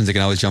more questions, they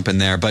can always jump in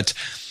there. But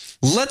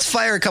let's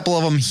fire a couple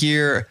of them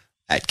here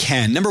at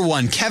Ken. Number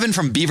one, Kevin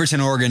from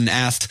Beaverton, Oregon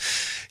asked,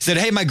 he said,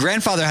 hey, my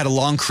grandfather had a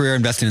long career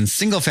investing in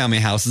single family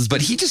houses,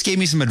 but he just gave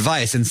me some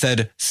advice and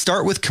said,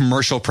 start with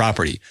commercial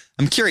property.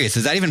 I'm curious,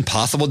 is that even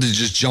possible to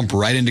just jump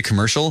right into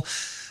commercial?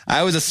 I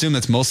always assume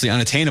that's mostly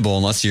unattainable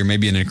unless you're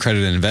maybe an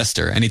accredited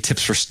investor. Any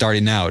tips for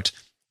starting out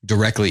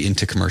directly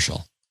into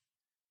commercial?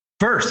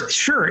 First,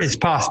 sure, it's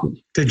possible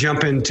to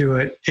jump into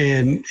it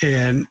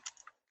and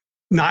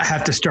not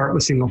have to start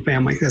with single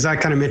family. As I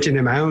kind of mentioned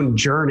in my own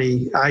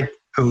journey, I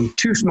owned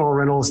 2 small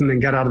rentals and then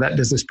got out of that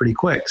business pretty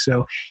quick.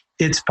 So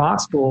it's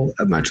possible,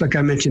 much like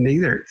I mentioned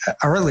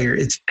earlier,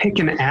 it's pick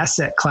an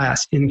asset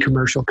class in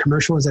commercial.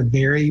 Commercial is a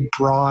very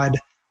broad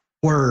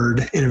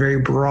word in a very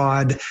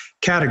broad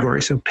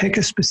category. So pick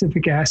a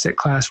specific asset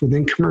class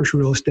within commercial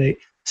real estate,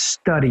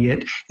 study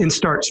it, and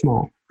start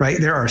small, right?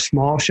 There are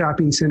small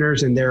shopping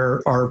centers and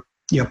there are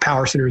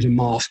power centers and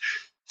malls.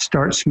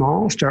 Start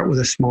small, start with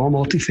a small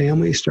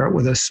multifamily, start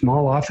with a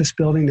small office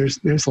building.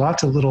 There's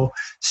lots of little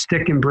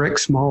stick and brick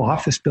small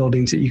office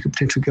buildings that you could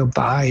potentially go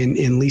buy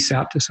and lease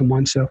out to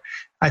someone. So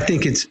I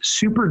think it's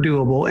super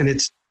doable and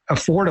it's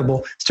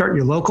affordable. Start in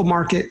your local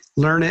market,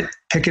 learn it,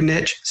 pick a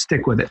niche,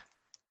 stick with it.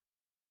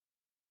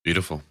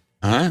 Beautiful.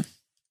 All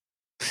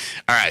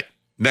right.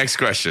 Next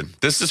question.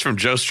 This is from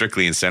Joe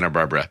Strictly in Santa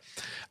Barbara.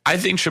 I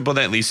think triple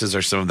net leases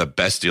are some of the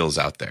best deals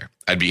out there.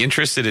 I'd be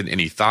interested in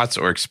any thoughts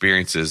or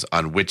experiences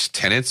on which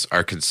tenants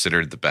are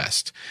considered the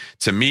best.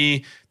 To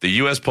me, the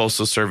U.S.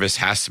 Postal Service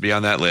has to be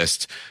on that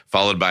list,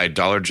 followed by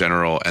Dollar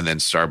General and then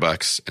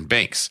Starbucks and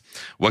banks.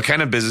 What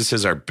kind of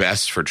businesses are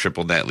best for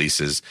triple net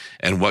leases,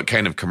 and what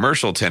kind of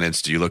commercial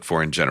tenants do you look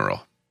for in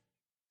general?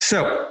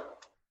 So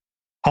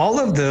all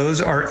of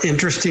those are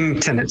interesting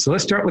tenants. So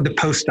let's start with the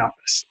post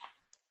office,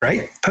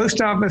 right?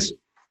 Post office,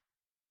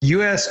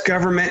 U.S.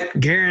 government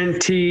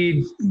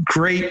guaranteed,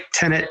 great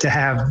tenant to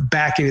have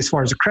backing as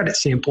far as a credit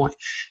standpoint.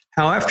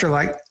 However,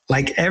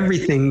 like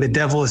everything, the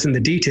devil is in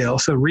the detail.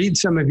 So read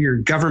some of your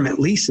government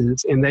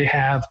leases, and they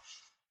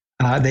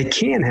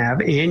can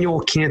have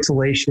annual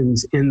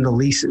cancellations in the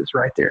leases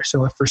right there.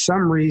 So if for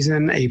some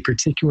reason a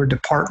particular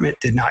department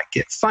did not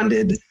get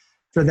funded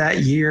for that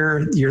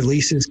year, your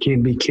leases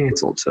can be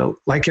canceled. So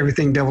like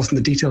everything, devil's in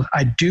the details.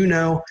 I do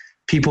know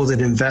people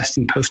that invest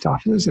in post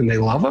offices and they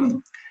love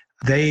them.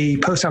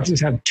 Post offices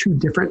have 2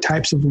 different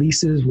types of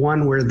leases,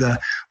 one where the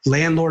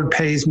landlord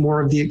pays more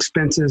of the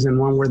expenses and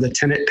one where the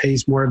tenant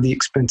pays more of the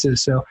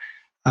expenses.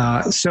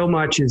 So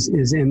much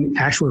is in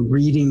actually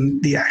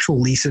reading the actual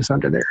leases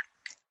under there.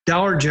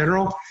 Dollar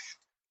General,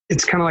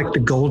 it's kind of like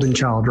the golden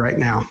child right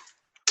now.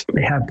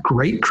 They have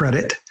great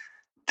credit.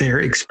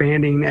 They're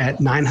expanding at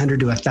 900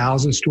 to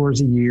 1,000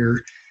 stores a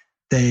year.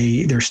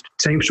 Their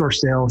same store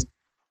sales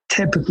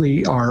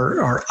typically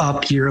are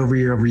up year over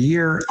year over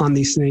year on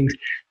these things.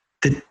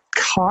 The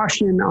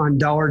caution on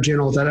Dollar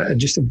General that I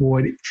just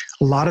avoid,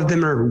 a lot of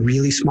them are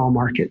really small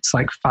markets,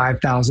 like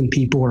 5,000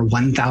 people or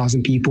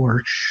 1,000 people.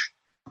 Or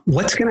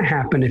what's going to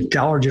happen if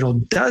Dollar General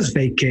does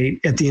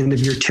vacate at the end of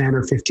your 10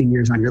 or 15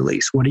 years on your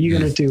lease? What are you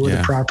going to do with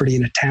a property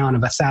in a town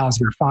of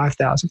 1,000 or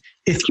 5,000?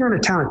 If you're in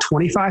a town of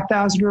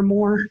 25,000 or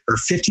more or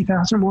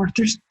 50,000 or more,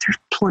 there's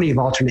plenty of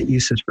alternate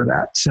uses for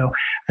that. So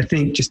I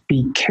think just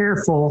be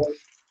careful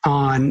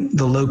on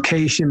the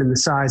location and the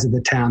size of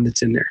the town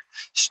that's in there.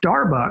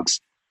 Starbucks,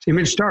 so you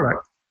mentioned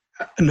Starbucks,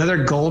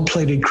 another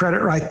gold-plated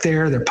credit right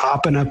there. They're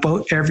popping up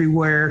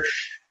everywhere.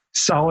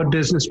 Solid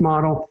business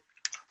model.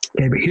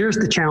 Okay, but here's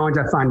the challenge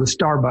I find with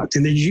Starbucks,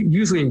 and they're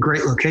usually in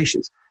great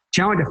locations.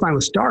 Challenge I find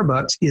with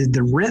Starbucks is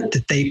the rent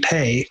that they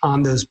pay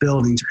on those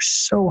buildings are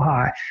so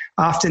high.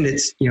 Often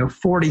it's $40,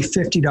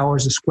 $50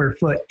 a square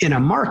foot in a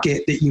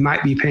market that you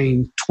might be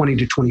paying $20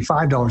 to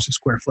 $25 a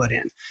square foot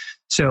in.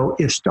 So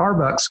if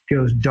Starbucks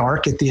goes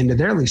dark at the end of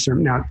their lease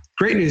term, now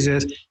great news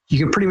is you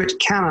can pretty much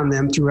count on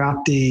them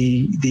throughout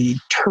the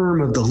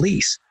term of the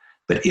lease.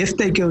 But if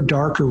they go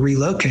dark or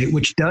relocate,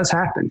 which does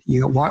happen,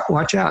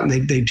 watch out,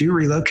 and they do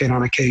relocate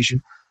on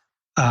occasion,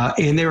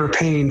 and they were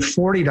paying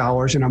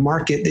 $40 in a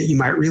market that you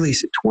might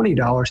release at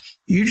 $20,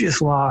 you just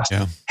lost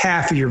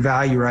half of your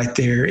value right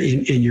there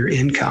in your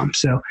income.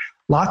 So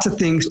lots of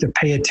things to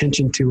pay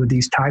attention to with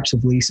these types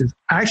of leases.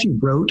 I actually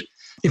wrote,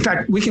 in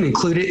fact, we can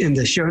include it in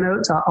the show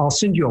notes. I'll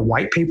send you a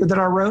white paper that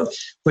I wrote,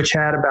 which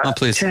had about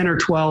 10 or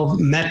 12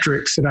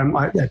 metrics that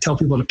I tell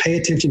people to pay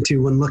attention to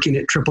when looking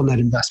at triple net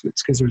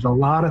investments, because there's a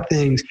lot of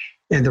things,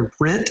 and the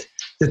rent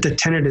that the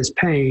tenant is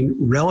paying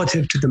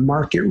relative to the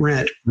market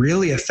rent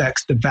really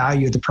affects the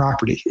value of the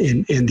property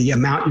and the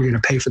amount you're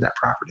going to pay for that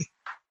property.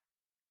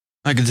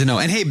 Good to know.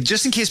 And hey,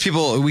 just in case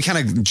we kind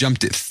of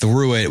jumped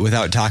through it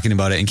without talking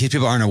about it, in case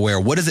people aren't aware,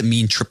 what does it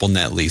mean, triple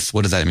net lease?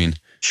 What does that mean?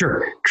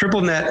 Sure.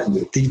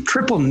 The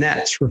triple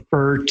nets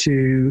refer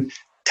to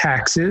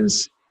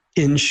taxes,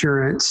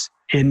 insurance,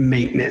 and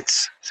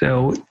maintenance.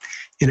 So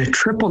in a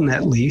triple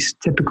net lease,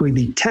 typically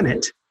the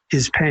tenant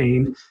is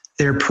paying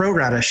their pro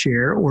rata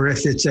share, or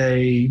if it's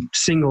a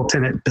single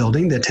tenant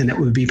building, the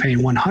tenant would be paying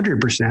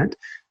 100%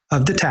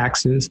 of the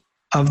taxes,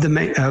 of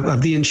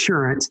the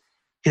insurance,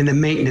 and the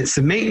maintenance.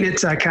 The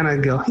maintenance, I kind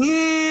of go,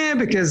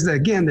 land because,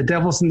 again, the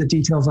devil's in the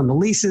details on the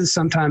leases.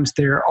 Sometimes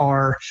there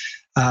are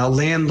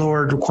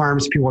landlord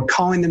requirements. People are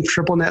calling them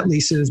triple net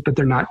leases, but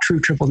they're not true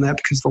triple net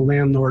because the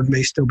landlord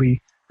may still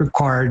be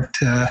required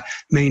to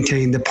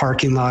maintain the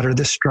parking lot or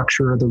the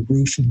structure or the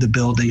roof of the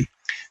building.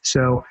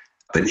 So,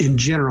 but in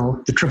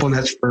general, the triple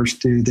net's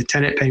first to the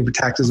tenant paying for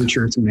taxes,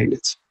 insurance, and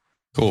maintenance.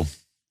 Cool.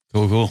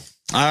 All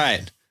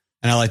right.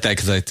 And I like that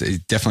because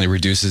it definitely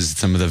reduces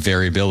some of the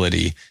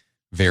variability.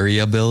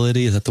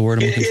 Variability, is that the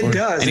word I'm looking for? It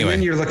does. Anyway.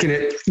 And then you're looking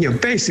at,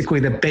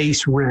 basically the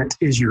base rent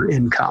is your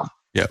income.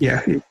 Yep.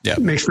 Yeah. It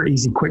makes for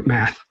easy, quick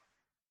math.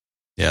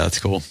 Yeah, that's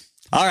cool.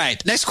 All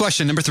right. Next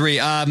question, number 3.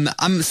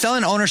 I'm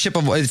selling ownership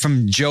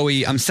from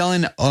Joey. I'm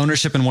selling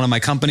ownership in one of my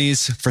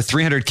companies for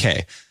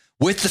 $300K.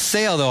 With the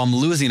sale, though, I'm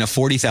losing a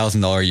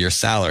 $40,000 a year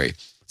salary.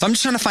 So I'm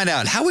just trying to find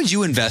out, how would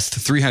you invest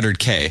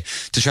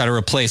 $300K to try to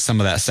replace some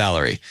of that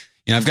salary?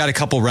 I've got a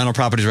couple rental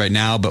properties right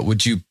now, but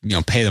would you,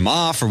 pay them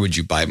off, or would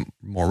you buy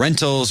more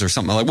rentals or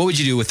something? Like, what would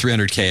you do with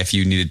 $300K if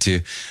you needed to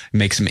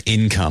make some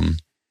income?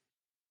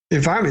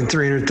 If I'm in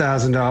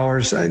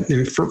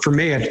 $300,000, for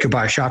me, I'd go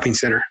buy a shopping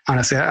center.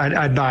 Honestly,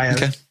 I'd buy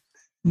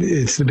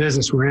it's the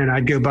business we're in.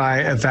 I'd go buy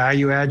a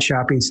value add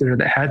shopping center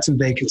that had some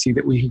vacancy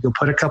that we could go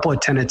put a couple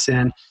of tenants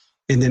in,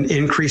 and then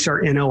increase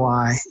our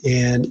NOI.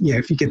 And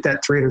if you get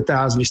that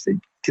 $300,000, just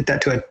get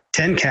that to a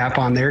 10 cap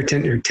on there,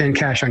 10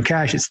 cash on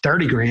cash, it's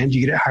 $30,000.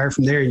 You get it higher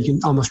from there, you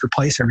can almost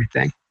replace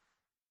everything.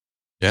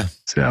 Yeah.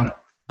 So,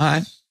 all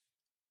right,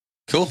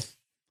 cool.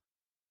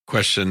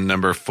 Question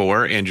number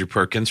 4, Andrew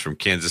Perkins from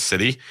Kansas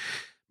City.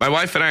 My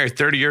wife and I are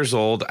 30 years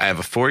old. I have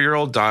a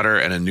 4-year-old daughter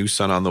and a new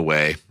son on the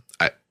way.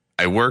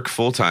 I work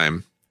full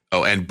time.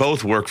 Oh, and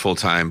both work full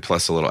time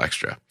plus a little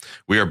extra.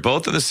 We are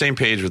both on the same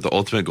page with the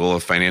ultimate goal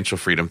of financial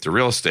freedom through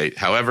real estate.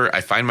 However,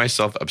 I find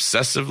myself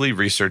obsessively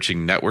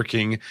researching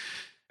networking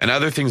and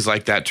other things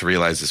like that to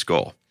realize this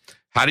goal.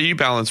 How do you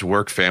balance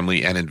work,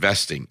 family, and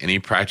investing? Any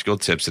practical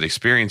tips and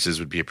experiences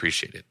would be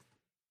appreciated.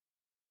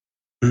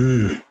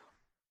 I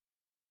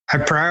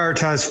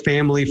prioritize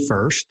family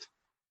first.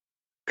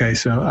 Okay,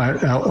 so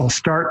I'll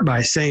start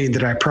by saying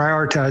that I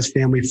prioritize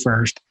family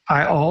first.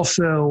 I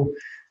also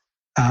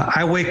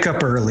I wake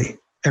up early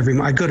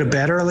I go to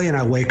bed early and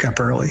I wake up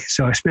early.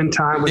 So I spend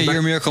time with you're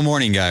a Miracle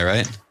Morning guy,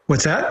 right?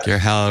 What's that?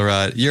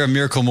 You're a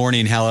Miracle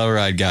Morning Hal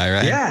Elrod guy,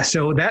 right? Yeah.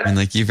 So that, and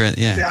like you've read,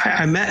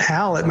 I met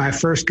Hal at my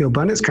first Go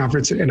Abundance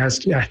conference, and I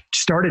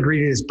started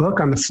reading his book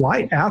on the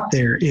flight out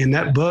there. And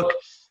that book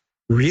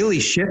really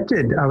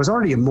shifted. I was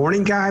already a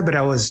morning guy, but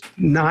I was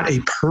not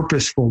a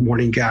purposeful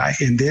morning guy.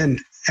 And then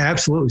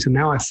absolutely. So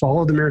now I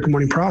follow the Miracle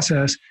Morning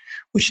process,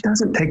 which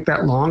doesn't take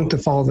that long to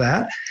follow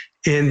that,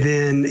 and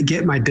then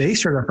get my day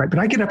started off right. But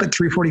I get up at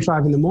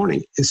 3:45 in the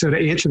morning. And so to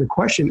answer the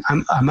question,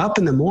 I'm up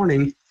in the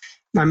morning.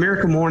 My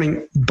Miracle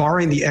Morning,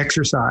 barring the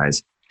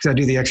exercise, because I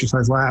do the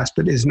exercise last,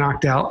 but is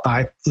knocked out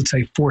by, let's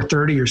say,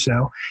 4:30 or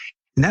so.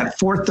 And that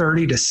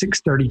 4:30 to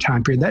 6:30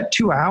 time period, that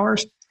 2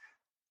 hours,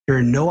 there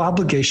are no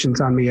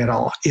obligations on me at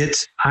all.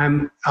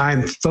 I'm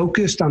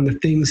focused on the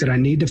things that I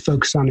need to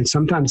focus on. And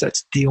sometimes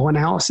that's deal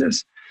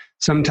analysis.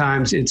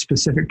 Sometimes it's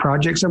specific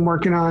projects I'm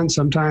working on.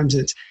 Sometimes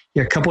it's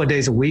a couple of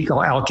days a week,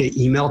 I'll allocate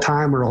email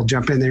time, or I'll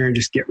jump in there and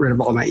just get rid of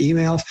all my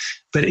emails.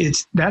 But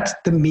that's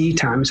the me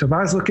time. So if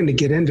I was looking to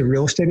get into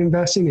real estate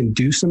investing and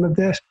do some of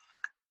this,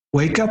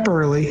 wake up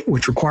early,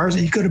 which requires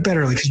that you go to bed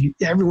early, because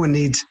everyone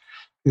needs,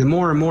 the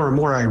more and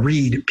more I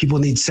read, people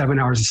need 7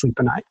 hours of sleep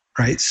a night,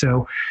 right?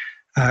 So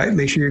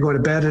make sure you're going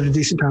to bed at a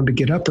decent time to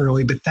get up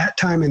early. But that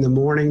time in the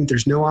morning,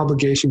 there's no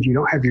obligations. You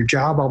don't have your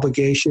job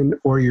obligation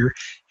or your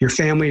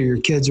family or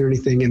your kids or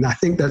anything. And I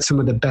think that's some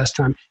of the best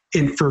time.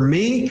 And for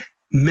me,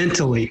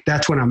 mentally,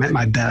 that's when I'm at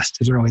my best,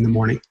 is early in the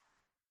morning.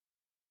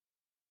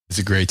 It's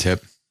a great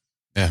tip.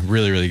 Yeah,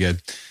 really, really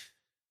good.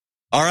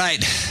 All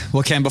right.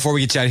 Well, Ken, before we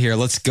get you out of here,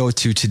 let's go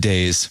to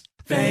today's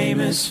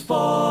Famous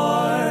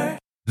Four.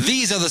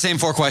 These are the same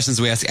 4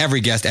 questions we ask every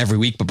guest every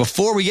week. But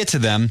before we get to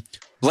them,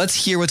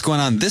 let's hear what's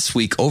going on this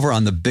week over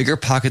on the Bigger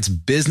Pockets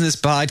Business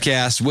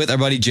Podcast with our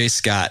buddy Jay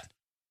Scott.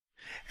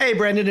 Hey,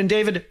 Brandon and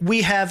David.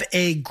 We have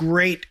a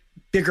great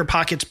Bigger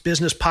Pockets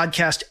Business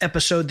Podcast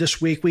episode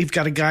this week. We've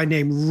got a guy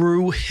named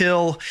Rue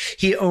Hill.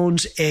 He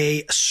owns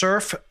a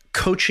surf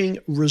coaching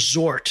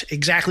resort.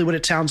 Exactly what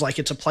it sounds like.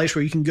 It's a place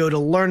where you can go to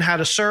learn how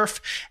to surf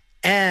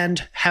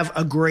and have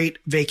a great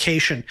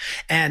vacation.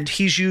 And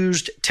he's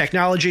used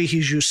technology,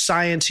 he's used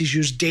science, he's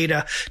used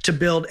data to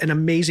build an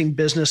amazing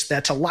business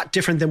that's a lot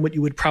different than what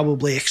you would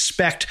probably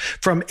expect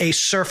from a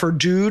surfer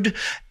dude.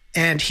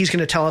 And he's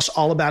going to tell us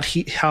all about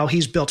how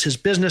he's built his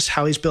business,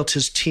 how he's built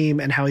his team,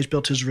 and how he's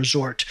built his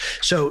resort.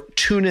 So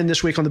tune in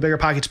this week on the Bigger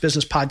Pockets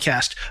Business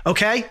Podcast.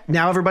 Okay,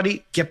 now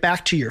everybody get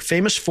back to your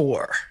famous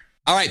 4.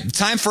 All right,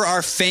 time for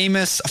our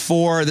famous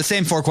 4, the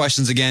same 4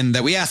 questions again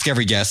that we ask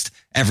every guest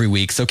every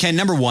week. So Ken,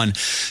 number 1,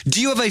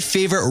 do you have a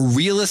favorite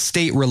real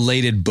estate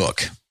related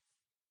book?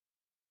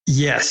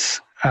 Yes.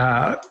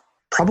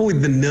 Probably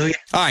The Million.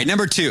 All right,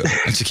 number 2.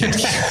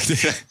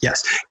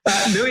 Yes.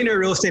 Millionaire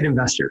Real Estate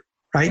Investor.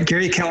 Right,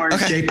 Gary Keller,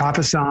 Jay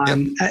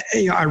Papasan.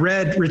 Yep. I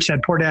read Rich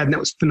Dad Poor Dad, and that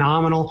was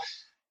phenomenal.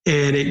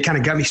 and it kind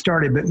of got me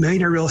started. But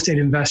Millionaire Real Estate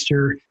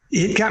Investor,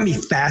 it got me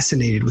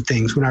fascinated with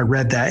things when I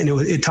read that. And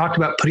it talked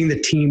about putting the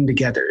team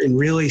together and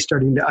really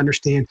starting to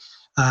understand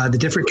the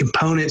different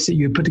components that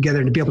you would put together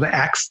and to be able to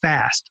act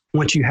fast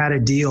once you had a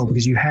deal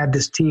because you had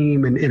this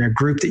team and a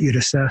group that you'd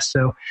assess.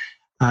 So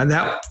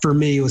that, for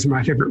me, was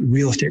my favorite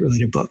real estate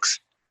related books.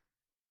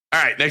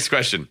 All right, next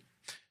question.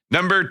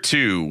 Number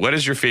 2, what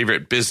is your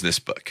favorite business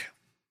book?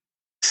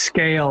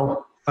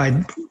 Scale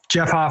by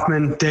Jeff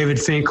Hoffman, David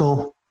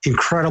Finkel.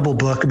 Incredible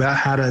book about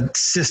how to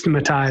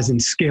systematize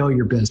and scale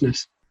your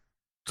business.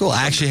 Cool.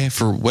 I actually,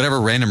 for whatever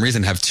random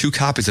reason, have 2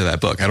 copies of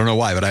that book. I don't know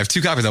why, but I have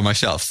 2 copies on my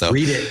shelf. So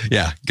read it.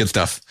 Yeah, good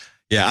stuff.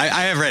 Yeah,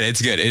 I have read it.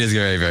 It's good. It is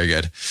very, very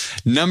good.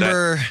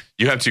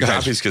 You have 2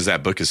 copies because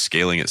that book is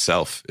scaling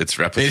itself. It's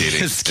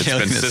replicating. It's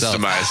been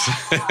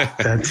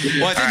systemized.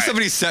 Well, I think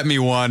somebody sent me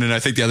one, and I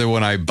think the other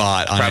one I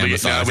bought on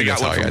Amazon. No, we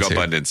got one from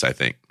GoBundance, I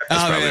think.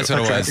 That's what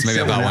it was. Maybe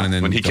I bought one. And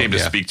then when he came to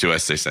speak to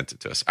us, they sent it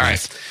to us. All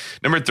right.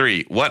 Number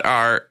 3, what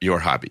are your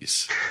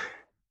hobbies?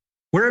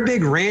 We're a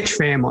big ranch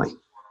family.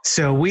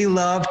 So we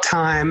love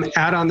time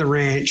out on the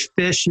ranch,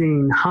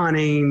 fishing,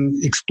 hunting,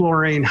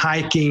 exploring,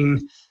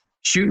 hiking,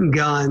 shooting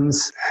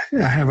guns.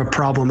 I have a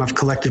problem. I've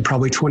collected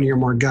probably 20 or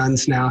more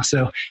guns now.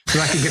 So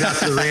if I can get out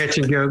to the ranch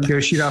and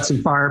go shoot off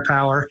some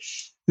firepower,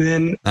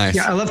 then nice.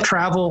 Yeah, I love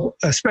travel,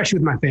 especially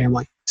with my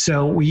family.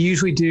 So we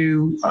usually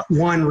do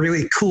one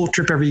really cool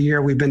trip every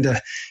year. We've been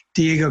to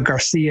Diego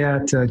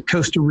Garcia, to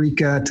Costa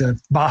Rica, to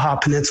Baja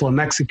Peninsula,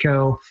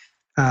 Mexico,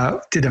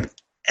 did an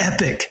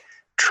epic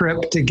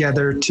trip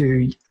together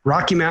to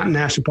Rocky Mountain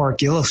National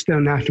Park,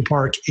 Yellowstone National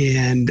Park,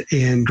 and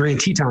Grand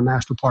Teton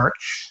National Park.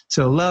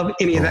 So love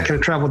any of that kind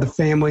of travel with the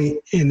family.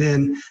 And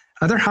then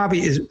other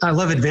hobby is I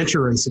love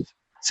adventure races.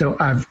 So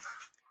I've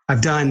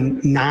done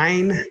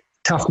 9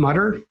 Tough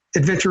Mudder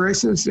adventure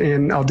races,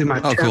 and I'll do my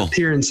 10th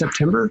here in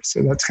September.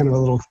 So that's kind of a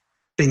little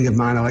thing of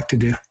mine I like to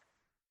do.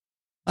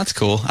 That's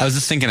cool. I was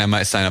just thinking I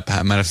might have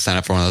to sign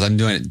up for one of those. I'm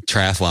doing a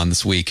triathlon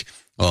this week.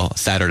 Well,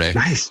 Saturday.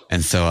 Nice.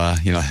 And so,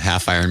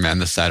 half Ironman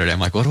this Saturday. I'm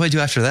like, what do I do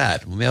after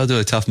that? Maybe I'll do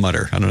a Tough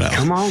Mudder. I don't know.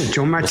 Come on,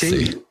 join my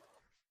team. See.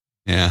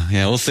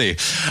 Yeah, we'll see.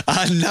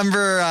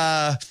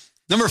 Number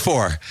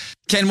 4.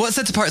 Ken, what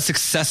sets apart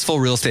successful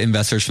real estate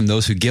investors from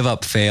those who give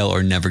up, fail,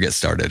 or never get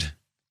started?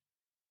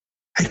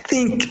 I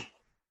think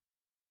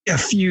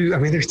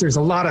there's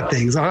a lot of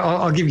things.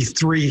 I'll give you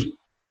 3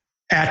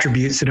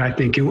 attributes that I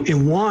think.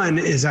 And one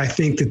is I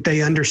think that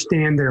they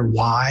understand their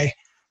why.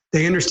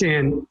 They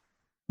understand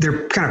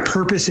their kind of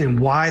purpose and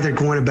why they're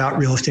going about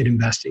real estate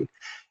investing.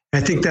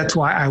 And I think that's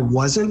why I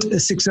wasn't a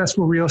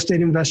successful real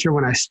estate investor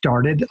when I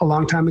started a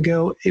long time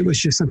ago. It was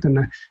just something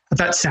that I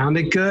thought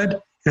sounded good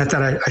and I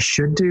thought I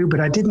should do, but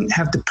I didn't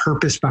have the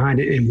purpose behind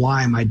it and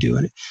why am I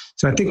doing it.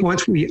 So I think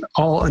once we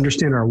all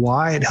understand our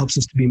why, it helps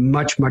us to be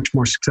much, much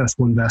more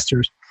successful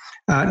investors.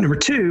 Number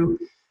 2,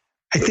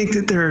 I think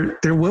that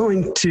they're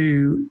willing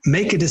to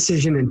make a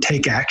decision and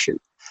take action.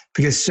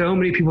 Because so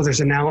many people,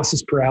 there's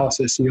analysis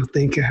paralysis. And you'll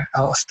think,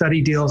 I'll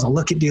study deals, I'll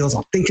look at deals,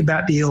 I'll think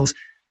about deals.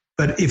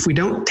 But if we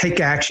don't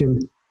take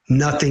action,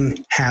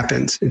 nothing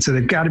happens. And so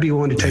they've got to be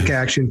willing to take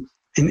action.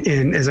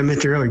 And as I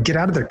mentioned earlier, get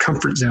out of their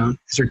comfort zone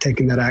as they're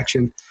taking that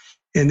action.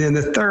 And then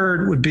the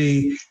third would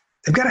be,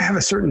 they've got to have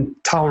a certain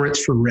tolerance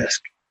for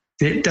risk.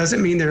 It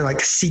doesn't mean they're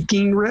like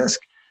seeking risk,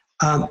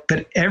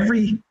 but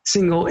every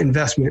single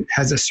investment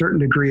has a certain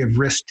degree of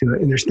risk to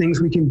it. And there's things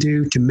we can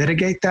do to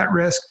mitigate that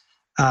risk.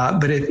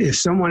 But if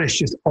someone is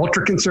just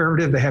ultra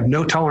conservative, they have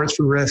no tolerance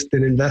for risk,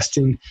 then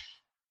investing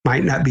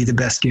might not be the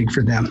best gig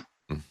for them.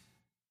 All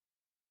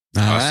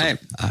right.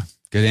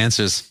 Good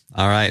answers.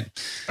 All right,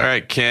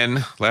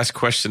 Ken, last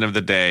question of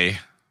the day.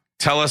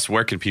 Tell us,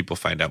 where can people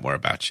find out more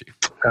about you?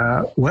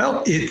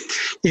 Well,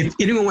 if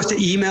anyone wants to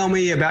email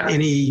me about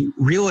any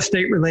real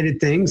estate related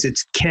things,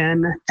 it's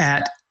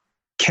ken@kwnetlease,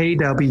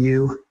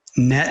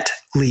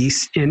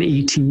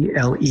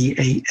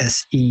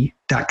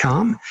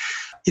 NETLEASE.com.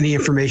 Any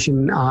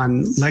information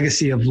on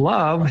Legacy of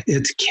Love,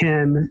 it's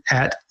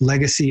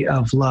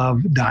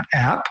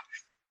ken@legacyoflove.app.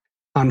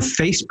 On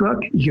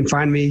Facebook, you can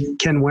find me,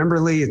 Ken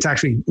Wimberly. It's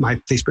actually, my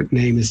Facebook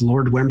name is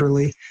Lord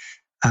Wimberly.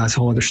 It's a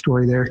whole other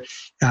story there.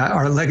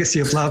 Our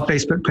Legacy of Love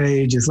Facebook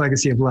page is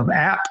Legacy of Love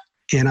app.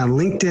 And on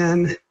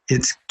LinkedIn,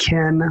 it's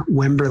Ken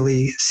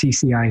Wimberly,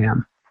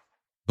 CCIM.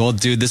 Well,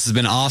 dude, this has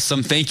been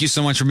awesome. Thank you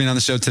so much for being on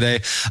the show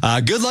today.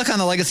 Good luck on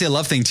the Legacy of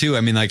Love thing too.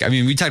 I mean,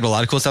 we talked about a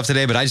lot of cool stuff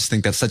today, but I just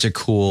think that's such a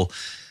cool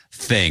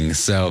thing.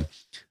 So,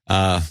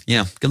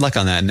 good luck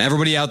on that. And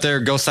everybody out there,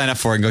 go sign up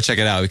for it and go check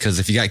it out, because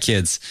if you got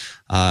kids,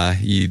 they're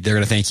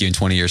going to thank you in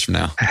 20 years from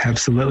now.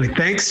 Absolutely.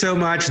 Thanks so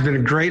much. It's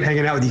been great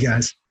hanging out with you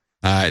guys.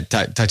 All right.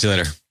 Talk to you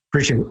later.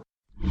 Appreciate it.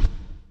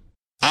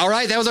 All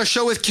right. That was our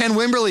show with Ken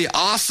Wimberly.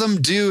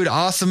 Awesome dude.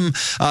 Awesome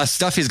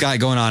stuff he's got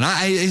going on.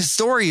 His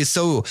story is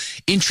so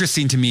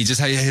interesting to me, just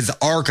how his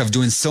arc of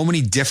doing so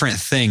many different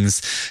things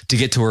to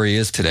get to where he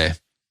is today.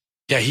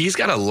 Yeah, he's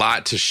got a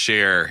lot to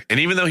share. And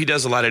even though he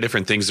does a lot of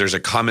different things, there's a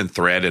common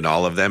thread in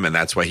all of them. And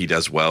that's why he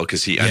does well,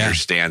 because he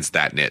understands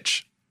that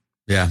niche.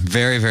 Yeah,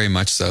 very, very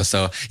much so.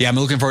 So yeah, I'm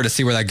looking forward to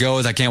see where that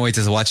goes. I can't wait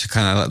to watch the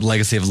kind of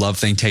Legacy of Love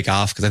thing take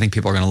off because I think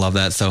people are going to love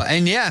that. So,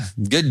 and yeah,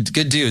 good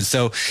dude.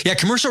 So yeah,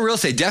 commercial real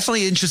estate,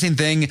 definitely interesting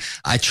thing.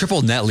 I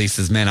triple net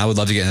leases, man. I would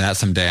love to get into that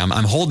someday. I'm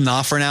holding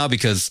off for now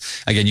because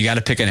again, you got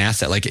to pick an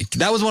asset. Like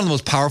that was one of the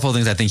most powerful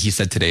things I think he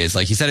said today is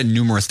like, he said it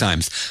numerous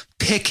times,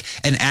 pick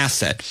an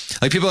asset.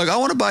 Like people are like, I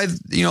want to buy,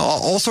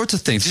 all sorts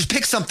of things. Just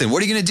pick something.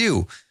 What are you going to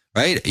do?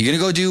 Right? You're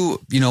going to go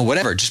do,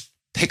 whatever. Just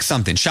pick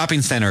something,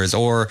 shopping centers,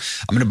 or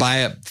I'm going to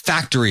buy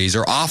factories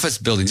or office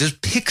buildings.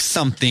 Just pick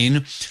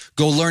something,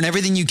 go learn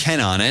everything you can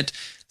on it,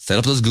 set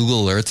up those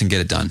Google alerts and get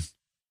it done.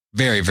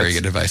 Very, very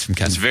good advice from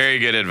Ken. It's very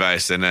good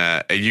advice. And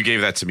you gave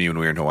that to me when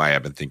we were in Hawaii.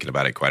 I've been thinking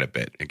about it quite a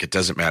bit. Like, it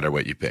doesn't matter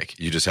what you pick.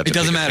 You just have to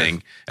pick a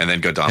thing and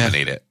then go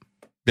dominate it.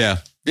 Yeah.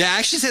 Yeah, I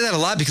actually say that a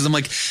lot because I'm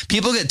like,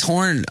 people get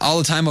torn all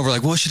the time over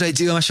like, what should I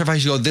do? I'm not sure if I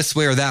should go this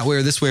way or that way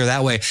or this way or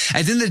that way.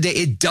 At the end of the day,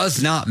 it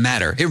does not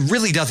matter. It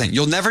really doesn't.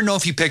 You'll never know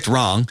if you picked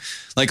wrong.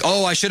 Like,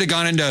 oh, I should have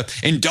gone into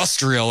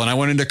industrial and I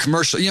went into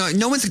commercial.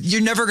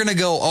 You're never going to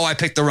go, oh, I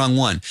picked the wrong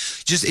one.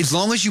 Just as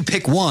long as you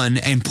pick one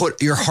and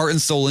put your heart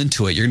and soul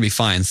into it, you're going to be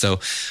fine. So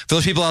for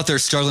those people out there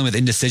struggling with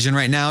indecision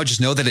right now,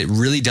 just know that it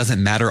really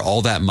doesn't matter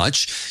all that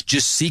much.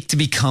 Just seek to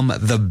become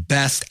the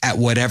best at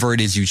whatever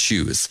it is you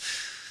choose.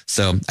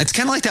 So it's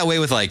kind of like that way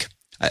with like,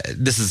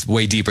 this is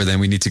way deeper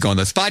than we need to go on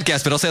this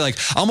podcast, but I'll say like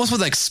almost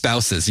with like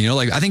spouses,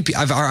 like I think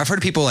I've heard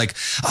of people like,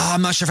 oh,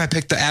 I'm not sure if I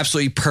picked the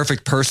absolutely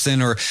perfect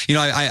person or,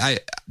 I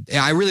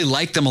really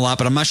like them a lot,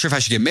 but I'm not sure if I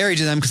should get married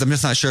to them because I'm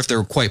just not sure if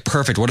they're quite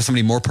perfect. What if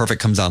somebody more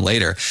perfect comes on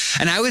later?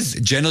 And I was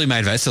generally my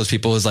advice to those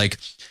people is like,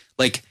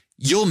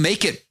 you'll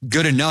make it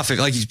good enough.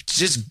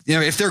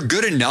 If they're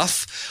good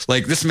enough,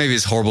 like this maybe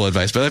is horrible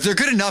advice, but if they're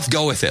good enough,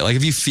 go with it. Like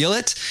if you feel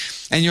it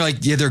and you're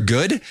like, yeah, they're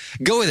good,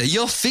 go with it.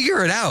 You'll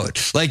figure it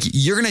out. Like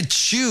you're going to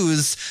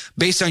choose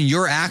based on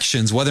your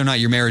actions, whether or not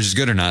your marriage is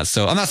good or not.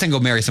 So I'm not saying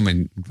go marry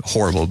someone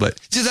horrible, but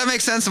does that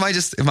make sense? Am I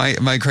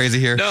crazy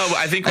here? No,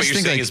 I think what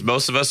you're saying is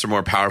most of us are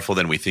more powerful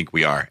than we think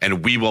we are.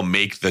 And we will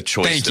make the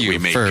choice that we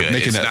make good.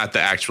 It's not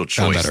the actual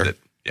choice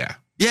yeah.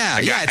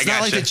 Yeah, it's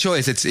not like a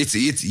choice.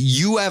 It's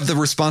you have the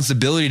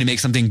responsibility to make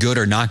something good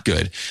or not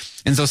good.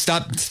 And so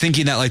stop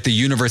thinking that like the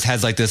universe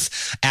has like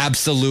this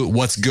absolute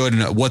what's good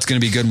and what's going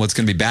to be good and what's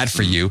going to be bad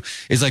for you.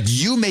 It's like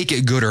you make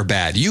it good or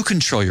bad. You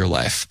control your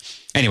life.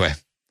 Anyway,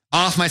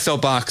 off my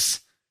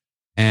soapbox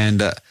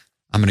and I'm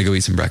going to go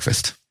eat some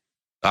breakfast.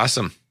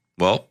 Awesome.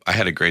 Well, I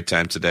had a great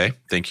time today.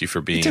 Thank you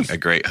for being a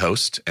great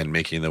host and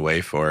making the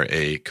way for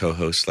a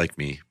co-host like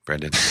me,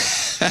 Brendan.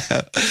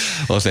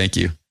 Well, thank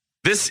you.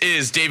 This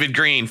is David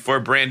Green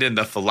for Brandon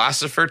the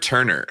Philosopher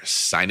Turner,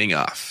 signing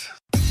off.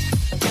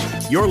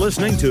 You're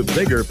listening to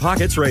Bigger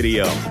Pockets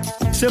Radio,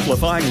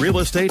 simplifying real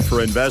estate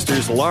for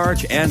investors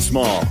large and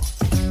small.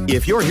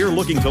 If you're here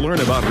looking to learn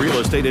about real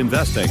estate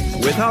investing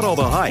without all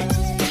the hype,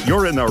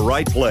 you're in the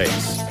right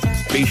place.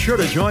 Be sure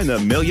to join the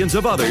millions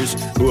of others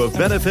who have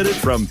benefited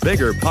from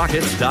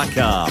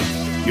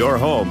BiggerPockets.com, your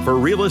home for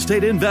real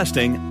estate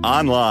investing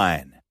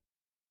online.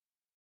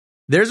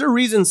 There's a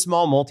reason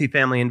small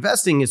multifamily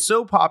investing is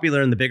so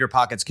popular in the Bigger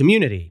Pockets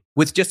community.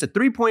 With just a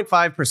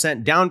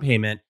 3.5% down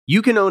payment,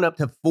 you can own up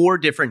to 4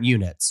 different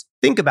units.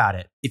 Think about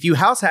it. If you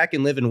house hack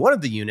and live in one of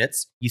the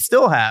units, you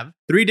still have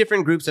 3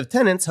 different groups of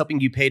tenants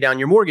helping you pay down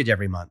your mortgage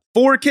every month.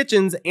 4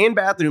 kitchens and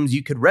bathrooms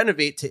you could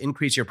renovate to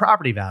increase your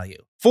property value.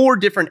 4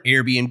 different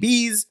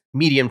Airbnbs,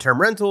 medium-term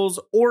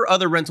rentals, or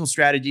other rental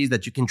strategies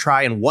that you can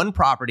try in one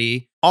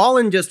property, all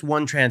in just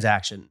one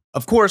transaction.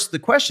 Of course, the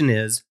question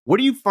is, where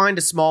do you find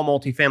a small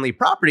multifamily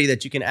property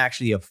that you can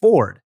actually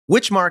afford?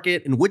 Which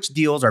market and which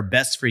deals are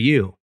best for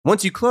you?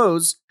 Once you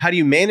close, how do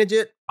you manage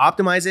it,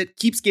 optimize it,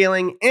 keep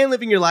scaling, and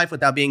living your life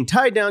without being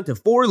tied down to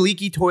 4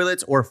 leaky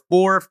toilets or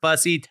 4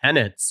 fussy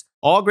tenants?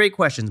 All great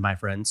questions, my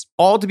friends.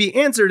 All to be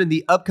answered in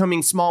the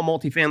upcoming Small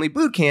Multifamily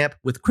Bootcamp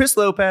with Chris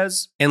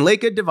Lopez and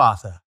Leka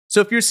Devatha.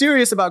 So if you're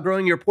serious about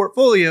growing your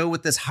portfolio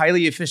with this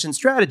highly efficient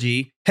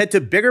strategy, head to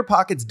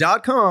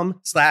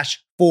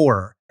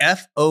biggerpockets.com/4,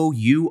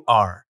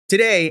 FOUR,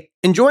 today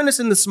and join us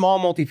in the Small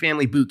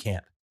Multifamily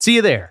Bootcamp. See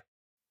you there.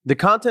 The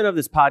content of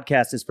this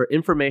podcast is for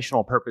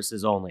informational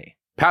purposes only.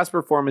 Past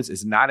performance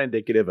is not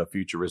indicative of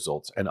future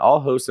results, and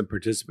all host and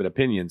participant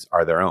opinions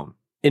are their own.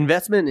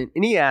 Investment in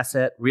any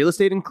asset, real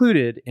estate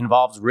included,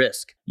 involves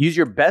risk. Use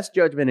your best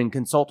judgment and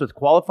consult with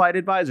qualified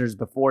advisors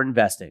before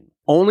investing.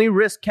 Only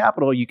risk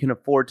capital you can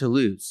afford to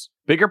lose.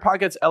 Bigger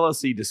Pockets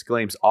LLC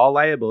disclaims all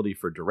liability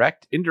for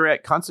direct,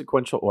 indirect,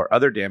 consequential, or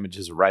other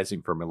damages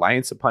arising from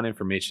reliance upon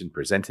information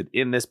presented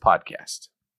in this podcast.